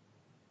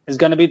it's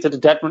going to be to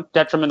the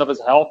detriment of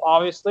his health,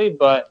 obviously.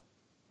 But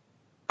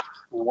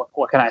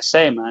what can I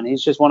say, man?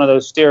 He's just one of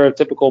those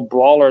stereotypical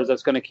brawlers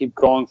that's going to keep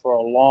going for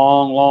a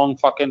long, long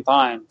fucking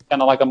time,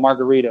 kind of like a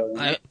Margarito. You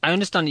know? I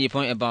understand your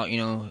point about, you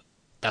know,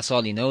 that's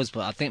all he knows,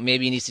 but I think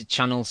maybe he needs to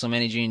channel some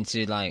energy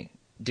into, like,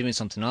 doing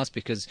something else,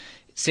 because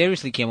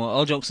seriously, Kimo,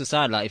 all jokes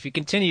aside, like, if he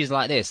continues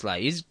like this,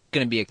 like, he's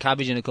going to be a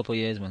cabbage in a couple of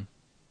years, man.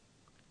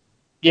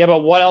 Yeah, but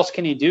what else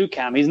can he do,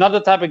 Cam? He's not the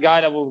type of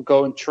guy that will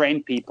go and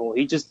train people.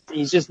 He's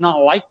just not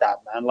like that,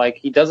 man. Like,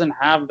 he doesn't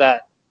have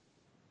that.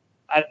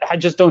 I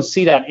just don't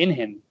see that in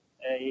him.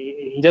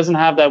 He doesn't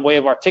have that way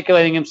of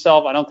articulating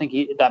himself. I don't think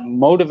that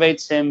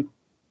motivates him.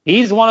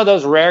 He's one of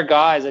those rare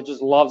guys that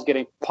just loves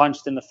getting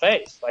punched in the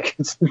face. Like,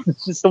 it's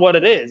just what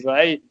it is,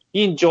 right?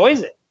 He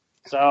enjoys it.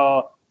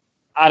 So,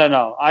 I don't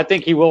know. I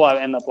think he will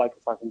end up like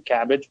a fucking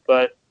cabbage,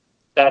 but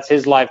that's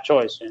his life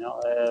choice, you know.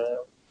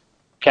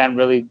 Can't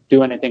really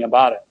do anything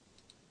about it.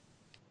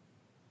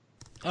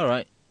 All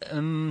right.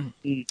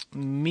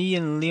 Me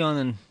and Leon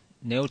and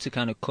Neota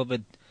kind of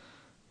covered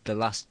the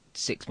last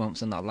 6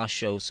 months on that last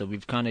show, so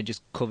we've kind of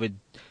just covered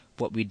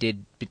what we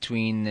did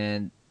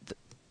between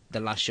the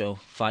last show,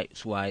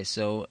 fights-wise.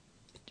 So,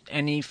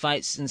 any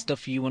fights and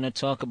stuff you want to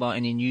talk about?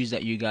 Any news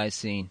that you guys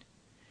seen?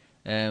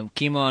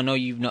 Kimo, I know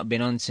you've not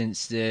been on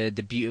since the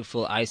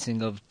beautiful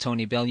icing of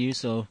Tony Bellew,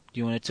 so do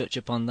you want to touch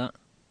upon that?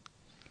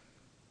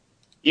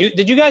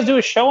 Did you guys do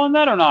a show on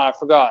that or not? I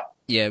forgot.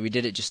 Yeah, we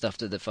did it just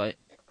after the fight.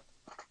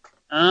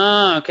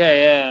 Ah,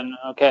 okay, yeah,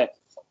 okay.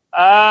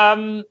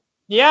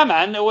 Yeah,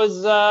 man, it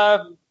was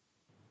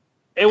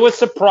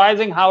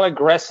surprising how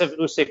aggressive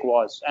Usyk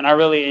was, and I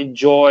really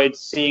enjoyed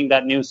seeing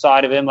that new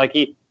side of him. Like,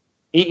 he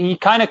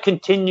kind of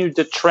continued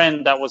the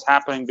trend that was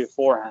happening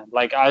beforehand.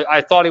 Like,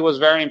 I thought he was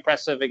very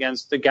impressive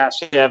against the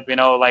Gassiev, you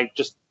know, like,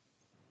 just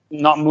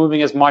not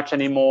moving as much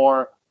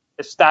anymore,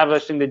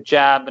 establishing the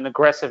jab, an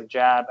aggressive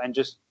jab, and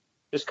just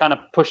kind of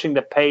pushing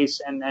the pace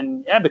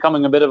and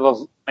becoming a bit of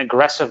an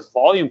aggressive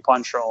volume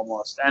puncher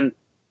almost. And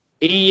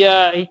he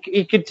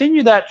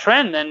continued that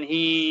trend, and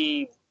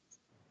I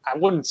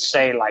wouldn't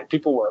say, like,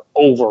 people were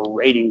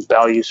overrating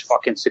Bellew's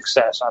fucking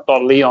success. I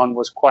thought Leon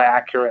was quite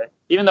accurate,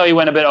 even though he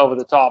went a bit over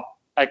the top.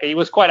 Like, he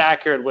was quite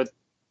accurate with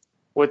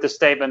the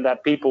statement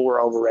that people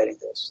were overrating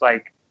this.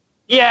 Like,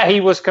 yeah,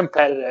 he was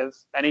competitive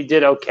and he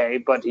did okay,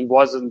 but he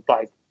wasn't,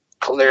 like,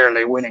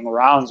 clearly winning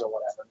rounds or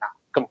whatever. Nah,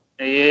 come on.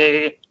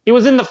 He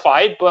was in the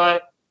fight,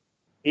 but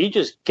he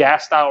just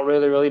gassed out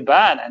really, really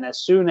bad. And as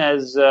soon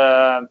as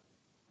Usyk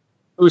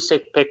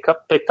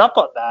picked up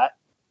on that,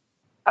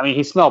 I mean,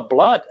 he smelled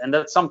blood, and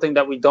that's something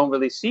that we don't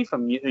really see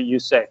from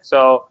Usyk.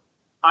 So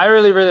I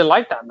really, really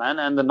like that, man.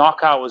 And the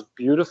knockout was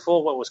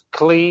beautiful. It was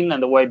clean,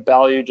 and the way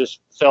Bellew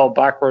just fell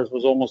backwards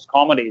was almost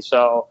comedy.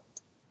 So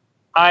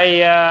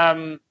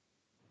I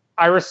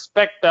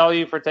respect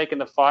Bellew for taking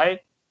the fight.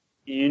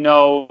 You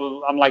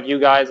know, I'm like you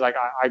guys. Like,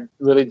 I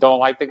really don't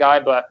like the guy,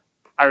 but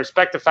I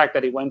respect the fact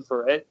that he went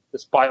for it,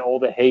 despite all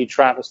the hate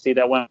travesty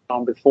that went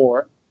on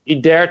before. He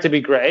dared to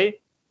be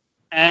great,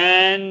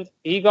 and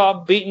he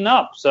got beaten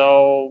up.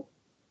 So,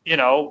 you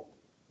know,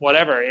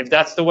 whatever. If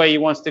that's the way he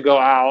wants to go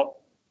out,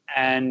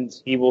 and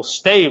he will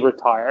stay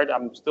retired,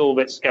 I'm still a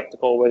bit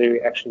skeptical whether he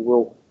actually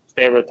will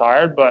stay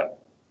retired. But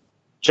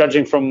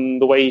judging from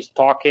the way he's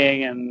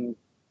talking and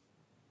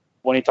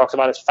when he talks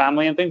about his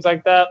family and things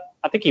like that,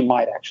 I think he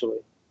might actually.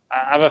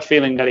 I have a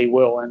feeling that he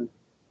will. And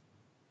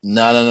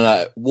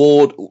no.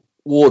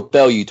 Ward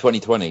Bellew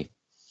 2020.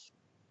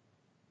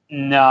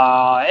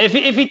 No, if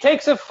he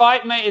takes a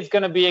fight, mate, it's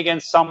going to be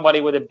against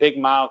somebody with a big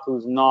mouth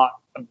who's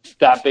not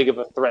that big of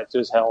a threat to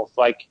his health.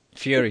 Like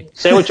Fury.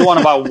 Say what you want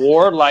about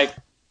Ward, like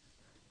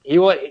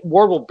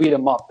Ward will beat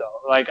him up though.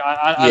 Like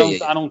I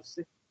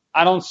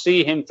don't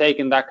see him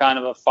taking that kind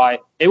of a fight.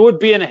 It would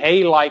be an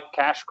Hay-like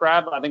cash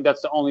grab. I think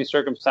that's the only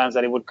circumstance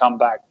that he would come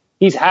back.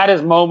 He's had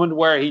his moment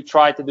where he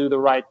tried to do the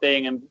right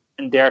thing and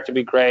dare to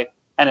be great,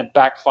 and it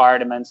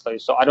backfired immensely.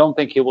 So I don't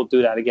think he will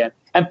do that again.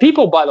 And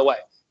people, by the way,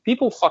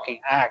 people fucking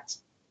act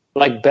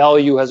like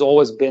Bellew has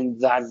always been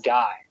that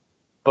guy.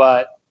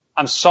 But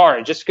I'm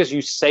sorry, just because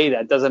you say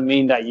that doesn't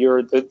mean that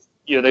you're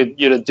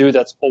the dude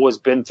that's always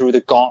been through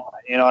the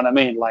gauntlet. You know what I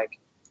mean? Like,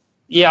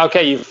 yeah,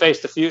 okay, you've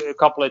faced a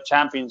couple of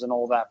champions and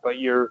all that, but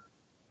you're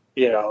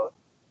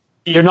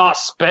not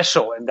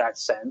special in that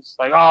sense.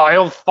 Like, oh,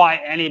 he'll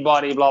fight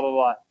anybody, blah blah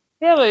blah.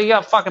 Yeah, but you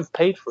got fucking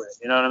paid for it.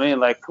 You know what I mean?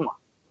 Like, come on,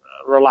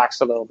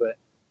 relax a little bit.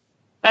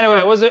 Anyway,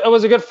 it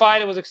was a good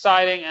fight. It was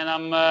exciting,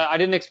 and I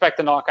didn't expect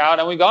a knockout,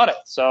 and we got it.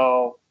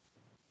 So,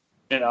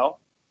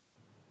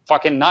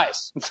 fucking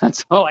nice.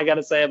 That's all I got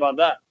to say about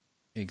that.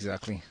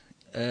 Exactly.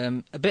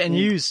 A bit of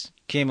news,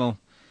 Kimo.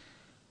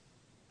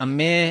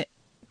 Amir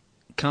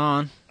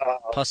Khan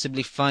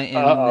possibly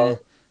fighting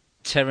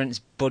Terence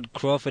Bud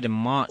Crawford in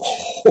March.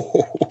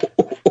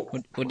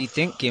 What do you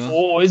think, Kimo?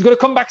 Oh, he's going to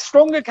come back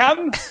stronger,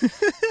 Cam.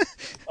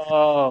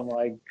 Oh,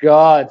 my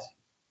God.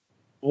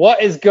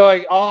 What is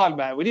going on,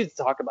 man? We need to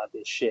talk about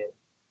this shit.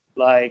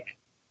 Like,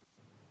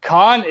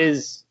 Khan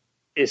is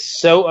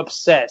so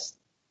obsessed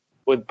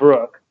with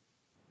Brook.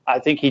 I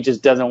think he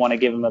just doesn't want to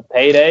give him a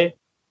payday.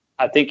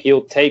 I think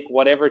he'll take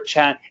whatever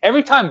chance.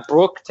 Every time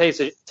Brook takes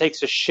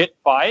a shit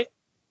fight,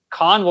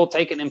 Khan will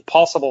take an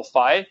impossible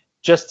fight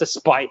just to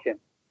spite him.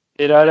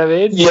 You know what I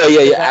mean?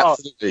 Yeah,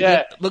 absolutely.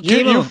 Yeah, but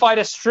you fight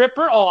a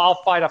stripper,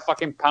 I'll fight a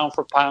fucking pound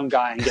for pound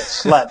guy and get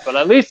slept. But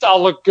at least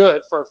I'll look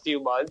good for a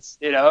few months,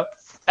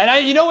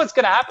 And you know what's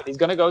going to happen? He's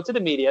going to go to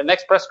the media.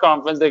 Next press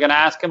conference, they're going to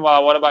ask him,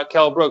 well, what about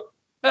Kell Brook?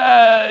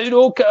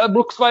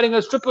 Brook's fighting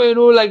a stripper,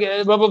 like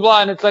blah, blah,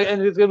 blah. And it's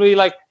going to be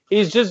like,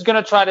 he's just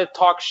going to try to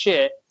talk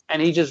shit.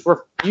 And he just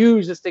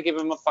refuses to give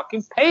him a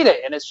fucking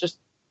payday. And it's just,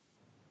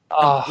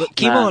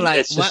 Kimo, man,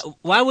 like,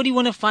 why would he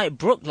want to fight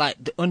Brook,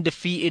 like the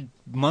undefeated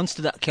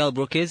monster that Kell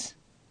Brook is?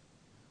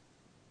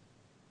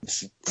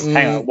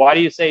 Hang on, why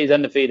do you say he's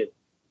undefeated?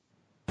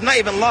 I've not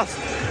even lost.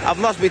 I've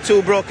lost with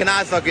 2 broken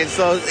eye sockets,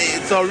 so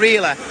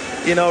really,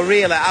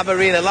 I've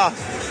really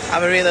lost.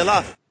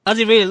 Has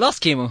he really lost,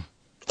 Kimo?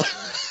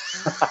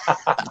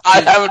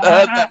 I haven't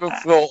heard that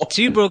before.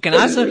 2 broken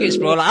eye sockets,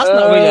 bro. Like, that's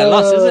not really a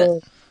loss, is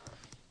it?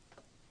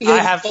 I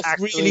have lost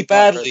really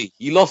badly.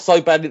 You lost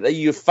so badly that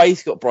your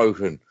face got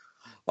broken.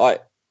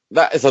 Like,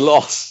 that is a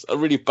loss, a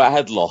really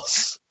bad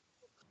loss.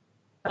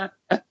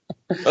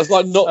 That's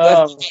like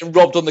not getting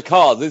robbed on the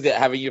cards, is it?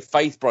 Having your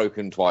face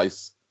broken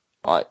twice.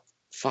 Like,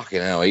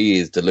 fucking hell, he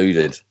is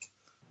deluded.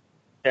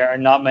 There are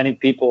not many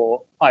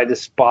people I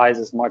despise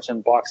as much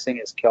in boxing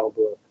as Kell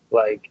Brook.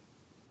 Like,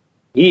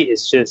 he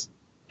is just,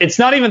 it's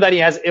not even that he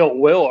has ill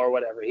will or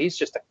whatever. He's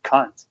just a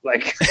cunt.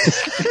 Like,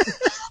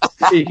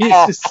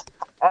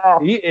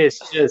 he is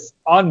just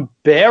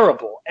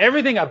unbearable.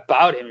 Everything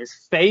about him, his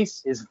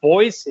face, his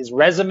voice, his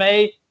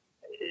resume.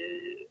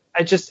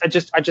 I just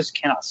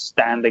cannot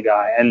stand the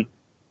guy. And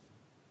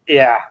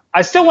yeah,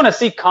 I still want to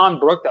see Khan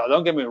Brook though.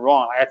 Don't get me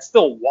wrong. I'd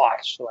still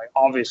watch, like,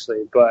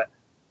 obviously, but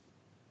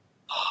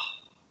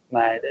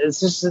man,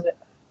 it's just,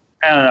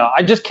 I don't know.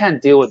 I just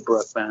can't deal with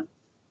Brook, man.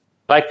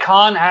 Like,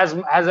 Khan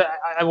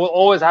I will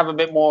always have a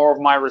bit more of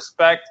my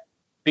respect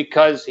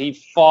because he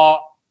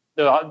fought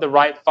the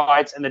right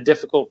fights and the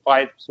difficult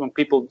fights when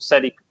people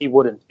said he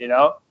wouldn't,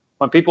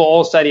 When people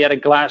all said he had a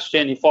glass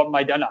chin, he fought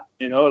Maidana,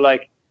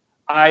 Like,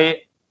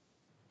 I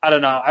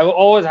don't know. I will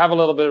always have a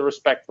little bit of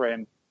respect for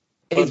him.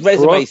 His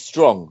resume is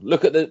strong.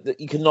 Look at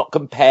you cannot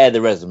compare the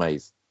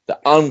resumes. They're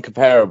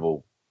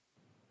uncomparable.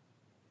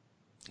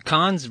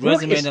 Khan's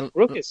resume in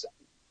the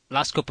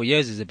last couple of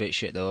years is a bit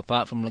shit, though,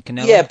 apart from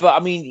Canelo. Yeah, but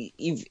I mean,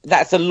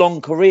 that's a long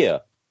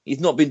career.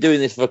 He's not been doing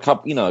this for a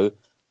couple,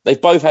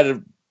 they've both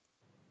had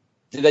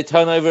did they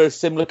turn over at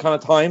similar kind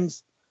of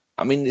times?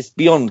 I mean, it's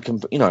beyond,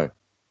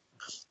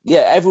 Yeah,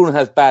 everyone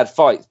has bad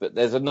fights, but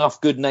there's enough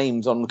good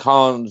names on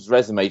Khan's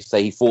resume to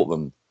say he fought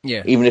them.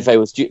 Yeah. Even if they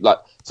were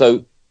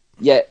so.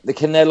 Yeah, the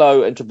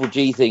Canelo and Triple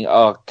G thing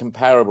are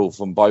comparable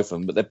from both of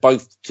them, but they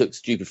both took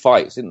stupid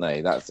fights, didn't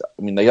they?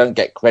 They don't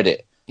get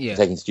credit for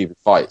taking stupid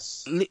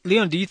fights.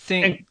 Leon, do you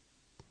think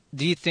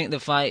the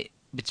fight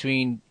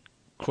between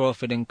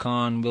Crawford and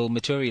Khan will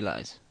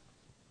materialize?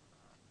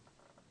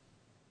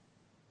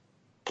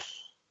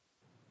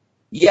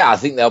 Yeah, I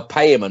think they'll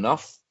pay him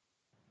enough.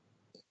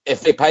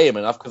 If they pay him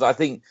enough, because I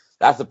think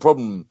that's the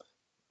problem.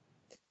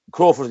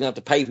 Crawford's going to have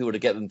to pay people to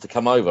get them to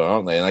come over,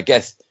 aren't they? And I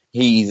guess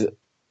he's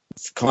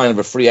kind of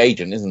a free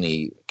agent, isn't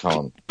he,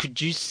 Khan? Could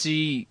you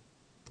see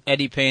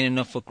Eddie paying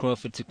enough for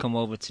Crawford to come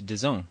over to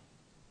DAZN?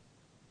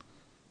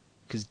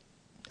 Because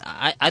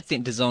I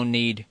think DAZN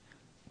need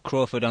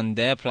Crawford on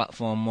their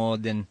platform more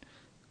than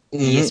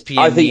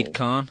ESPN need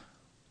Khan.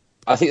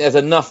 I think there's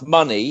enough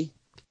money.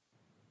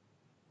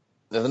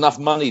 There's enough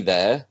money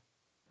there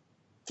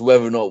to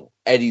whether or not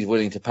Eddie's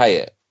willing to pay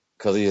it,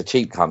 because he's a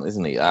cheap cunt,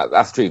 isn't he?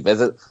 That's true.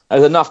 There's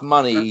enough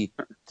money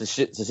to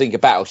sink a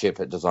battleship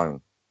at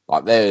DAZN.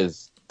 Like,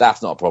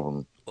 that's not a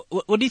problem.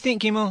 What do you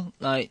think, Kimo?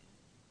 Like,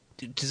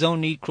 does DAZN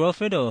need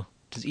Crawford or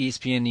does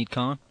ESPN need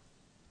Khan?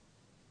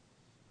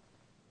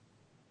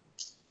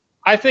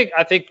 I think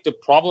the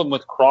problem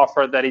with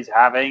Crawford that he's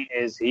having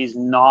is he's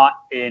not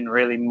in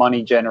really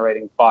money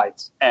generating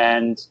fights,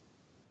 and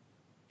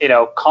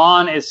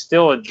Khan is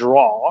still a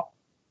draw,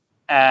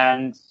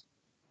 and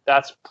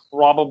that's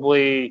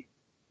probably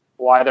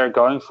why they're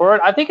going for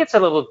it. I think it's a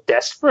little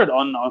desperate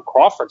on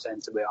Crawford's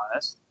end, to be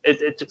honest.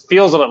 It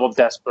feels a little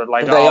desperate.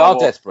 Like They are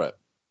desperate.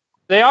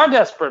 They are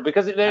desperate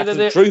because they're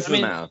the truth of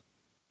the matter.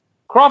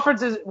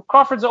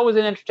 Crawford's always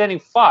in entertaining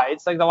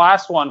fights. Like the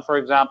last one, for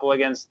example,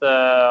 against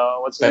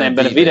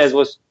Benavidez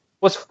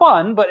was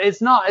fun, but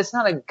it's not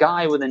a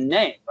guy with a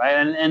name, right?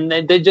 And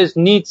they just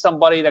need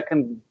somebody that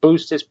can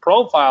boost his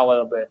profile a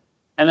little bit.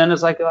 And then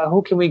it's like,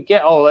 who can we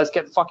get? Oh, let's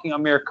get fucking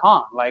Amir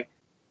Khan. Like,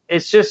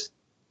 it's just,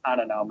 I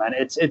don't know, man.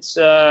 It's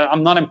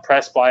I'm not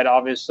impressed by it.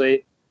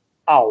 Obviously,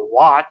 I'll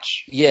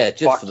watch. Yeah,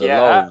 just for the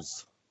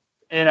lulz.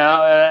 You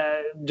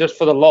know, just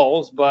for the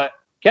lulz. But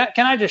can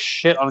I just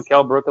shit on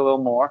Kell Brook a little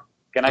more?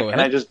 Can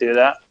I just do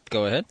that?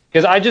 Go ahead.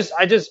 Because I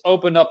just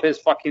opened up his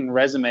fucking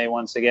resume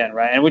once again,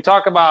 right? And we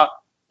talk about,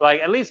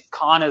 like, at least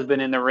Khan has been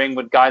in the ring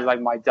with guys like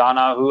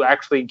Maidana, who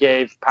actually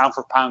gave pound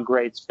for pound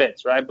great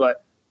fits, right?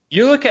 But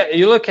you look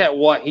at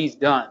what he's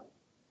done.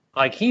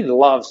 Like, he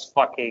loves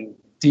fucking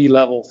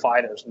D-level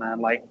fighters,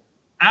 man. Like,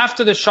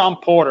 after the Sean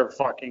Porter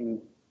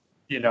fucking,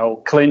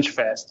 clinch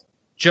fest,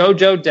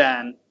 Jojo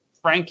Dan,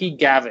 Frankie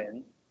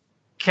Gavin,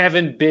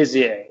 Kevin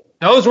Bizier.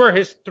 Those were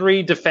his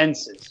 3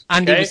 defenses.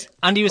 Okay?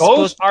 He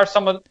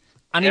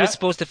was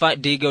supposed to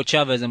fight Diego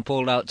Chavez and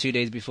pulled out 2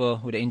 days before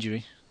with an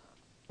injury.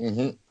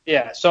 Mm-hmm.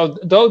 Yeah, so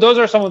those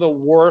are some of the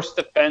worst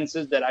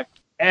defenses that I've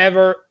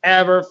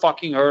ever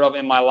fucking heard of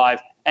in my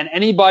life. And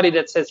anybody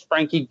that says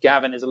Frankie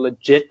Gavin is a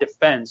legit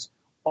defense,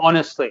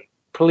 honestly,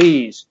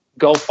 please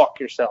go fuck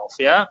yourself,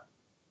 yeah?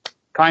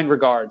 Kind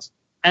regards.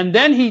 And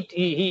then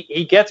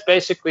he gets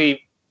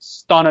basically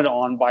stunned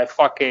on by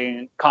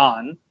fucking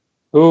Khan,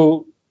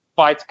 who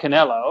fights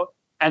Canelo,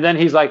 and then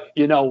he's like,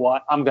 you know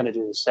what? I'm going to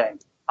do the same.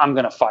 I'm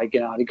going to fight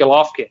Gennady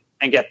Golovkin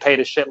and get paid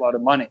a shitload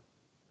of money.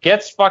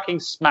 Gets fucking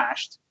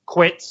smashed,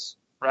 quits,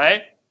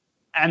 right?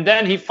 And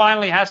then he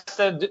finally has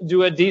to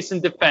do a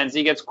decent defense.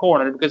 He gets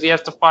cornered because he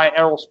has to fight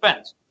Errol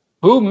Spence,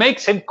 who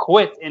makes him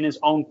quit in his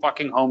own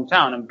fucking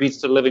hometown and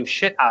beats the living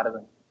shit out of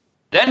him.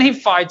 Then he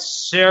fights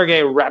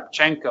Sergey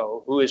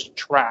Rabchenko, who is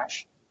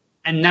trash.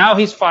 And now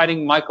he's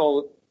fighting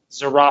Michael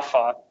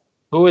Zarafa,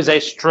 who is a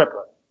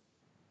stripper.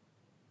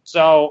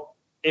 So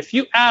if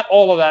you add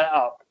all of that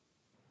up,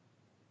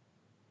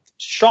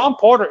 Sean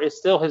Porter is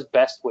still his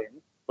best win,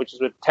 which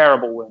is a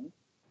terrible win.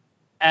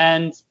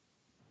 And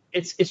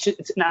it's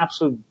an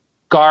absolute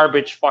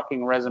garbage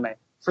fucking resume.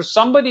 For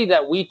somebody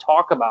that we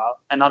talk about,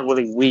 and not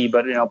really we,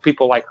 but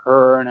people like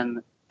Hearn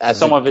and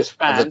some of his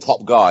fans. As a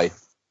top guy.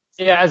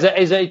 Yeah, as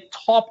a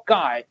top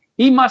guy,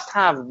 he must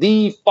have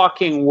the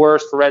fucking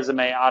worst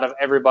resume out of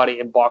everybody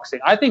in boxing.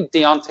 I think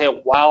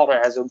Deontay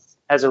Wilder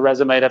has a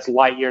resume that's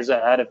light years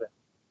ahead of him.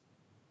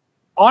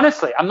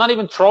 Honestly, I'm not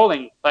even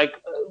trolling. Like,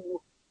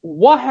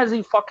 what has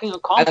he fucking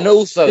accomplished? And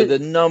also the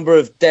number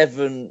of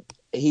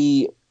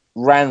he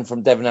ran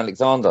from Devin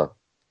Alexander.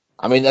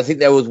 I mean, I think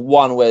there was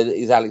one where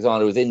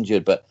Alexander was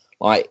injured, but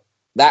like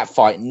that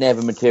fight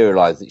never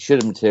materialized. It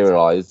should have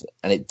materialized,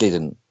 and it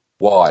didn't.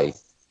 Why?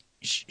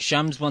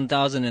 Shams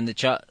 1000 in the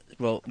chat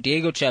wrote,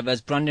 Diego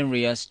Chavez, Brandon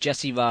Rios,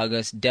 Jesse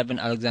Vargas, Devin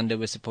Alexander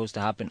was supposed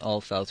to happen,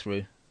 all fell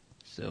through.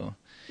 So.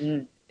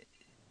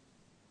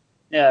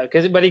 Yeah,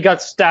 but he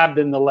got stabbed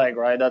in the leg,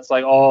 right? That's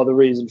like all the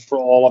reason for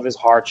all of his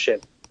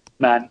hardship.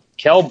 Man,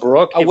 Kell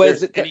Brook.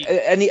 Where's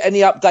any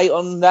update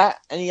on that?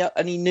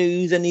 Any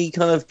news? Any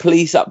kind of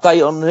police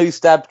update on who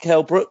stabbed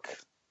Kell Brook?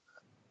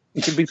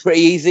 It should be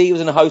pretty easy. He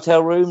was in a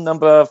hotel room,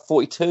 number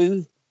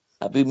 42.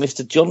 That'd be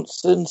Mr.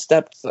 Johnson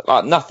stabbed.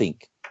 Like nothing.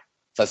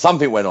 So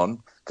something went on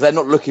because they're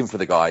not looking for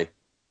the guy.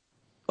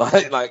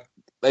 Like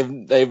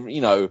they've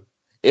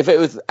if it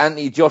was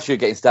Anthony Joshua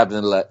getting stabbed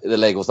in the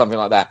leg or something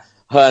like that,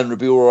 Hearn would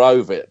be all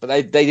over it. But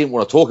they didn't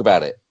want to talk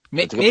about it.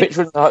 They took a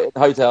picture in the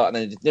hotel and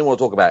they didn't want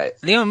to talk about it.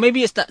 Leon,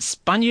 maybe it's that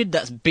Spaniard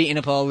that's beating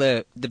up all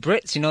the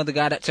Brits. The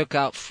guy that took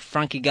out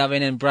Frankie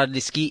Gavin and Bradley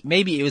Skeet.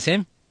 Maybe it was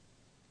him.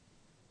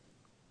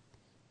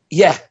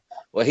 Yeah.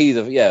 Well,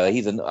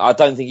 I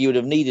don't think he would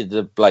have needed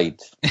the blade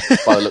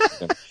by the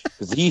looks of him,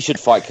 because he should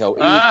fight Kell.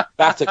 He would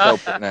batter Kell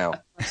now.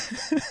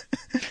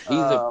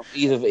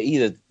 He's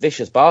a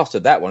vicious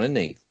bastard. That one, isn't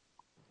he?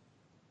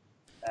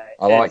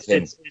 I like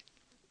him.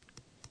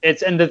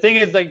 And the thing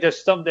is, like, there's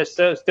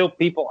still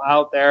people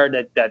out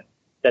there that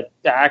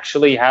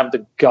actually have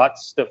the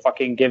guts to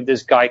fucking give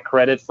this guy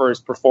credit for his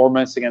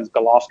performance against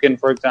Golovkin,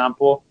 for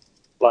example.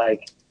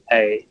 Like,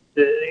 hey,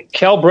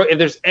 Kell Brook, if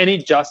there's any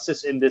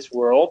justice in this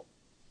world,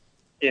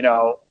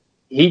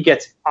 he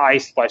gets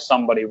iced by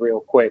somebody real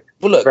quick,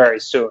 very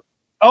soon.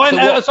 Oh,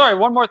 and sorry,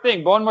 one more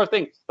thing.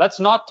 Let's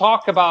not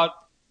talk about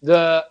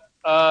the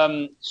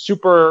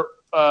super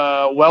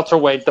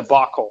welterweight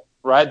debacle,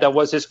 right? That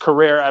was his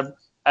career at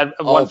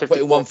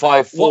 154.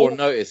 154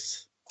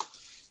 notice.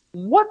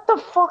 What the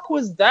fuck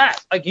was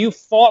that? Like, you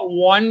fought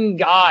one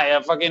guy,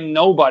 a fucking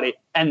nobody,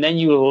 and then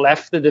you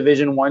left the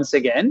division once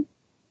again?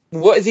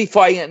 What is he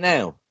fighting at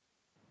now?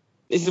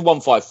 This is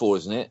 154,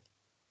 isn't it?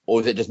 or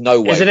is it just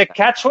no weight? Is it a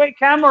catchweight,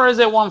 Cam, or is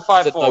it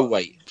 154? No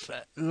weight.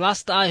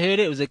 Last I heard,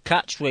 it was a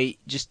catch weight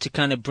just to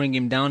kind of bring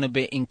him down a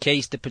bit in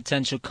case the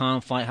potential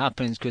Khan fight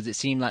happens, because it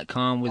seemed like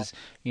Khan was,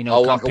 like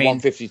a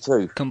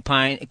 152.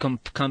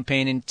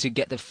 Campaigning to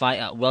get the fight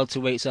at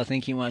welterweight, so I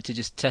think he wanted to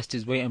just test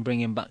his weight and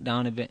bring him back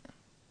down a bit.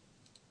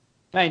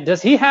 Man,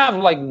 does he have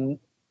like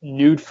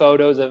nude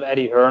photos of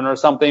Eddie Hearn or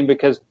something?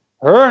 Because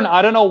Hearn,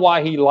 I don't know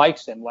why he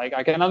likes him. Like,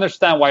 I can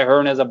understand why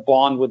Hearn has a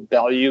bond with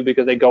Bellew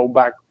because they go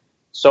back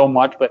so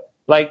much, but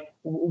like,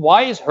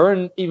 why is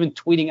Hearn even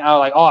tweeting out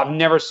like, "Oh, I've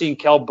never seen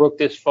Kell Brook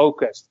this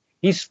focused"?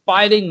 He's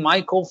fighting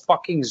Michael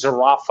fucking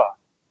Zarafa.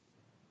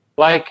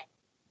 Like,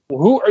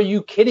 who are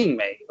you kidding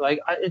me?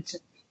 Like,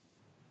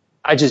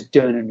 I just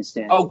don't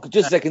understand. Oh,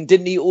 just a second.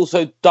 Didn't he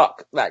also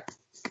duck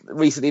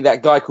recently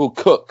that guy called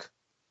Cook?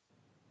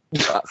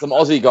 Some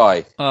Aussie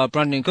guy.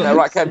 Brandon Cook. Yeah,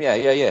 right, Cam?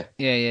 Yeah.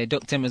 Yeah,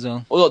 ducked him as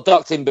well. Well, not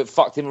ducked him, but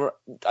fucked him.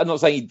 I'm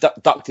not saying he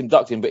ducked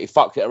him, but he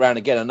fucked it around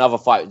again. Another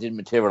fight that didn't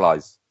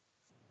materialise.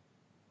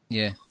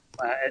 Yeah.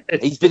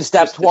 He's been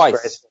stabbed twice.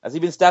 Disgraceful. Has he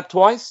been stabbed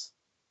twice?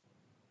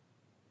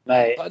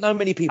 Mate, I know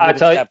many people have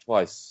been stabbed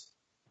twice.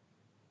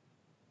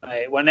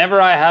 Mate,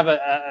 whenever I have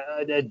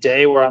a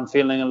day where I'm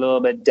feeling a little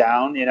bit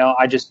down,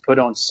 I just put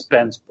on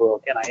Spence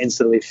Brook and I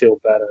instantly feel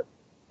better.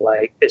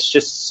 Like, it's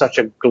just such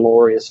a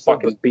glorious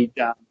fucking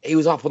beatdown. He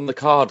was up on the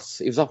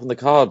cards.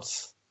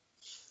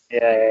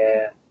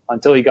 Yeah.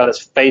 Until he got his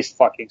face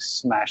fucking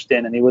smashed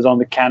in and he was on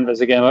the canvas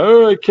again. Like,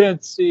 oh, I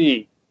can't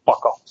see.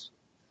 Fuck off.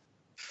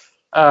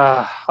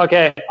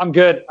 Okay, I'm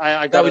good.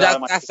 I got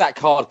that's that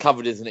card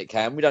covered, isn't it,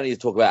 Cam? We don't need to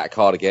talk about that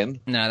card again.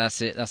 No,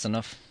 that's it. That's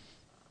enough.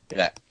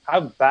 Yeah. How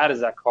bad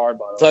is that card,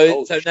 by the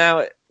way? So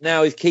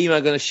now is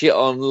Kimo going to shit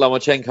on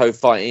Lomachenko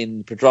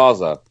fighting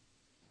Pedraza?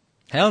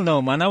 Hell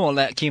no, man. I won't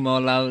let Kimo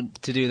allow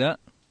to do that.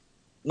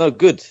 No,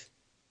 good.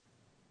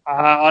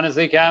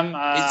 Honestly, Cam,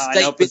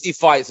 it's busy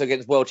fights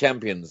against world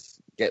champions.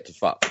 Get to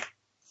fuck.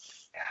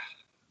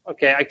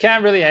 Okay, I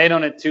can't really hate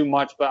on it too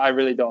much, but I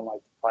really don't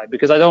like the fight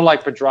because I don't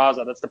like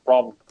Pedraza. That's the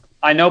problem.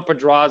 I know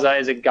Pedraza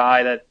is a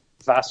guy that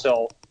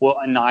Vasyl will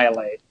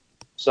annihilate.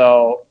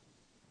 So,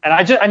 and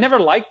I never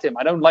liked him.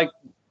 I don't like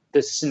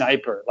the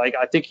sniper. Like,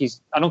 I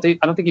don't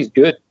think he's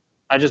good.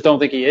 I just don't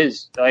think he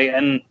is. Like,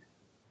 and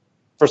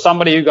for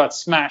somebody who got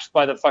smashed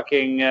by the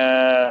fucking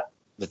the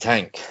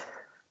tank,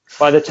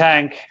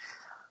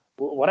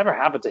 whatever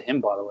happened to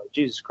him, by the way?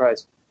 Jesus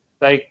Christ!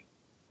 Like,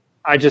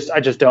 I just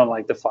don't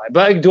like the fight.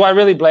 But do I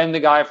really blame the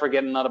guy for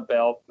getting out of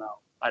belt? No,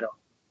 I don't.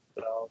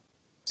 So,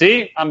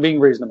 see, I'm being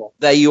reasonable.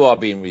 There you are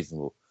being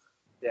reasonable.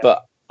 Yeah.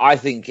 But I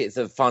think it's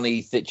a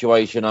funny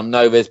situation. I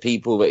know there's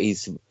people that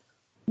he's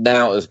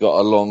now has got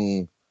a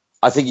long.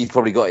 I think he's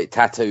probably got it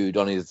tattooed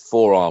on his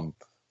forearm,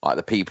 like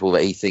the people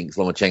that he thinks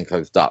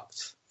Lomachenko's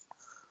ducked.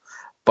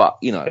 But,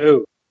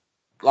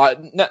 like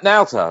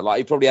Nauta, like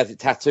he probably has it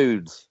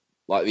tattooed,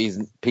 like these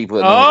people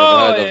that no one's ever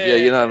heard of. Yeah,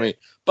 you know what I mean?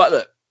 But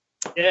look,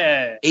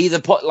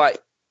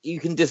 you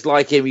can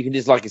dislike him, you can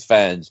dislike his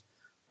fans,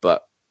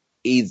 but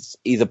he's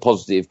a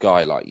positive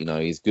guy. Like,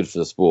 he's good for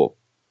the sport.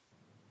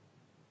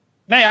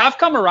 Man, I've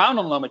come around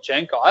on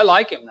Lomachenko. I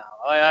like him now.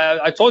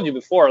 I told you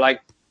before, like,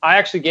 I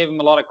actually gave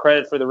him a lot of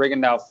credit for the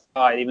Rigondeaux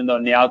fight, even though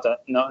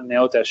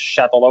Nauta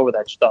shat all over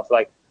that stuff.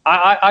 Like,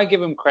 I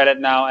give him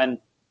credit now, and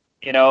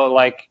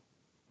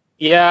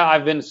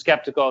I've been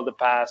skeptical of the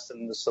past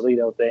and the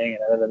Salido thing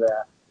and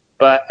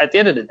but at the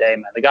end of the day,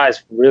 man, the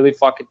guy's really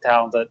fucking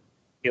talented.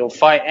 He'll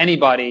fight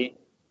anybody.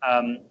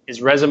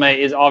 His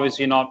resume is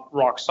obviously not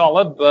rock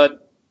solid,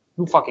 but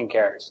who fucking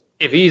cares?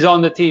 If he's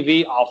on the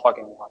TV, I'll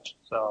fucking watch.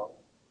 So.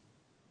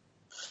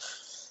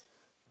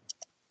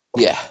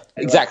 Yeah,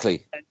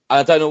 exactly.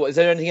 I don't know. Is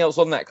there anything else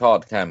on that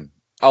card, Cam?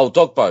 Oh,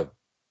 Dogbo.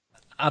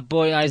 Our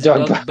boy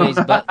Isaac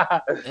Dogbo's back.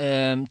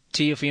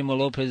 Teofimo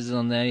Lopez is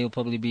on there. He'll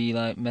probably be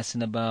like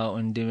messing about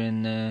and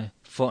doing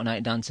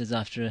Fortnite dances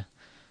after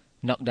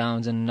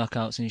knockdowns and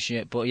knockouts and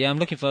shit. But yeah, I'm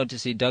looking forward to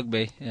see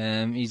Dogby.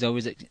 He's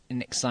always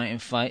in exciting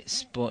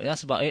fights. But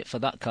that's about it for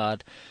that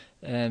card.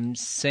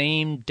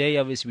 Same day,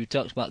 obviously, we've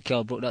talked about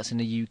Kell Brook. That's in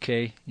the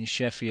UK, in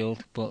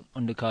Sheffield. But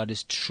undercard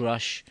is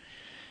trash.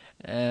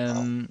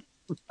 It's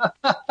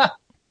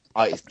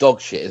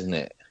dog shit, isn't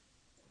it?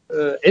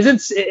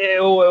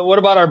 What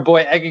about our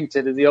boy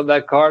Eggington? Is he on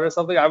that card or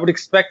something? I would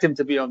expect him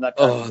to be on that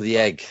card. Oh, the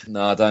egg.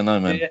 No, I don't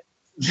know, man.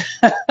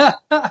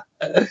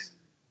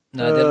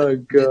 No,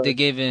 they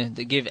gave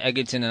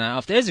Eggington an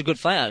off. There's a good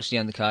fight actually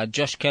on the card.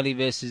 Josh Kelly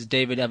versus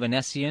David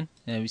Evanesian.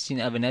 We've seen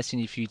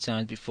Evanesian a few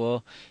times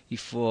before. He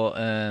fought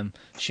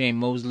Shane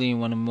Mosley in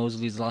one of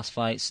Mosley's last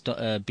fights,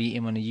 beat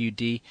him on a UD.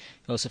 He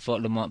also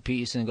fought Lamont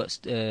Peterson, got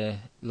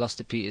lost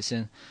to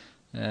Peterson.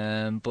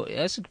 But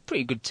yeah, it's a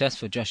pretty good test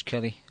for Josh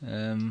Kelly.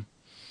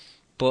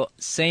 But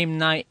same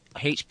night,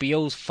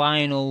 HBO's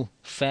final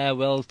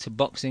farewell to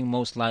boxing,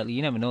 most likely.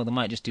 You never know, they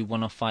might just do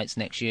one-off fights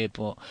next year,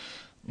 but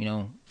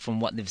from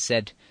what they've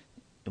said,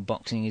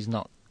 boxing is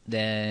not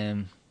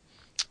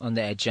on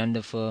their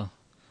agenda for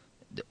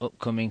the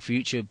upcoming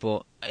future.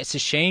 But it's a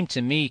shame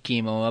to me,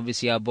 Kimo.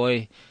 Obviously, our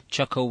boy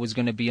Choco was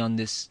going to be on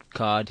this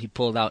card. He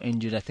pulled out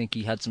injured. I think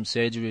he had some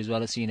surgery as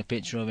well. I've seen a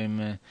picture of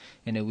him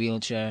in a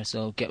wheelchair.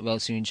 So get well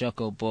soon,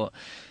 Choco. But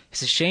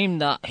it's a shame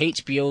that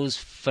HBO's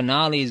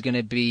finale is going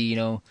to be,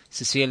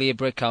 Cecilia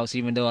Brickhouse.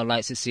 Even though I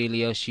like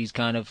Cecilia, she's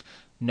kind of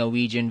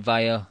Norwegian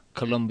via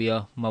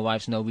Colombia. My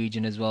wife's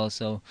Norwegian as well,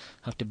 so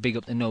I have to big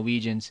up the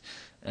Norwegians.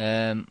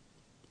 I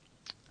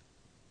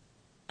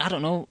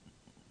don't know.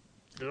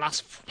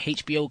 Last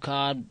HBO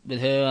card with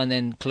her, and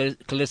then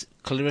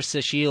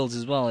Clarissa Shields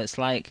as well. It's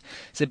like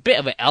it's a bit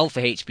of an L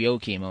for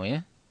HBO, Kimo.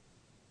 Yeah.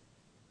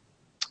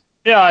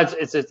 Yeah,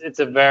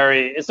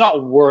 it's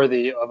not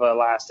worthy of a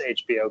last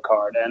HBO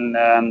card, and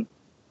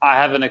I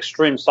have an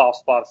extreme soft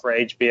spot for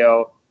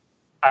HBO.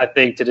 I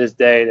think to this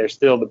day they're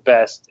still the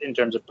best in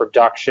terms of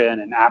production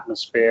and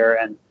atmosphere.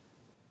 And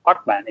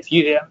fuck, man, if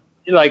you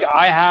like,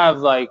 I have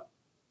like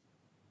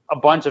a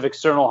bunch of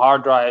external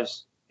hard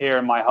drives here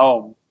in my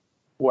home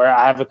where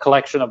I have a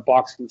collection of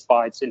boxing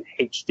fights in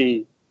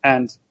HD,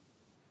 and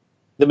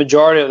the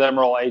majority of them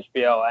are all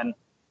HBO. And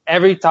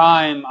every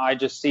time I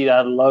just see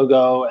that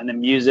logo and the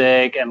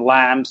music and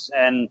lamps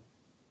and,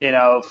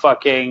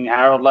 fucking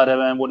Harold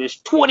Letterman with his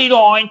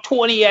 29,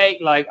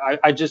 28, like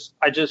I just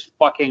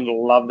fucking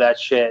love that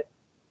shit.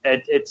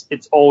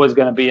 It's always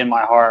going to be in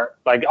my heart.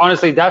 Like,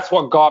 honestly, that's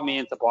what got me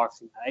into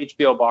boxing.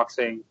 HBO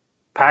boxing,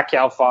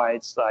 Pacquiao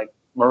fights, like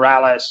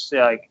Morales,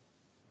 like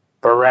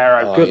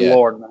Barrera. Good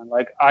Lord, man.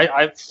 Like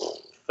I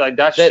like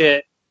that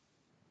shit.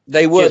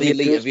 They were the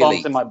elite of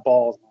elite. In my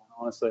balls, man,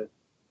 honestly.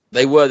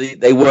 They were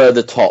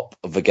the top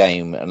of the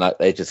game, and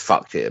they just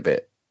fucked it a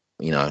bit.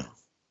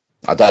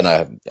 I don't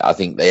know. I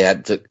think they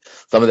had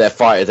some of their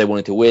fighters they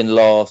wanted to win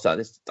lost. I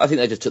think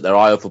they just took their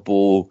eye off the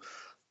ball.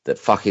 That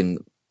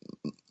fucking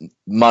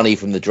money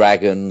from the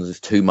Dragons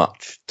is too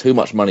much. Too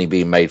much money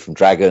being made from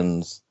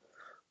Dragons.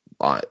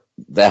 Like,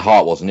 their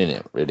heart wasn't in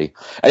it, really.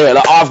 Anyway,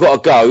 I've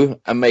got to go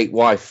and make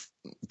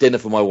dinner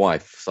for my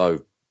wife.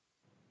 So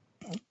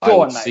I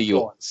will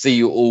see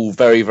you all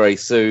very, very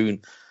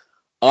soon.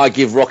 I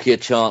give Rocky a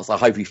chance. I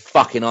hope he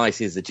fucking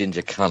ices the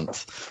ginger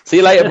cunt. See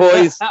you later,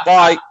 boys.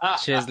 Bye.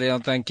 Cheers,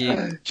 Leon. Thank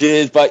you.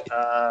 Cheers. Bye.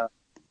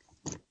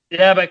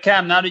 Yeah, but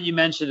Cam, now that you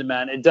mentioned it,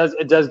 man, it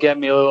does get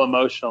me a little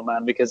emotional,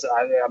 man, because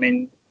I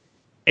mean,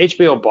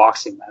 HBO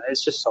boxing, man,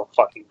 it's just so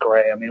fucking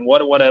great. I mean,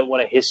 what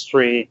a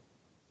history,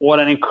 what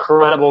an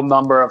incredible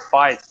number of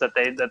fights that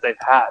they've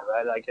had,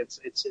 right? Like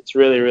it's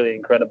really, really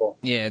incredible.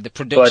 Yeah, the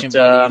production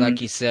value, like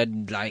you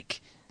said,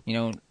 like,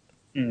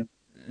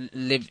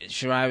 Liv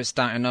Shirai was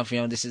starting off,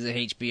 this is a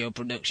HBO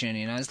production,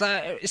 it's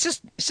like it's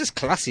just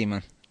classy,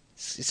 man.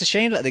 It's a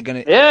shame that they're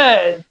gonna.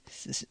 Yeah,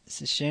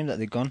 it's a shame that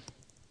they're gone.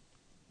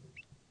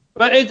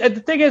 But the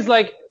thing is,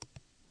 like,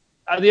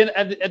 at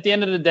the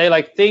end of the day,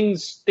 like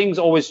things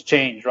always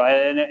change, right?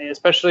 And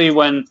especially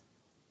when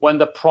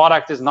the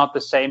product is not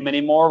the same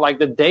anymore. Like,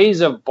 the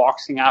days of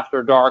boxing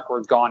after dark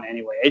were gone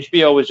anyway.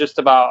 HBO was just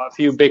about a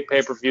few big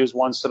pay-per-views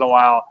once in a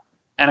while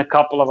and a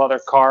couple of other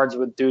cards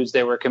with dudes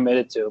they were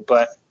committed to,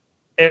 but.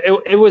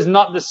 It was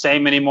not the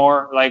same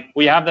anymore. Like,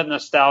 we have that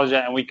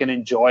nostalgia and we can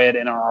enjoy it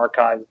in our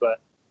archives, but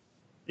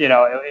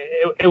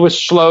it was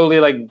slowly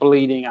like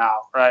bleeding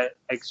out, right?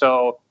 Like,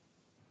 so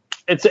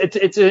it's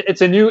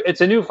a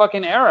new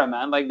fucking era,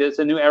 man. Like, there's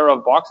a new era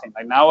of boxing.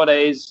 Like,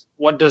 nowadays,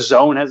 what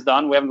DAZN has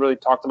done, we haven't really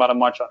talked about it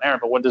much on air,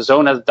 but what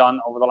DAZN has done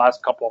over the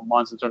last couple of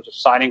months in terms of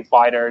signing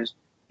fighters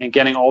and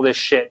getting all this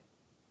shit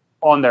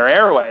on their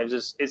airwaves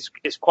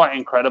is quite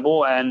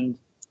incredible. And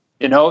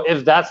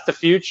if that's the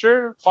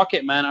future, fuck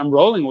it, man. I'm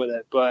rolling with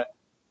it. But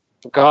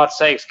for God's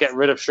sakes, get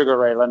rid of Sugar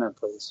Ray Leonard,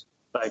 please.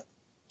 Like,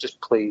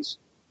 just please.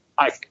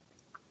 I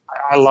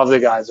love the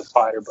guy as a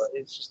fighter, but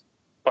it's just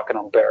fucking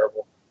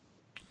unbearable.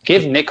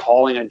 Give Nick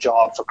Halling a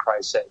job, for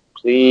Christ's sake,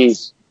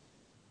 please.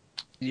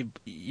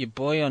 Your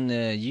boy on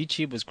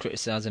YouTube was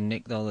criticizing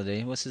Nick the other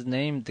day. What's his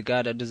name? The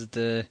guy that does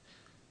the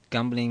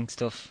gambling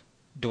stuff.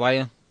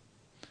 Dwyer.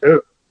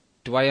 Who?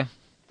 Dwyer.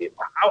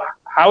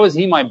 How is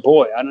he my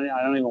boy? I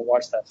don't even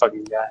watch that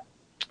fucking guy.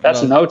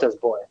 That's Nota's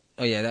boy.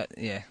 Oh yeah,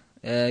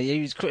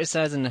 he was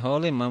criticizing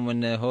Halling, man,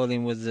 when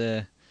Halling was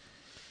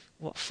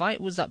what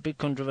fight was that big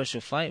controversial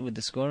fight with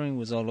the scoring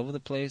was all over the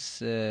place?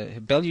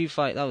 Bellew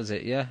fight, that was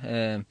it,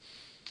 yeah.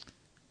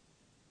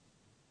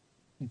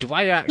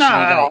 Dwyer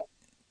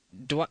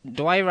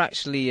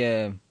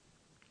actually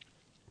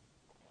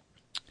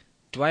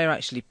Dwyer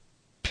actually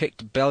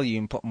picked Bellew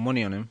and put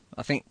money on him.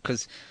 I think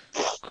because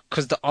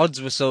the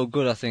odds were so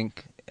good. I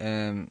think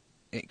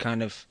it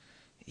kind of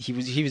he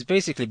was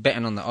basically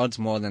betting on the odds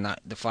more than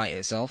the fight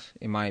itself,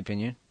 in my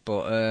opinion.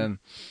 But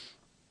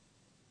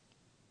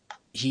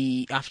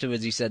he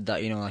afterwards he said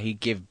that he'd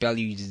give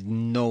Bellew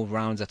no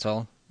rounds at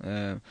all,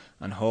 and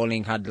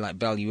Halling had like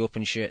Bellew up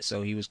and shit.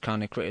 So he was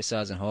kind of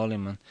criticizing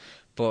Halling, man.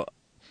 But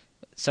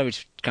sorry,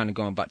 kind of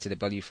going back to the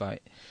Bellew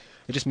fight.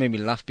 It just made me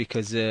laugh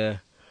because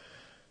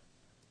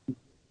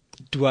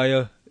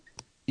Dwyer,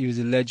 he was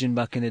a legend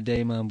back in the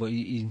day, man. But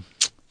the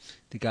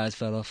guys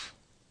fell off.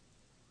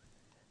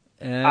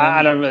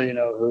 I don't really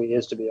know who he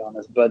is, to be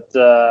honest. But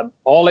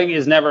Pauling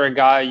is never a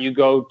guy you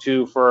go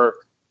to for,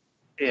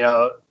 being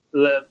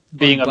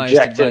Unbiased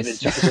objective in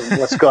advice. terms of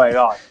what's going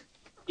on.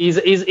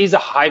 He's a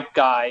hype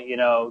guy,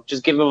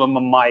 just give him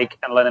a mic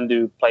and let him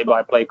do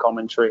play-by-play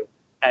commentary,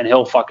 and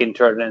he'll fucking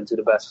turn it into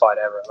the best fight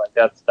ever. Like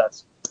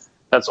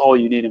that's all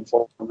you need him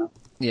for. Man.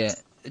 Yeah.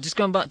 Just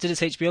going back to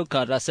this HBO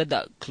card, I said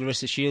that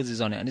Clarissa Shields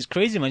is on it, and it's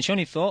crazy, man. She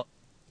only fought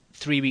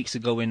 3 weeks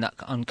ago on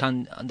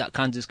that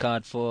Kansas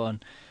card on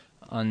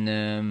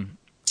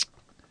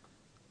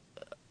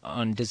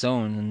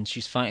DAZN, and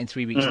she's fighting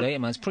 3 weeks later,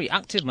 man. It's pretty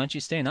active, man.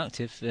 She's staying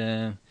active.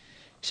 It's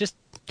just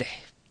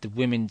the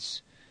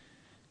women's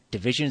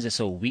divisions are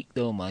so weak,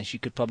 though, man. She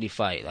could probably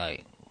fight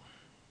like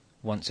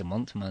once a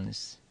month, man,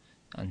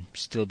 and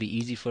still be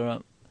easy for her.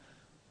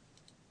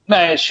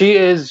 Man,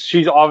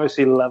 she's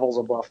obviously levels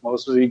above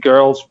most of the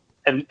girls,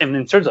 and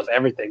in terms of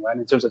everything, right?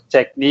 In terms of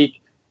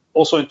technique,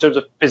 also in terms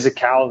of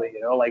physicality,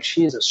 like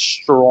she is a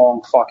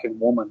strong fucking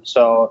woman.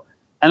 So,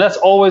 and that's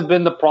always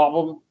been the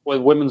problem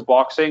with women's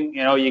boxing.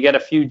 You get a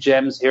few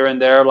gems here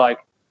and there, like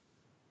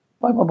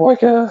my boy,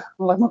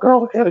 like my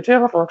girl, Kelly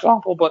Taylor, for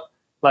example. But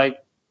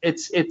like,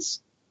 it's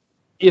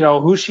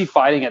who's she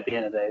fighting at the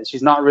end of the day?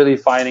 She's not really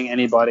fighting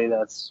anybody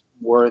that's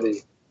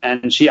worthy,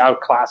 and she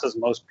outclasses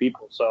most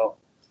people. So.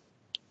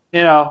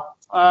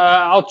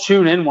 I'll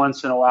tune in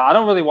once in a while. I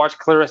don't really watch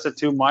Clarissa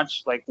too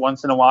much. Like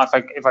once in a while,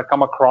 if I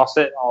come across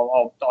it,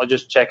 I'll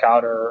just check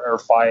out her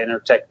fight and her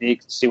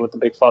technique to see what the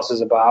big fuss is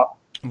about.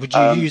 Would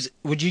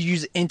you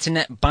use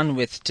internet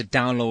bandwidth to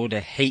download a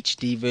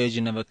HD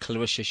version of a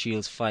Clarissa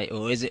Shields fight,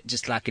 or is it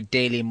just like a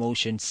Daily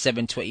Motion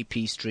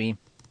 720p stream?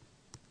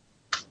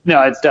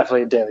 No, it's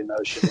definitely a Daily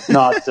Motion. It's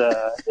not.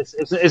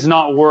 It's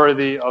not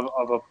worthy of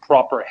a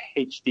proper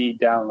HD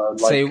download.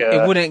 So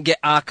it wouldn't get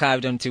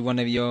archived onto one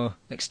of your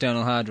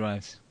external hard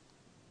drives.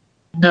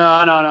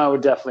 No,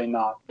 definitely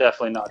not.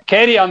 Definitely not.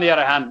 Katie, on the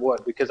other hand,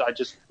 would, because I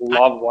just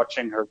love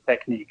watching her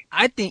technique.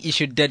 I think you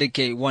should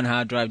dedicate one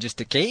hard drive just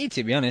to Katie,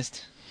 to be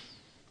honest.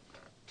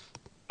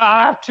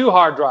 I have two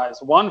hard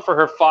drives, one for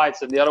her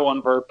fights and the other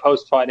one for her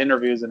post-fight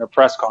interviews and her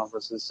press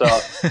conferences. So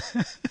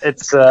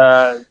it's.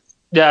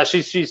 Yeah,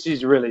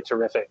 she's really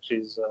terrific.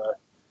 She's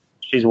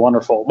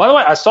wonderful. By the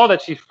way, I saw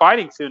that she's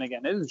fighting soon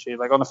again, isn't she?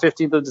 Like on the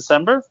 15th of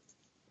December.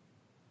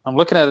 I'm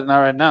looking at it now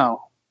right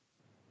now.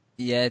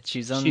 Yeah,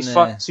 she's on.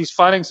 She's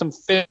fighting some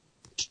Finnish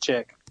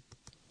chick.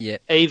 Yeah.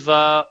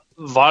 Ava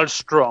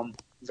Wallström.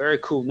 Very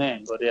cool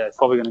name, but yeah, it's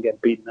probably gonna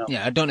get beaten up.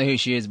 Yeah, I don't know who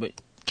she is, but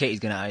Katie's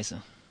gonna ice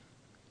her.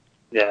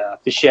 Yeah,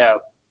 for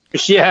sure. For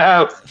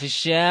sure. For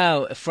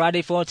sure.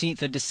 Friday,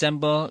 14th of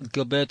December,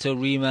 Gilberto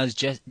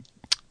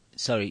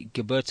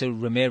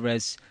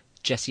Ramirez,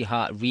 Jesse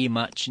Hart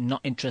rematch.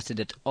 Not interested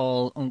at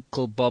all.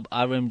 Uncle Bob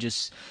Arum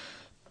just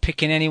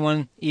picking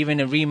anyone, even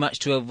a rematch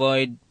to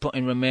avoid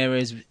putting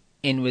Ramirez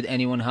in with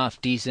anyone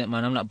half decent.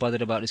 Man, I'm not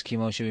bothered about this,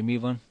 Kimo. Should we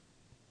move on?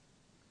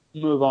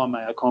 Move on,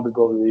 mate. I can't be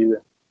bothered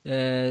either.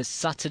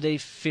 Saturday,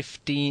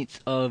 15th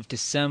of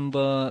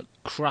December,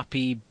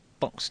 crappy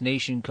Box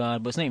Nation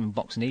card, but it's not even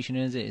Box Nation,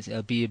 is it?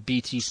 It'll be a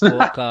BT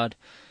Sport card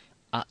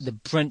at the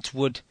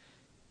Brentwood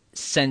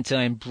Centre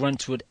in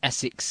Brentwood,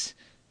 Essex.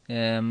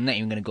 I'm not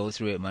even going to go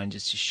through it, man.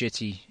 Just a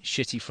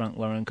shitty Frank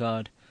Warren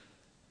card.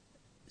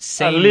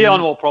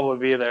 Leon will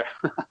probably be there.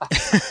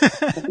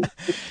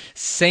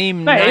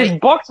 Same night. Is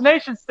Box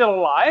Nation still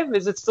alive?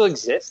 Does it still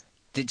exist?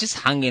 They're just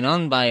hanging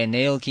on by a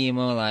nail,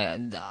 Kimo.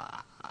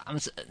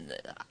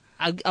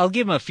 I'll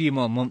give them a few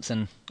more months,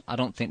 and I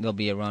don't think they'll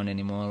be around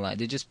anymore. Like,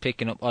 they're just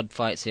picking up odd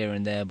fights here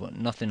and there, but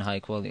nothing high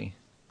quality.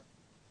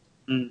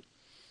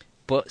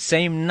 But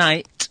same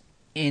night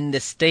in the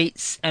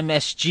States,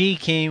 MSG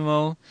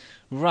Kimo,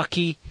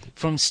 Rocky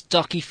from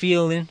Stocky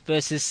Fielding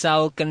versus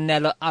Saul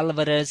Canelo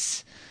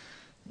Alvarez.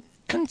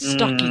 Can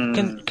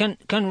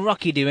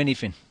Rocky do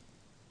anything?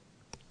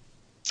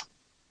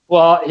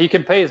 Well, he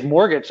can pay his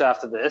mortgage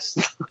after this.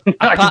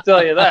 I can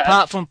tell you that.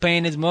 Apart from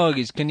paying his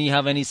mortgage, can he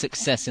have any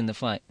success in the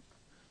fight?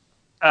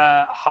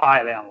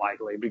 Highly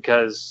unlikely,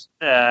 because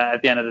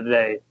at the end of the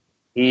day,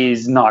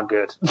 he's not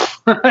good.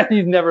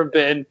 He's never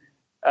been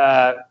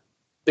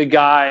the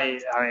guy.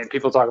 I mean,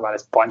 people talk about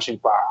his punching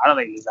power. I don't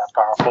think he's that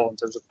powerful in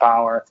terms of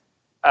power.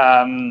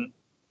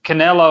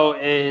 Canelo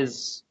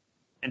is,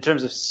 in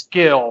terms of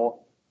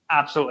skill,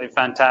 absolutely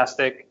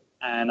fantastic.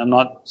 And I'm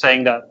not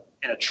saying that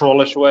in a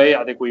trollish way.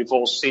 I think we've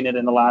all seen it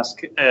in the last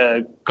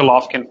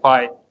Golovkin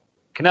fight.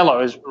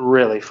 Canelo is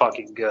really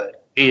fucking good.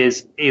 He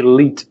is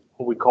elite,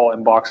 what we call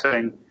in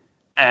boxing.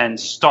 And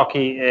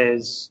Stocky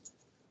is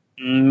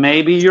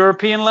maybe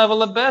European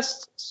level at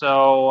best.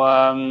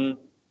 So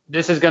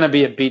this is going to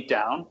be a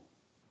beatdown.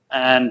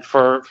 And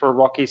for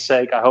Rocky's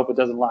sake, I hope it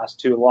doesn't last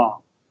too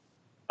long.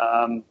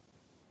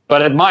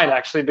 But it might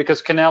actually,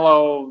 because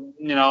Canelo,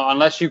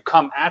 unless you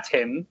come at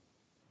him,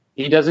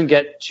 he doesn't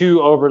get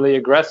too overly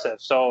aggressive.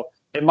 So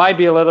it might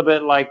be a little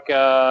bit like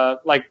the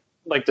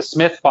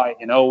Smith fight,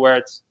 where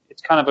it's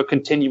kind of a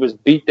continuous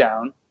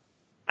beatdown,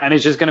 and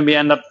he's just going to be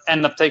end up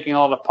taking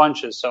all the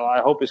punches. So I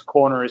hope his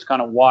corner is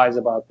kind of wise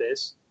about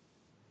this.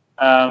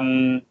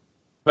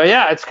 But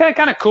yeah, it's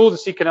kind of cool to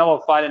see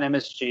Canelo fight in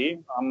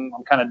MSG. I'm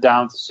kind of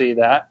down to see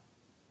that.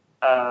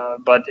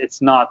 But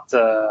it's not.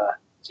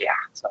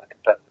 It's not a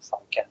competitive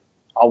fight.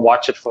 I'll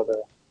watch it for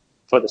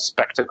the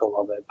spectacle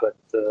of it, but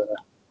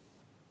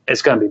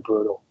it's going to be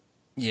brutal.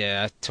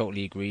 Yeah, I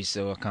totally agree,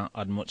 so I can't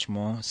add much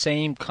more.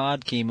 Same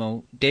card,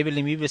 Kimo. David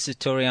Lemieux versus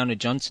Toriano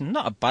Johnson.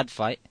 Not a bad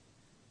fight.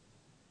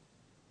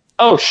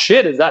 Oh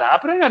shit, is that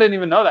happening? I didn't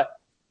even know that.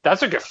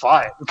 That's a good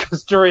fight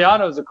because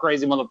Toriano is a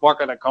crazy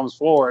motherfucker that comes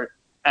forward,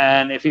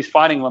 and if he's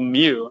fighting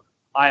Lemieux,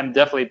 I am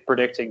definitely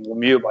predicting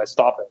Lemieux by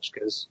stoppage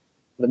because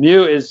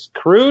Lemieux is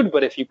crude,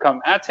 but if you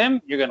come at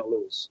him, you're going to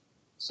lose.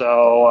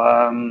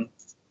 So,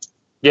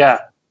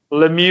 yeah,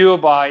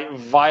 Lemieux by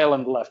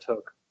violent left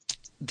hook.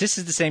 This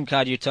is the same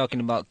card you're talking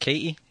about,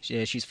 Katie.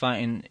 She's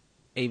fighting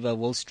Ava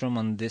Wallstrom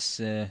on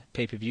this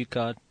pay-per-view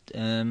card.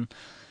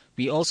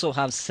 We also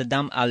have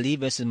Saddam Ali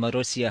versus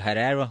Mauricio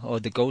Herrera,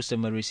 or the ghost of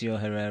Mauricio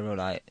Herrera.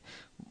 Like,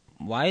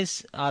 why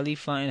is Ali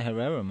fighting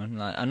Herrera, man?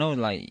 Like, I know,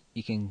 like,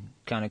 you can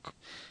kind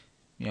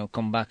of,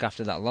 come back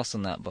after that loss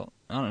on that, but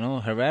I don't know.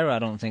 Herrera, I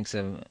don't think's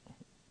a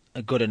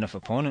good enough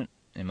opponent,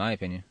 in my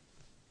opinion.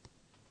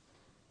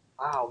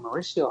 Wow,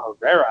 Mauricio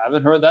Herrera. I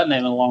haven't heard that name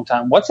in a long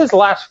time. What's his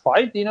last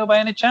fight? Do you know by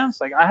any chance?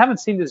 Like, I haven't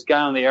seen this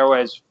guy on the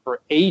airways for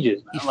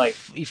ages, man.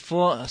 He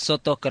fought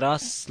Soto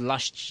Caras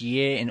last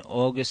year in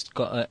August,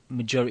 got a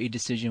majority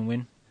decision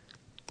win.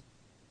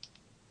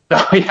 No,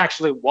 he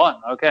actually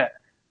won. Okay.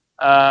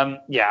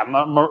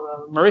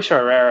 Mauricio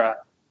Herrera.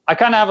 I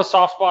kind of have a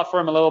soft spot for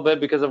him a little bit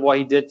because of what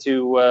he did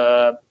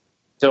to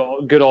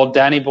good old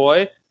Danny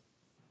Boy,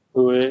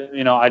 who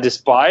I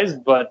despise,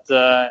 but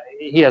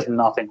he has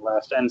nothing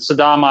left. And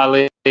Saddam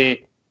Ali,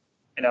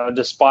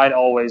 despite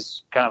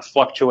always kind of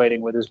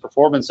fluctuating with his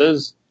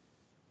performances,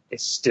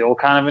 is still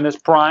kind of in his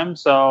prime.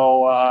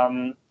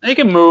 So he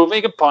can move,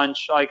 he can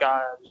punch. Like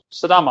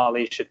Saddam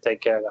Ali should take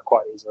care of that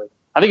quite easily.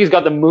 I think he's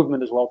got the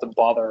movement as well to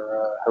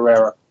bother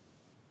Herrera.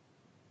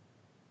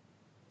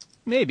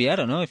 Maybe, I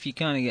don't know, if you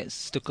kind of get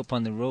stuck up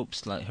on the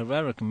ropes, like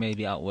Herrera can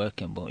maybe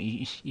outwork him, but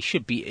he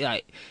should be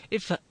like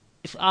if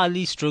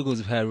Ali struggles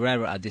with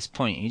Herrera at this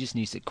point, he just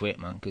needs to quit,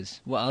 man.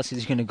 Because what else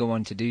is he going to go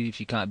on to do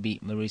if you can't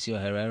beat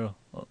Mauricio Herrera?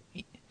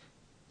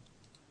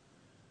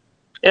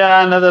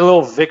 Yeah, another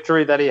little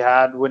victory that he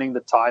had, winning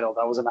the title.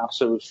 That was an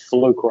absolute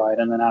fluke, right?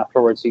 And then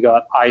afterwards, he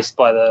got iced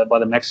by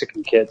the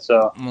Mexican kid.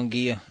 So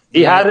Munguia.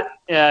 He had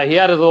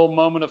a little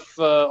moment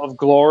of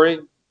glory,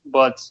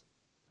 but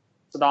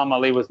Saddam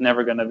Ali was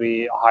never going to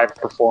be a high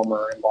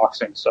performer in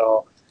boxing.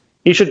 So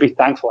he should be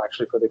thankful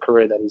actually for the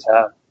career that he's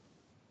had.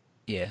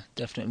 Yeah,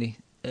 definitely.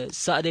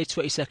 Saturday,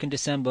 22nd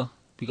December,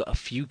 we got a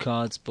few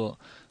cards, but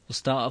we'll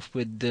start off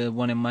with the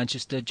one in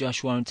Manchester,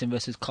 Josh Warrington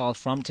versus Carl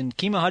Frampton.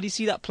 Kimo, how do you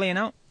see that playing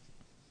out?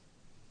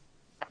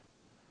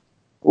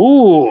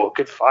 Ooh,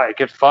 good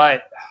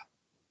fight.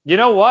 You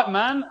know what,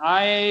 man?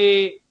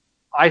 I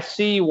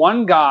see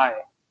one guy,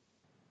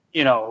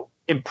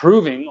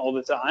 improving all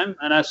the time,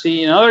 and I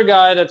see another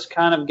guy that's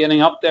kind of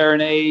getting up there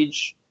in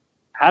age,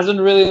 hasn't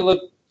really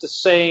looked the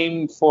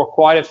same for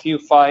quite a few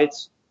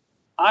fights.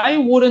 I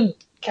wouldn't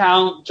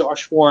count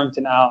Josh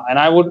Warrington out, and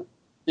I would,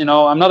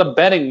 I'm not a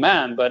betting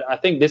man, but I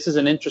think this is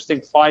an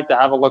interesting fight to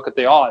have a look at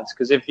the odds,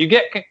 because if you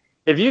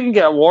can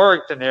get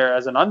Warrington here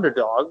as an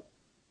underdog,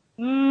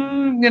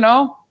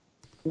 it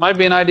might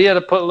be an idea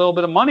to put a little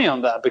bit of money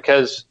on that,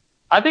 because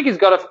I think he's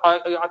got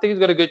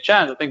a good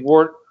chance. I think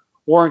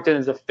Warrington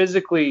is a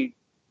physically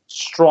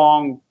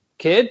strong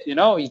kid.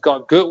 He's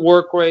got good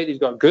work rate, he's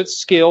got good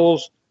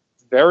skills,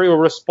 very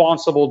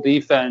responsible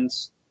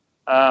defense.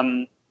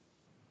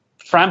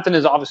 Frampton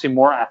is obviously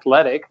more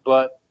athletic,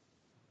 but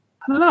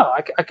I don't know.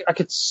 I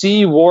could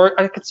see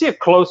a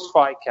close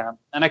fight, Cam,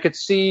 and I could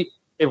see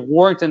if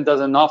Warrington does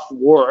enough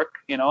work,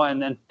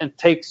 and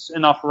takes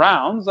enough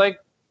rounds, I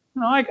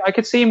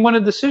could see him win a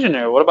decision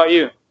here. What about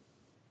you?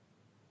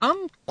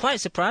 I'm quite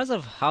surprised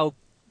of how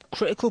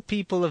critical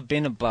people have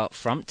been about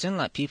Frampton.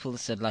 Like, people have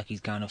said, like, he's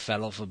kind of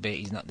fell off a bit,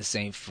 he's not the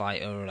same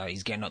fighter, like,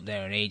 he's getting up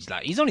there in age.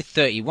 Like, he's only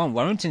 31,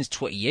 Warrington's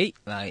 28,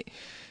 like,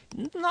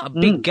 not a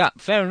big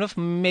gap. Fair enough,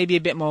 maybe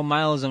a bit more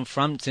miles on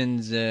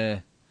Frampton's, on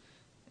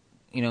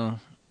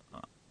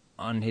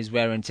his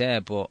wear and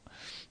tear, but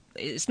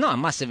it's not a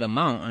massive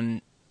amount.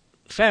 And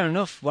fair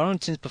enough,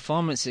 Warrington's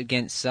performance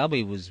against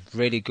Selby was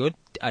really good.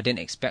 I didn't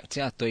expect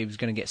it. I thought he was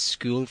going to get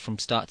schooled from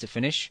start to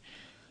finish.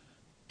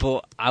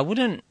 But I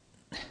wouldn't...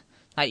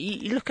 Like,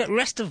 you look at the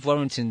rest of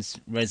Warrington's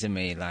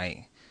resume,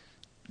 like,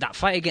 that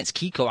fight against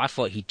Kiko, I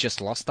thought he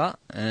just lost that.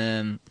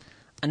 And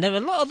there were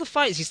a lot of the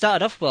fights he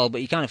started off well, but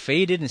he kind of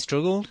faded and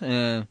struggled.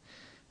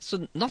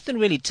 So nothing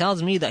really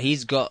tells me that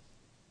he's got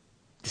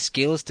the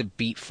skills to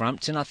beat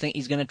Frampton. I think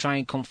he's going to try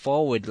and come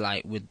forward,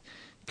 like, with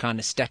kind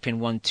of stepping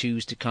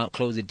 1-2s to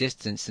close the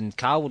distance, and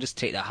Carl will just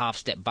take that half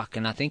step back,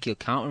 and I think he'll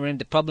counter him.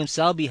 The problem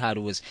Selby had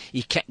was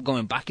he kept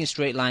going back in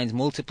straight lines,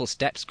 multiple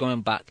steps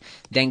going back,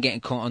 then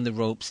getting caught on the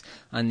ropes,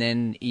 and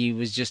then he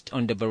was just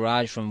under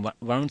barrage from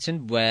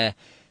Warrington, where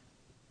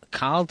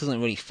Carl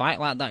doesn't really fight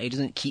like that. He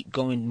doesn't keep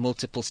going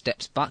multiple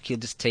steps back. He'll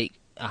just take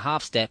a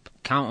half step,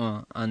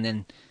 counter, and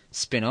then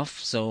spin-off.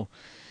 So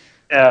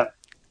Yeah.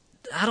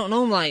 I don't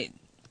know, like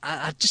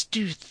I just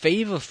do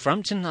favour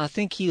Frampton. I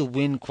think he'll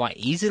win quite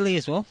easily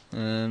as well.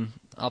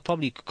 I'll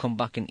probably come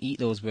back and eat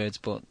those words,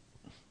 but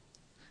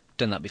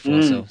done that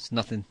before, so it's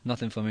nothing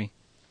for me.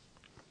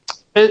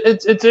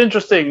 It's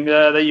interesting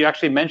that you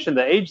actually mentioned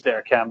the age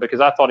there, Cam,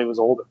 because I thought he was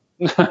older.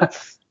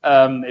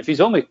 If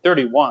he's only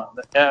 31.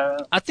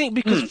 I think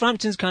because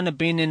Frampton's kind of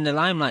been in the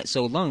limelight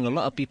so long, a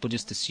lot of people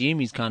just assume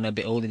he's kind of a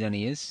bit older than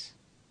he is.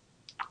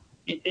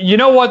 You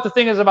know what the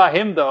thing is about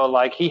him, though?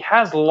 Like, he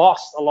has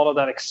lost a lot of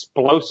that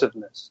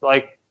explosiveness.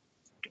 Like,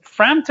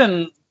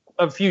 Frampton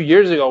a few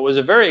years ago was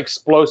a very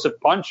explosive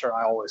puncher,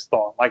 I always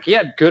thought. Like, he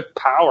had good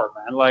power,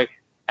 man. Like,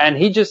 and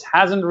he just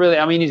hasn't really.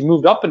 I mean, he's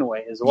moved up in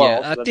weight as well,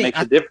 yeah, so that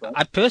makes a difference.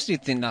 I personally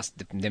think that's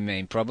the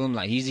main problem.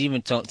 Like, he's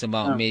even talked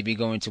about maybe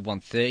going to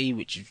 130,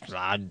 which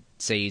I'd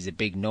say is a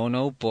big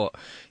no-no. But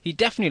he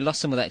definitely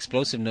lost some of that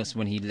explosiveness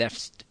when he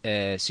left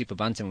super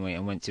bantamweight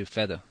and went to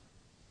feather.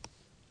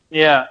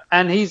 Yeah,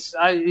 and he's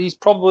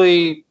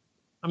probably.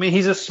 I mean,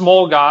 he's a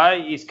small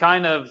guy. He's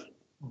kind of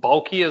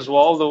bulky as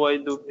well,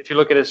 if you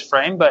look at his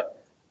frame, but.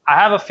 I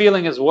have a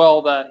feeling as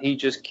well that he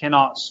just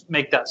cannot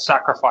make that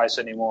sacrifice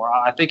anymore.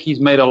 I think he's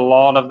made a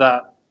lot of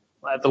that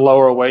at the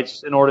lower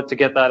weights in order to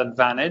get that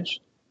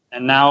advantage.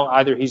 And now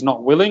either he's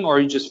not willing or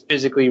he just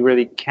physically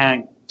really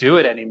can't do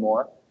it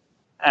anymore.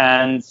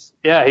 And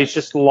yeah, he's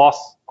just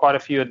lost quite a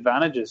few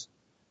advantages.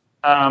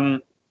 I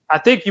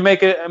think you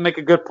make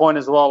a good point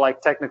as well,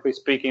 like technically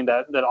speaking,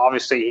 that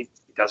obviously he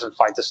doesn't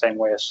fight the same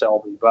way as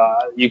Selby,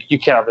 but you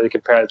cannot really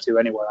compare the two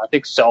anywhere. I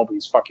think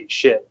Selby's fucking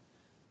shit.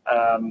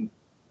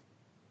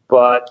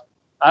 But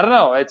I don't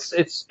know.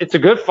 It's a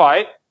good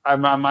fight.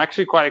 I'm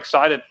actually quite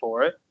excited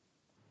for it.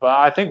 But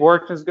I think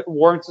Warrington's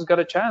got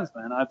a chance,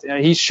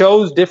 man. He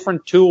shows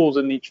different tools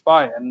in each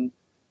fight, and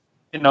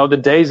the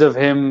days of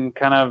him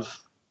kind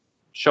of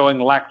showing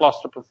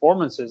lackluster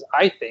performances,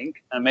 I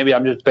think, and maybe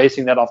I'm just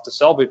basing that off the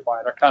Selby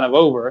fight, are kind of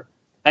over.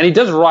 And he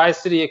does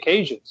rise to the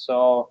occasion.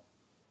 So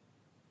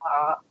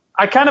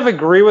I kind of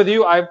agree with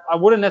you. I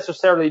wouldn't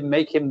necessarily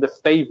make him the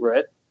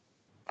favorite,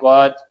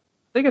 but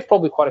I think it's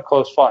probably quite a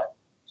close fight.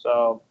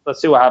 So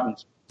let's see what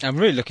happens. I'm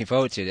really looking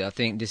forward to it. I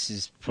think this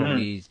is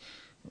probably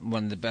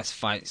one of the best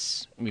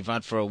fights we've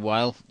had for a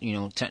while.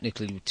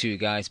 Technically with two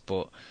guys,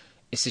 but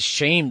it's a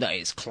shame that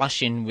it's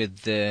clashing with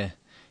the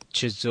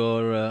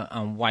Chisora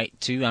and White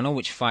too. I know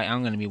which fight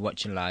I'm going to be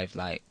watching live.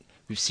 Like,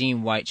 we've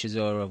seen White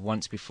Chisora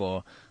once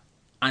before,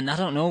 and I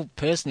don't know,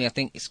 personally, I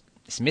think it's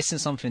missing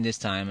something this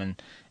time,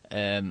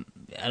 and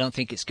I don't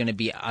think it's going to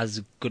be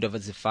as good of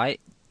as a fight.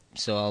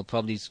 So I'll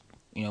probably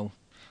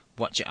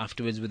watch it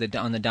afterwards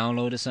on the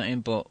download or something.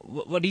 But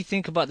what do you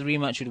think about the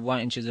rematch with White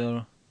and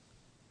Chisora?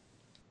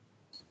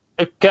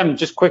 Ken,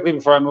 just quickly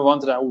before I move on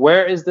to that,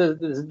 where is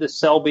the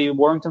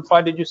Selby-Warrington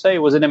fight, did you say?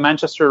 Was it in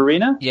Manchester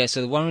Arena? Yeah,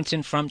 so the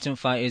Warrington-Frampton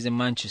fight is in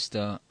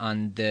Manchester,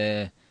 and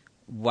the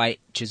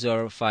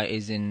White-Chisora fight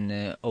is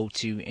in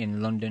O2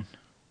 in London.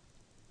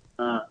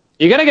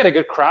 You're going to get a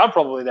good crowd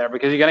probably there,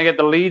 because you're going to get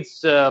the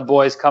Leeds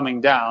boys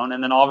coming down,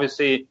 and then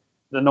obviously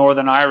the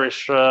Northern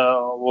Irish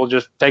will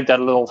just take that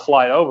little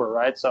flight over,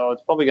 right? So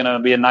it's probably going to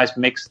be a nice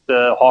mixed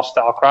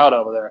hostile crowd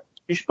over there.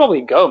 You should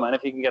probably go, man,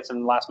 if you can get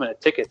some last-minute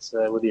tickets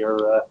with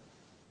your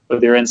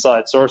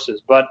inside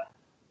sources. But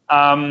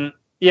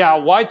yeah,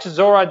 White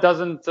Chisora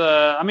doesn't.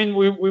 I mean,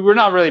 we were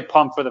not really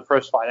pumped for the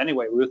first fight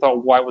anyway. We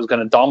thought White was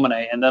going to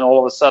dominate, and then all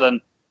of a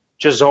sudden,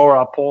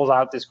 Chisora pulls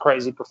out this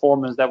crazy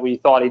performance that we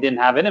thought he didn't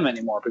have in him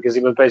anymore because he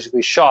was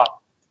basically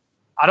shot.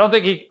 I don't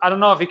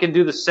know if he can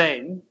do the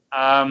same.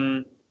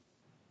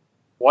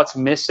 What's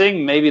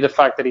missing? Maybe the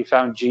fact that he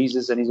found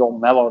Jesus and he's all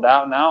mellowed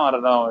out now. I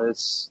don't know.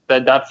 It's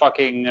that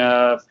fucking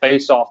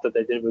face-off that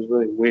they did was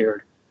really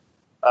weird.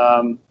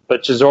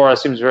 But Chisora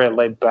seems very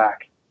laid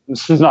back.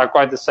 This is not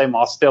quite the same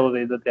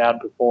hostility that they had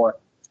before.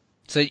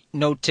 So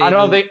no table. I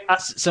don't think.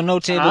 No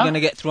table going to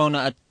get thrown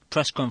at a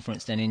press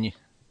conference then, in you?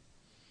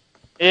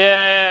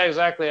 Yeah,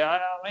 exactly. I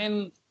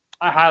mean,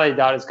 I highly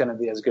doubt it's going to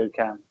be as good,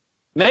 Cam.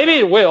 Maybe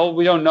it will.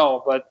 We don't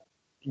know, but.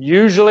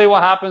 Usually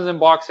what happens in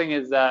boxing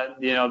is that,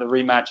 the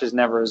rematch is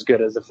never as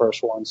good as the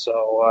first one.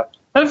 So,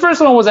 and the first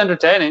one was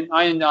entertaining.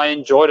 I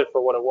enjoyed it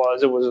for what it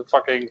was. It was a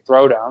fucking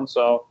throwdown.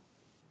 So,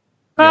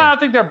 I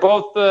think they're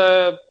both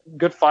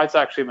good fights,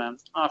 actually, man.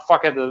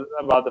 Fuck it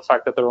about the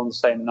fact that they're on the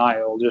same night.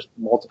 It'll just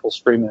multiple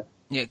stream it.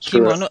 Yeah,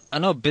 Kimo, I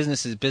know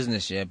business is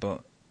business, yeah,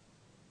 but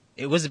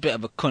it was a bit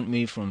of a cunt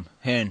move from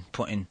Hearn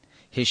putting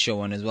his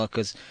show on as well,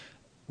 because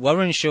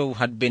Warren's show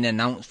had been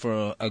announced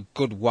for a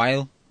good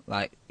while,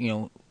 like,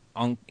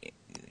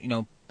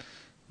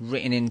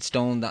 written in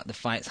stone that the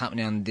fight's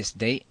happening on this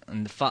date,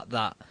 and the fact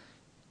that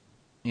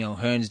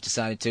Hearns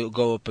decided to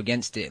go up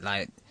against it,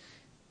 like,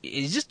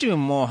 it's just doing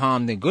more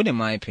harm than good in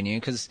my opinion,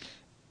 because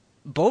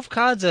both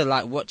cards are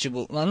like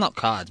watchable. Well, not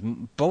cards.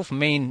 Both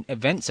main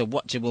events are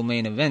watchable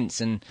main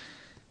events, and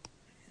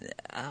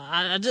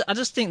I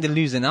just think they're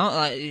losing out.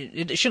 Like,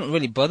 it shouldn't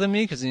really bother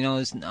me because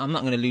I'm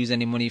not going to lose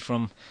any money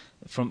from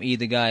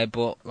either guy,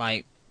 but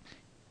like,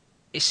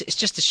 it's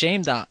just a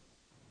shame that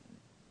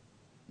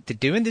they're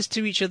doing this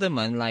to each other,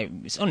 man. Like,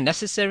 it's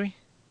unnecessary.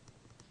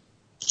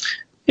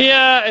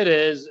 Yeah, it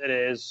is. It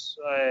is.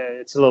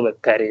 It's a little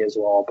bit petty as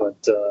well,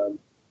 but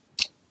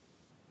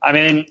I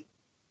mean,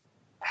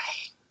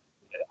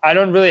 I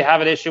don't really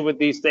have an issue with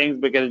these things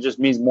because it just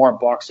means more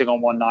boxing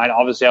on one night.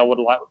 Obviously, I would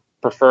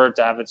prefer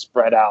to have it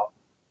spread out,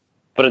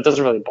 but it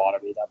doesn't really bother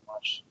me that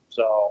much.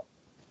 So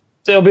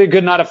it'll be a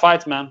good night of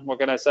fights, man. What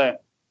can I say?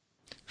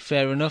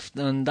 Fair enough.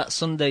 And that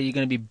Sunday you're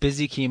going to be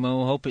busy,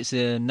 Kimo. I hope it's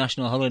a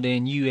national holiday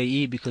in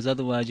UAE, because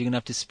otherwise you're going to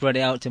have to spread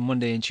it out to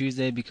Monday and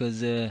Tuesday,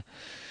 because in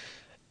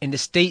the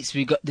States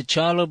we got the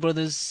Charlo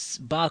brothers,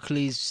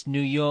 Barclays,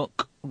 New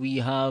York. We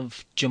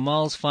have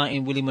Jamal's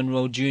fighting Willie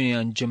Monroe Jr.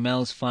 and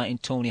Jamel's fighting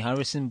Tony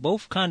Harrison.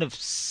 Both kind of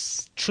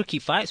tricky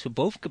fights for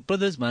both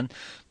brothers, man.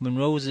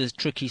 Monroe's a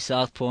tricky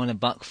southpaw and a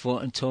back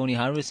foot, and Tony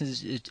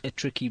Harrison's a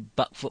tricky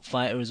back foot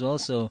fighter as well.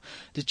 So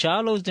the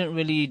Charlos didn't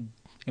really,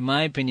 in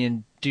my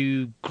opinion,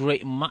 do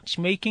great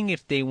matchmaking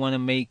if they want to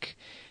make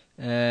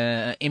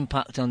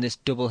impact on this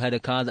double-header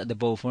card that they're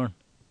both on.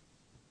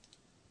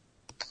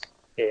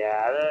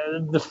 Yeah,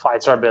 the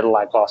fights are a bit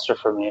lackluster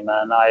for me,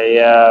 man.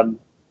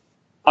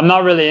 I'm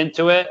not really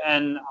into it,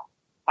 and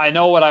I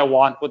know what I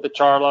want with the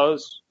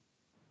Charlos,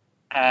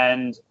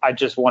 and I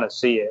just want to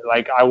see it.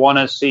 Like, I want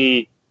to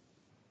see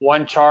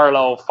one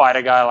Charlo fight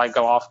a guy like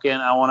Golovkin.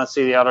 I want to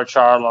see the other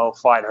Charlo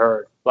fight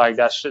Hurd. Like,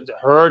 that shit,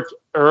 Hurd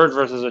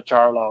versus a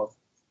Charlo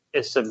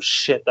is some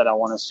shit that I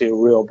want to see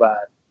real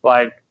bad.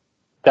 Like,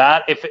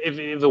 that, if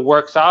it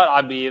works out,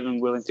 I'd be even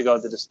willing to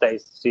go to the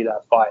States to see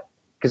that fight,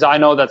 because I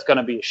know that's going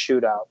to be a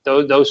shootout.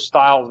 Those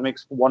styles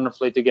mix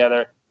wonderfully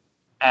together,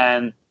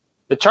 and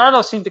the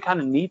Charlos seem to kind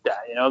of need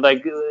that, you know.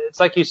 Like, it's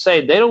like you say,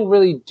 they don't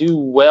really do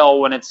well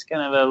when it's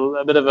kind of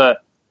a bit of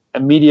a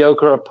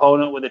mediocre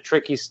opponent with a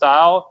tricky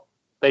style.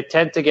 They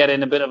tend to get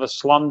in a bit of a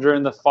slum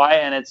during the fight,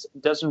 and it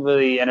doesn't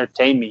really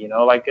entertain me, you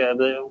know. Like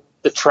the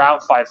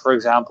Trout fight, for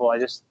example, I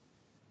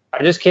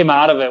just came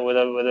out of it with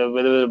a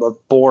bit of a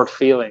bored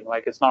feeling.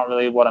 Like, it's not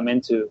really what I'm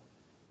into.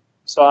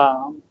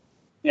 So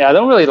yeah, I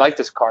don't really like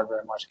this card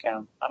very much,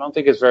 Cam. I don't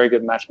think it's very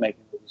good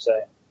matchmaking, would you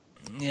say?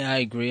 Yeah, I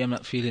agree. I'm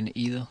not feeling it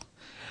either.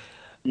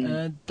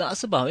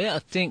 That's about it, I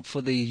think, for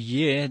the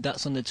year.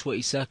 That's on the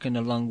 22nd,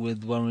 along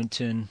with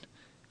Warrington,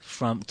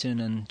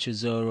 Frampton, and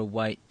Chisora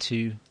White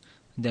 2.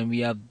 Then we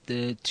have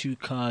the two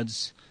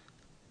cards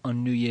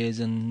on New Year's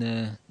and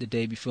the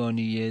day before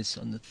New Year's.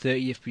 On the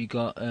 30th, we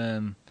got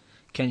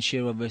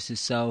Kenshiro versus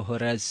Sao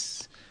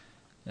Jerez.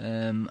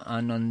 And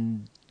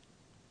on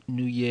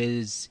New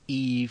Year's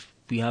Eve,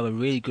 we have a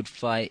really good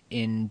fight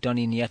in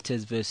Donny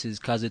Nietes versus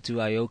Kazuto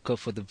Ioka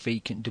for the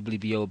vacant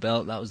WBO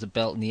belt. That was the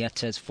belt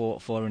Nietes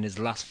fought for in his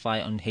last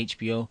fight on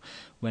HBO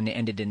when it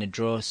ended in a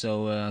draw.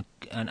 So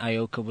and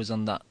Ioka was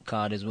on that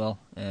card as well,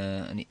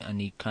 and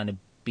he kind of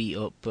beat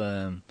up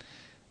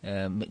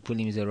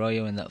McWilliams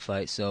Arroyo in that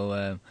fight.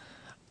 So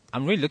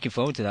I'm really looking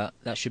forward to that.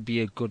 That should be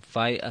a good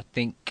fight. I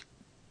think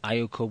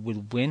Ioka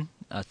will win.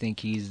 I think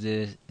he's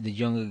the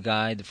younger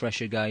guy, the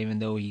fresher guy. Even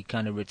though he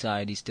kind of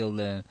retired, he's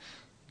still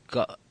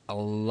got a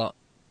lot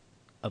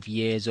of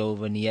years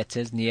over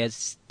Nietes.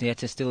 Nietes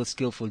still a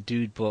skillful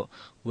dude, but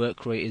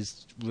work rate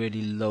is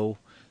really low.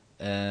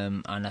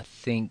 And I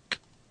think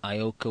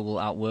Ioka will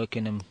outwork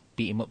him and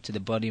beat him up to the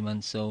body,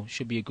 man. So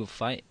should be a good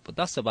fight. But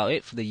that's about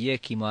it for the year,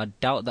 Kimo. I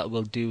doubt that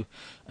we'll do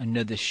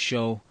another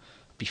show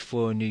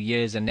before New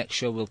Year's. The next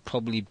show will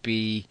probably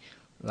be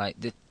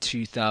like the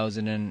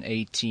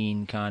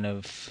 2018 kind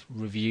of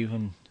review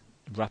and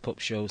wrap-up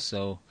show.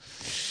 So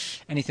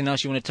anything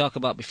else you want to talk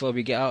about before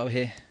we get out of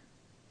here?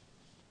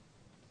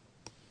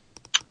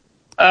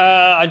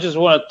 I just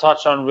want to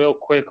touch on real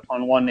quick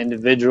on one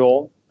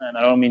individual, and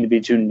I don't mean to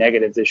be too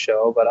negative this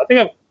show, but I think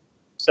I've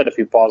said a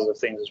few positive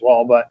things as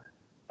well. But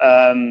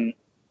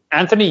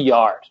Anthony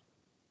Yard,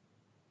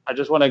 I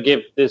just want to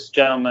give this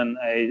gentleman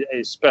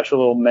a special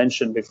little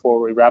mention before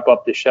we wrap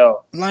up the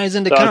show. Lions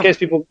in the camp. In case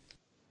people,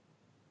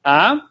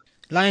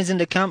 Lions in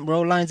the camp,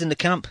 bro. Lions in the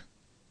camp.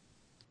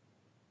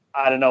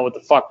 I don't know what the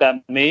fuck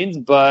that means,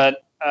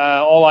 but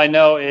all I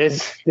know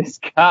is this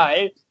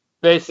guy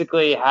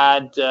basically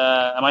had,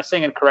 am I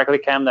saying it correctly,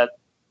 Cam, that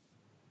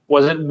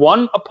was it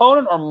one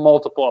opponent or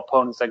multiple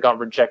opponents that got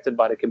rejected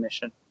by the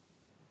commission?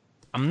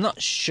 I'm not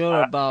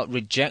sure about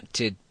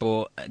rejected,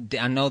 but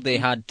I know they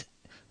had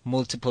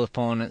multiple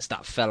opponents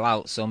that fell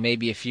out, so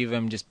maybe a few of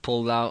them just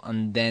pulled out,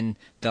 and then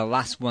the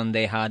last one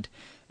they had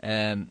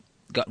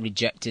got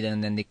rejected,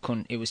 and then they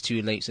couldn't. It was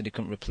too late, so they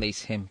couldn't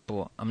replace him.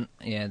 But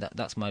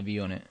that's my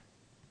view on it.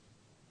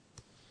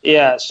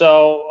 Yeah,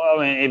 so I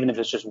mean, even if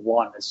it's just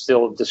one, it's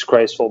still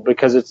disgraceful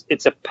because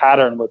it's a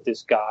pattern with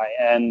this guy,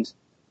 and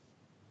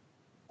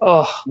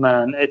oh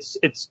man, it's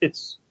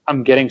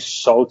I'm getting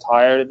so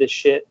tired of this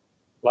shit.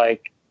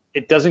 Like,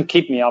 it doesn't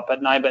keep me up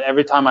at night, but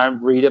every time I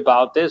read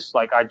about this,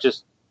 like, it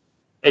just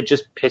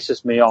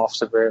pisses me off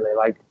severely.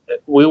 Like,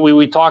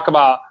 we talk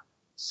about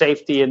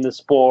safety in the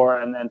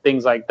sport and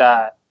things like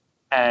that,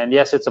 and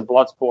yes, it's a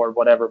blood sport,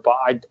 whatever, but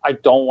I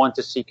don't want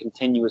to see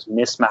continuous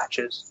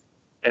mismatches.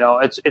 You know,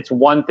 it's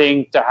one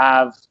thing to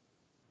have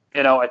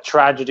a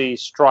tragedy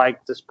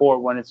strike the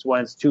sport when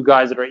it's two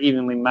guys that are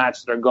evenly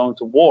matched that are going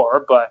to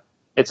war. But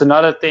it's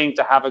another thing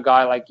to have a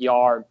guy like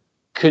Yard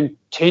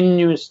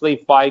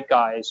continuously fight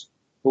guys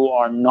who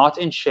are not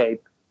in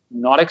shape,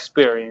 not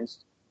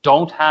experienced,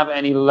 don't have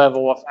any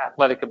level of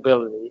athletic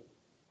ability,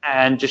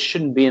 and just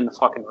shouldn't be in the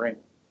fucking ring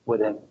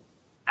with him.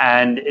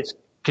 And it's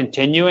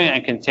continuing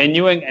and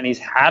continuing, and he's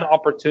had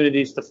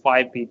opportunities to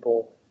fight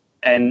people,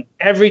 and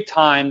every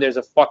time there's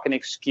a fucking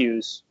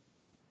excuse,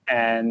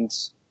 and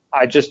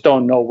I just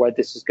don't know where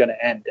this is going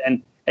to end.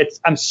 And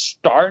I'm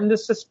starting to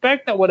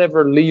suspect that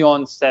whatever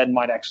Leon said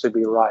might actually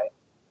be right.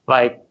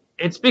 Like,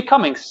 it's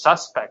becoming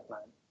suspect, man.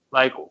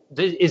 Like,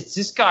 is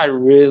this guy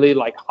really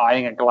like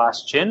hiding a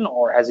glass chin,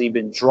 or has he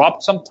been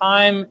dropped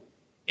sometime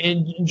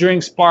during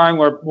sparring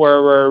where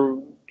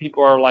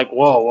people are like,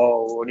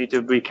 whoa, we need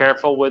to be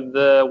careful with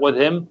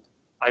him.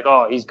 Like,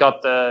 oh, he's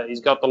got the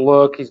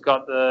look, he's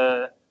got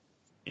the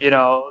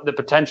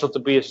potential to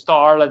be a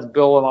star. Let's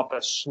build him up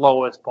as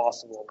slow as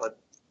possible. But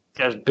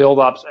there's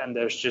build-ups and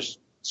there's just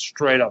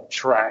straight up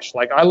trash.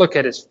 Like, I look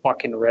at his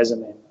fucking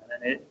resume, man,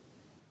 and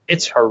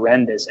it's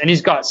horrendous. And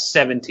he's got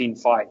 17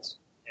 fights.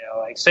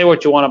 Like, say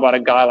what you want about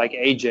a guy like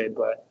AJ,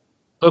 but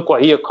look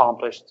what he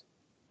accomplished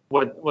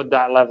with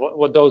that level,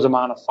 with those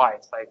amount of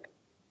fights. Like,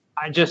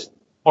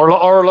 or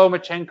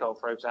Lomachenko,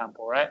 for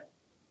example, right?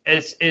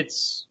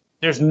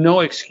 There's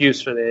no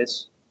excuse for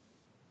this,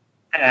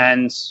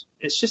 and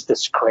it's just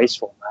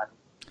disgraceful, man.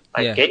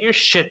 Like, Get your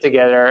shit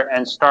together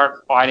and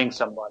start fighting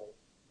somebody.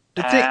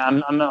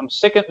 I'm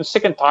sick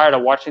and tired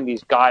of watching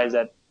these guys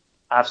that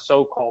have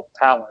so-called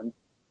talent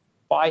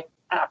fight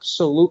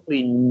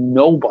absolutely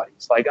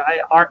nobody's. Like,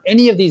 are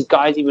any of these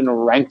guys even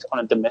ranked on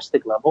a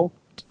domestic level?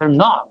 They're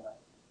not, man.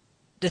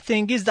 The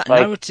thing is that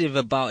narrative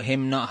about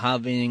him not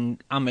having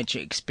amateur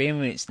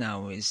experience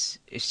now it's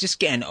just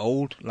getting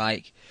old.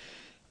 Like,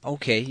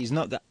 okay, he's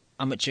not got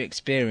amateur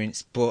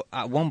experience, but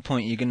at one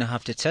point you're gonna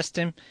have to test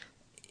him.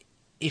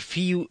 If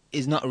he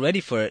is not ready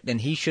for it, then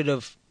he should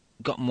have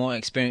got more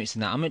experience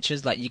than the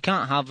amateurs. Like, you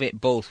can't have it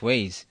both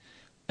ways.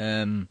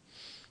 And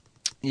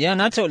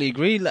I totally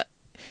agree. Like,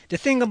 the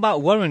thing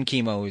about Warren,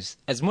 Kimo, is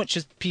as much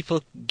as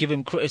people give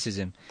him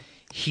criticism,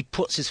 he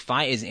puts his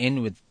fighters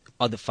in with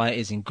other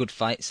fighters in good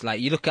fights.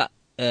 Like, you look at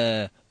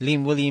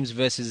Liam Williams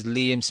versus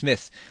Liam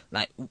Smith.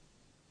 Like,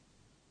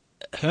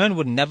 Hearn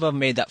would never have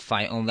made that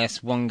fight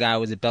unless one guy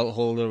was a belt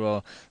holder,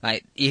 or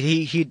like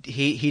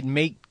he'd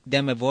make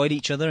them avoid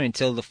each other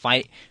until the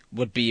fight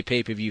would be a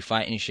pay-per-view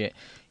fight and shit.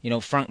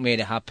 Frank made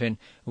it happen.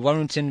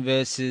 Warrington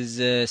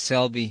versus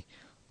Selby.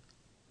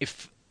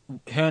 If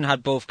Hearn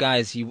had both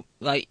guys,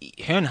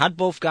 Hearn had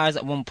both guys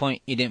at one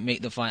point. He didn't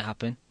make the fight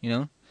happen.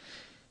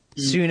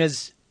 Soon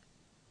as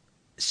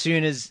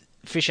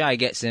Fisheye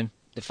gets him,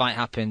 the fight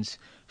happens.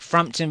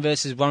 Frampton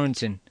versus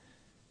Warrington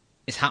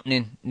is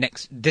happening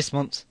this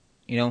month.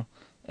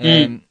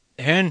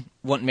 Hearn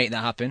won't make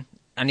that happen,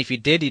 and if he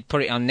did, he'd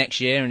put it on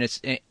next year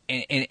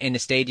in a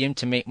stadium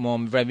to make more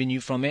revenue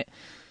from it.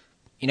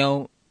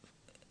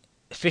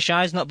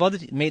 Fisheye's not bothered.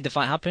 He made the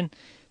fight happen.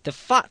 The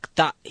fact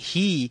that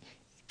he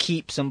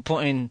keeps on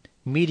putting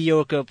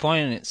mediocre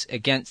opponents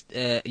against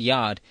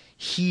Yard,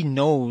 he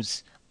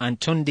knows, and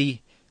Tundi,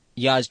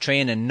 Yard's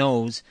trainer,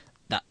 knows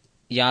that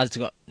Yard's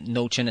got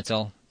no chin at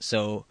all.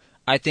 So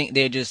I think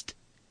they're just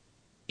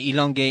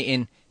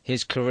elongating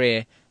his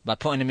career by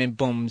putting him in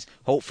bums,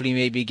 hopefully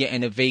maybe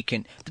getting a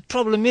vacant. The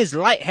problem is,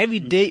 light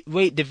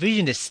heavyweight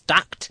division is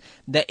stacked.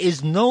 There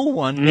is no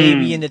one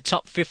maybe in the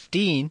top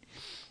 15.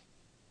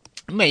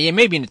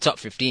 Maybe in the top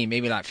 15,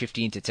 maybe like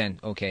 15 to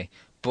 10, okay.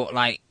 But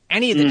like,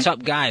 any of the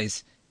top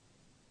guys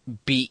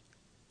beat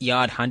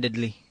Yard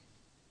handedly.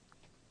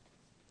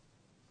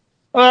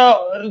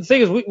 Well, the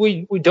thing is,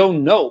 we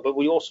don't know, but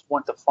we also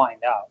want to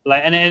find out.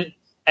 Like,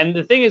 and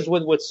the thing is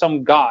with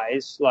some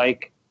guys,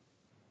 like,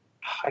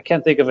 I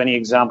can't think of any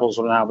examples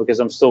right now because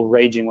I'm still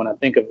raging when I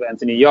think of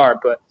Anthony Yard,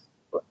 but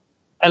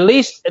at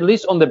least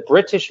on the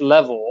British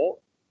level,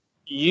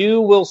 you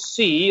will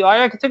see,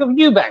 I can think of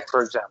Eubank,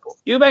 for example.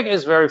 Eubank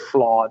is very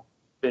flawed.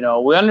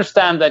 We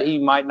understand that he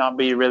might not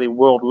be really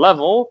world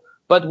level,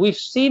 but we've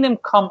seen him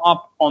come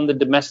up on the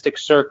domestic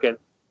circuit,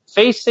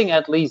 facing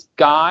at least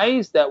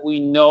guys that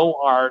we know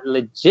are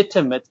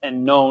legitimate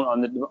and known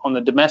on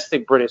the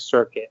domestic British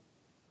circuit.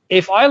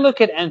 If I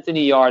look at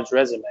Anthony Yard's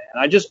resume,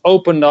 and I just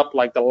opened up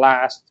like the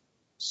last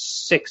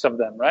 6 of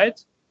them,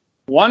 right?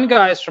 One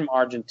guy is from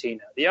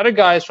Argentina, the other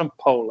guy is from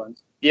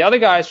Poland, the other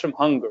guy is from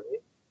Hungary,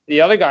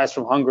 the other guy is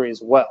from Hungary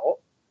as well.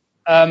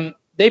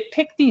 They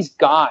pick these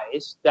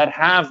guys that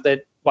have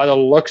that, by the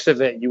looks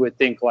of it, you would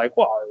think like,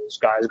 well, this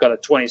guy's got a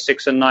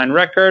 26-9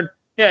 record.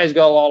 Yeah, he's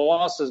got a lot of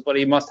losses, but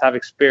he must have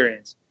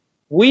experience.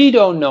 We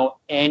don't know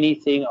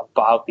anything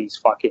about these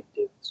fucking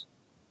dudes.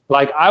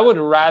 Like, I would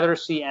rather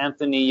see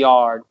Anthony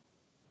Yard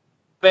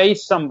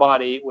face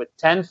somebody with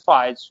 10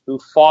 fights who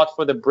fought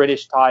for the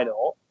British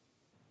title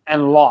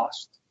and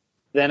lost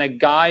than a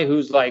guy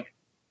who's like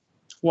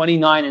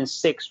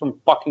 29-6 from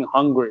fucking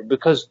Hungary,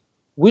 because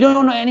we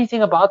don't know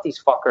anything about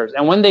these fuckers.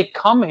 And when they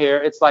come here,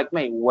 it's like,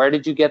 mate, where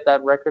did you get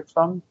that record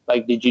from?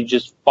 Like, did you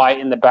just fight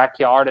in the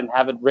backyard and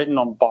have it written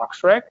on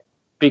BoxRec?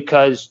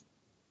 Because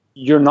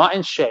you're not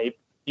in shape,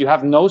 you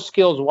have no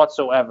skills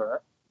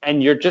whatsoever,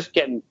 and you're just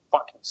getting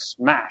fucking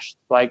smashed.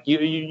 Like,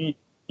 you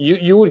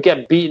would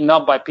get beaten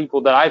up by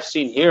people that I've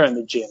seen here in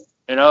the gym.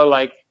 You know,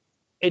 like,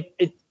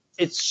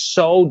 it's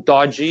so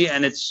dodgy,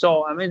 and it's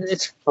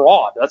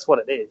fraud. That's what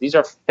it is. These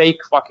are fake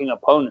fucking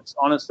opponents,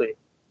 honestly.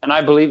 And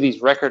I believe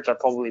these records are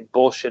probably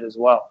bullshit as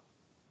well.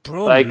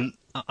 Bro, like,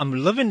 I'm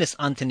loving this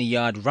Anthony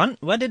Yard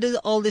rant. Where did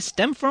all this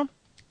stem from?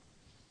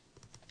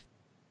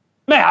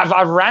 Man,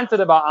 I've ranted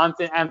about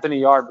Anthony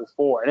Yard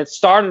before, and it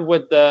started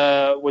with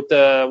the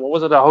what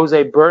was it, the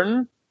Jose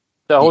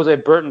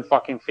Burton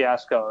fucking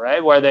fiasco,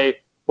 right? Where they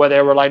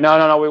were like,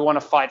 no, we want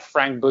to fight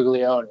Frank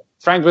Buglione.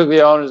 Frank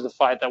Buglione is the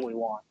fight that we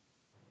want.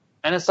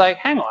 And it's like,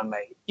 hang on,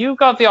 mate, you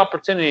got the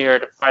opportunity here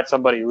to fight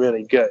somebody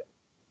really good.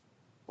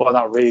 Well,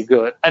 not really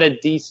good, at a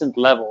decent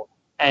level,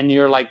 and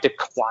you're like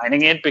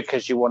declining it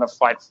because you want to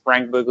fight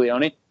Frank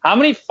Buglione. How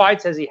many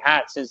fights has he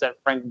had since that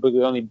Frank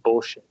Buglione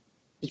bullshit?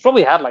 He's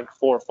probably had like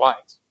 4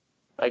 fights.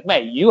 Like,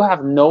 mate, you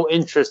have no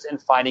interest in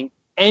fighting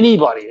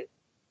anybody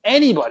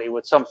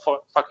with some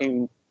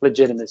fucking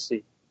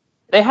legitimacy.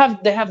 They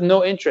have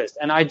no interest,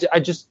 and I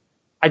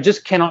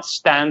just cannot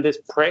stand this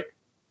prick.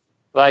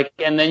 Like,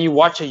 and then you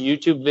watch a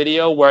YouTube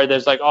video where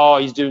there's like, oh,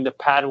 he's doing the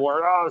pad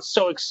work. Oh, it's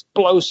so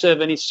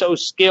explosive, and he's so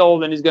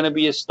skilled, and he's going to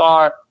be a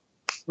star.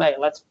 Mate,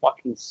 let's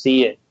fucking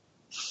see it.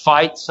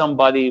 Fight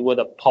somebody with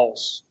a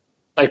pulse.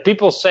 Like,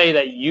 people say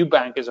that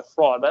Eubank is a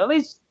fraud, but at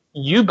least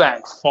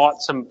Eubank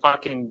fought some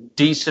fucking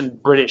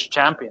decent British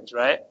champions,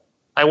 right?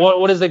 Like,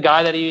 what is the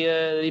guy that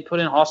he put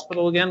in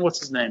hospital again? What's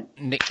his name?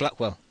 Nick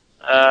Blackwell.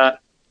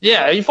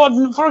 Yeah, he fought,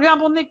 for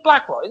example, Nick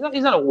Blackwell.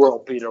 He's not a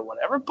world beater or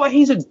whatever, but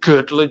he's a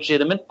good,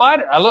 legitimate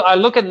fighter. I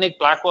look at Nick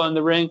Blackwell in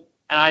the ring,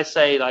 and I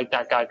say, like,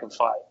 that guy can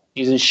fight.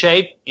 He's in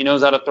shape, he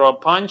knows how to throw a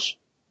punch,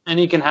 and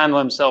he can handle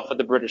himself at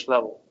the British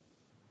level.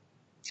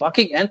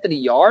 Fucking Anthony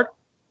Yard,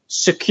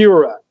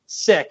 Secura,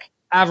 Sek,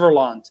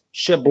 Averlant,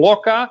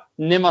 Shebloka,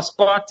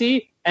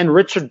 Nimaspati, and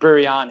Richard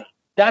Biryani.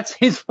 That's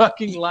his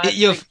fucking last.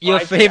 Your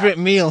favorite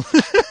meal.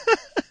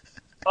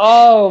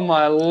 Oh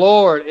my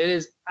lord, it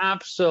is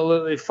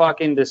absolutely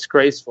fucking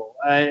disgraceful.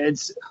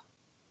 This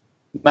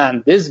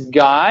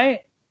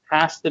guy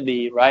has to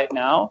be right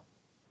now.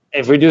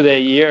 If we do the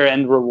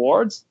year-end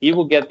rewards, he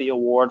will get the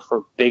award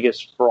for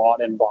biggest fraud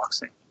in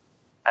boxing,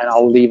 and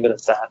I'll leave it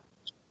at that.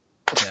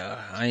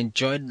 Yeah, I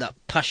enjoyed that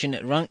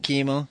passionate rant,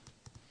 Kimo.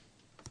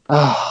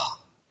 Oh,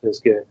 it was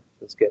good.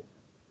 It was good.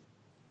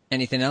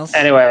 Anything else?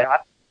 Anyway,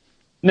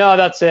 no,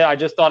 that's it. I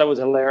just thought it was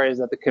hilarious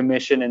that the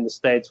commission in the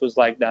States was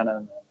like,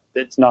 no.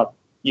 It's not,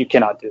 you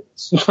cannot do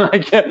this.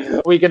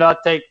 We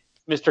cannot take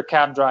Mr.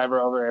 Cab Driver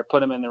over here,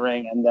 put him in the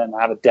ring, and then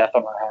have a death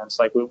on our hands.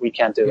 Like, we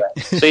can't do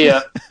that. See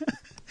ya.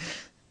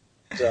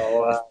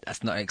 So,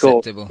 that's not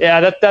acceptable. Cool.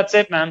 Yeah, that's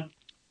it, man.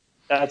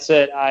 That's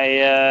it.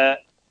 I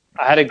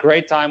had a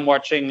great time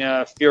watching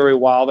Fury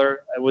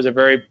Wilder. It was a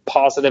very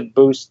positive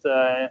boost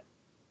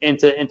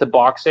into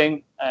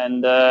boxing.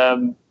 And,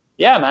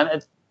 yeah, man,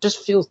 it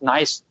just feels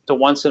nice to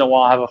once in a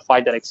while have a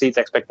fight that exceeds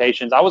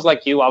expectations. I was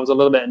like you. I was a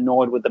little bit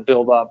annoyed with the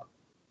build-up.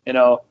 You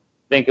know,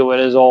 think of it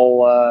as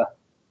all,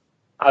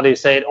 how do you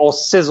say it, all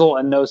sizzle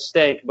and no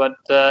steak. But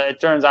it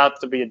turns out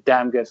to be a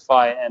damn good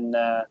fight. And,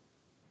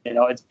 you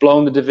know, it's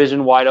blown the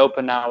division wide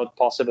open now with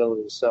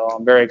possibilities. So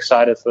I'm very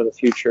excited for the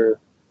future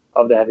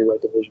of the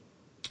heavyweight division.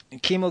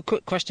 Kimo,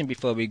 quick question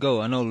before we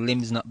go. I know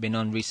Lim's not been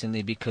on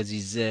recently because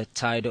he's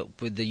tied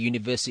up with the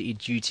university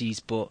duties,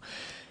 but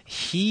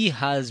he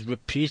has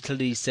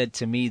repeatedly said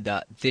to me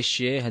that this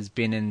year has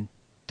been in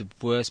the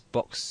worst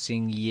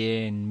boxing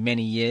year in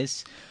many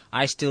years.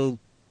 I still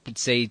would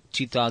say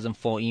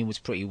 2014 was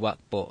pretty whack,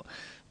 but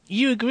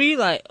you agree,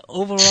 like,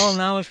 overall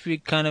now, if we're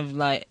kind of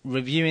like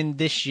reviewing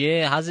this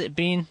year, has it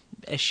been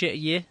a shit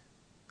year?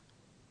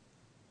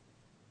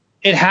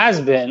 It has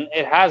been.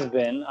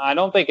 I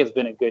don't think it's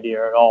been a good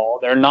year at all.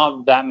 There are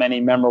not that many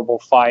memorable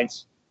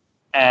fights.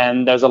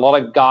 And there's a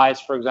lot of guys,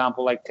 for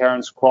example, like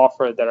Terence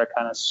Crawford, that are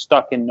kind of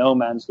stuck in no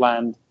man's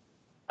land,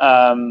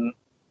 where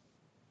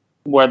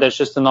there's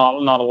just not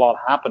a lot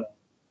happening.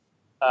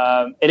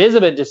 It is a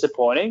bit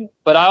disappointing,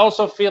 but I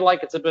also feel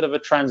like it's a bit of a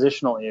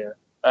transitional year.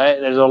 Right?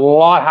 There's a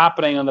lot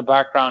happening in the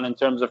background in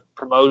terms of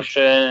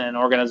promotion and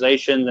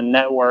organizations and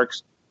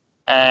networks,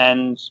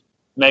 and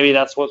maybe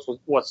that's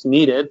what's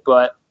needed.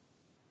 But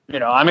you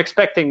know, I'm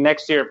expecting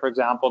next year, for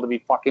example, to be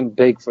fucking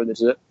big for the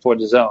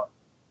zone.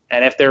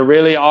 And if they're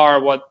really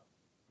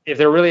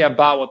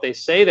about what they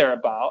say they're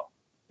about,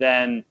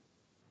 then,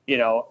 you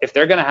know, if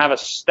they're going to have a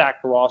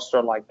stacked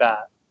roster like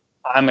that,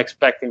 I'm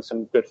expecting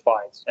some good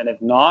fights. And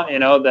if not, you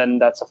know, then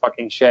that's a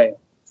fucking shame.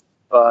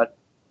 But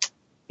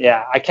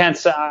yeah, I can't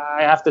say.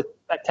 I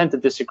tend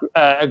to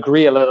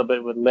agree a little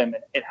bit with Lim.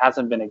 It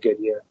hasn't been a good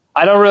year.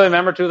 I don't really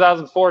remember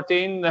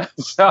 2014,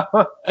 so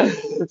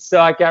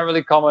I can't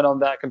really comment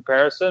on that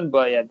comparison.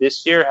 But yeah,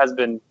 this year has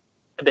been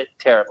a bit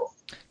terrible.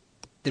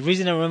 The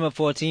reason I remember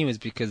 14 was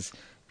because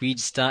we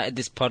started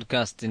this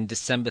podcast in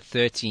December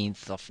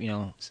 13th of,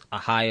 a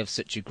high of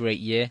such a great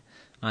year.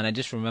 And I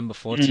just remember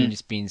 14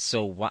 just being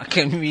so whack.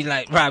 And we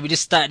we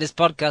just started this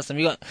podcast and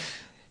we got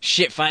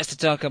shit fights to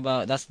talk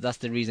about. That's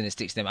the reason it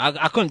sticks to them.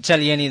 I couldn't tell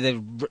you any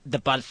of the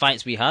bad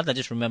fights we had. I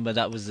just remember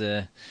that was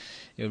a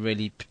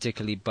really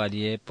particularly bad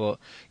year. But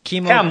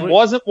Kimo, Cam,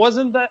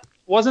 wasn't that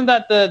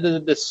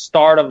the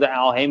start of the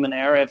Al Heyman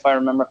era, if I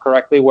remember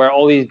correctly, where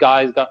all these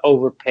guys got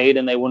overpaid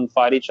and they wouldn't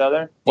fight each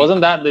other?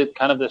 Wasn't that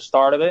the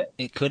start of it?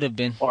 It could have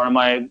been. Or am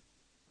I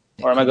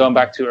going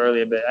back too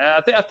early a bit?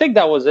 I think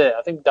that was it.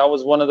 I think that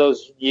was one of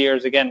those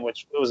years again,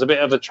 which it was a bit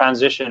of a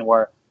transition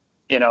where,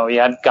 you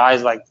had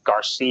guys like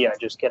Garcia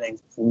just getting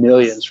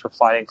millions for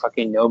fighting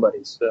fucking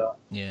nobody. So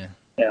yeah.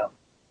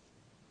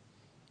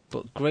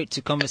 But great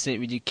to conversate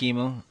with you,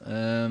 Kimo.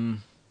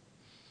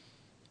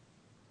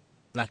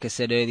 Like I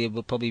said earlier,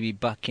 we'll probably be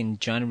back in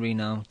January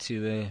now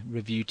to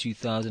review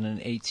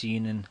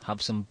 2018 and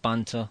have some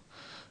banter.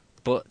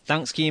 But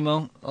thanks,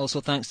 Kimo.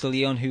 Also thanks to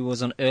Leon, who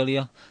was on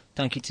earlier.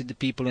 Thank you to the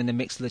people in the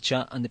Mixler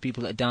chat and the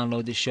people that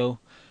download the show.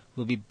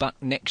 We'll be back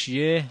next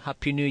year.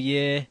 Happy New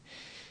Year.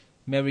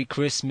 Merry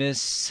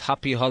Christmas.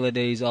 Happy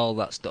holidays. All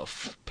that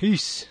stuff.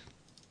 Peace.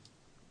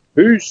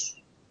 Peace.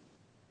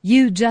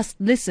 You just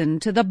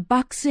listened to the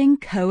Boxing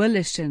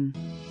Coalition.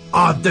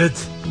 Dude,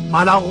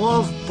 man, I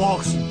love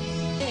boxing.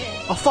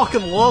 I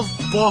fucking love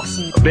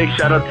boxing. A big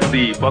shout out to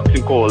the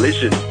Boxing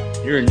Coalition.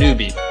 You're a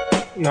newbie.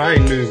 No, I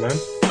ain't new, man.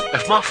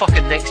 If my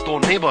fucking next door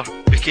neighbour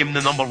became the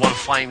 #1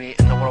 flyweight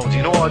in the world,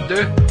 you know what I'd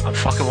do? I'd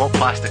fucking walk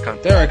past the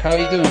cunt. Derek, how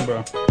you doing,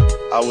 bro?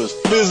 I was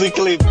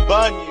physically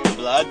banging,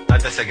 blood. I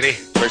disagree.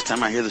 First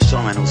time I hear the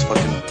show, man, it was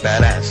fucking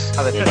badass.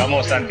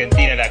 Vamos a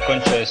Argentina, la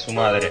concha de su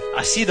madre.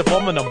 I see the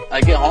bomb in them. I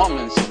get home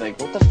and she's like,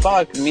 what the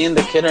fuck? Me and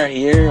the kid are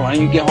here. Why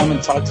don't you get home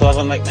and talk to us?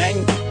 I'm like, man,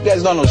 you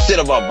guys don't know shit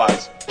about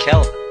boxing.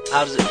 Kel,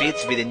 how does it feel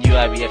to be the new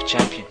IBF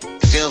champion?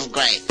 Feels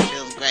great.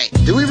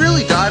 Did we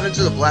really dive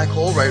into the black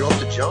hole right off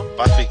the jump?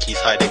 I think he's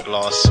hiding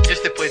glass.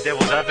 Just to play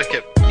devil's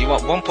advocate. You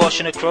want 1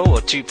 portion of crow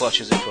or 2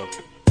 portions of crow?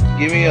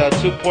 Give me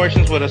 2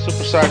 portions with a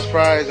supersized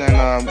fries and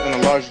a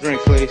large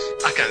drink, please.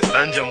 I can't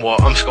stand him,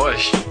 what? I'm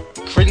Scottish.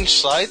 Cringe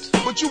side?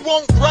 But you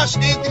won't rush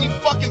Anthony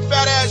fucking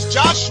fat ass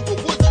Joshua,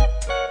 would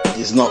you?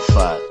 He's not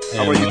fat.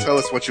 How about you tell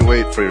us what you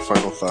weighed for your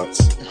final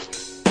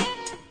thoughts?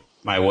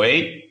 My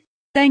weight?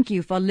 Thank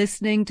you for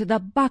listening to the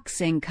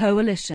Boxing Coalition.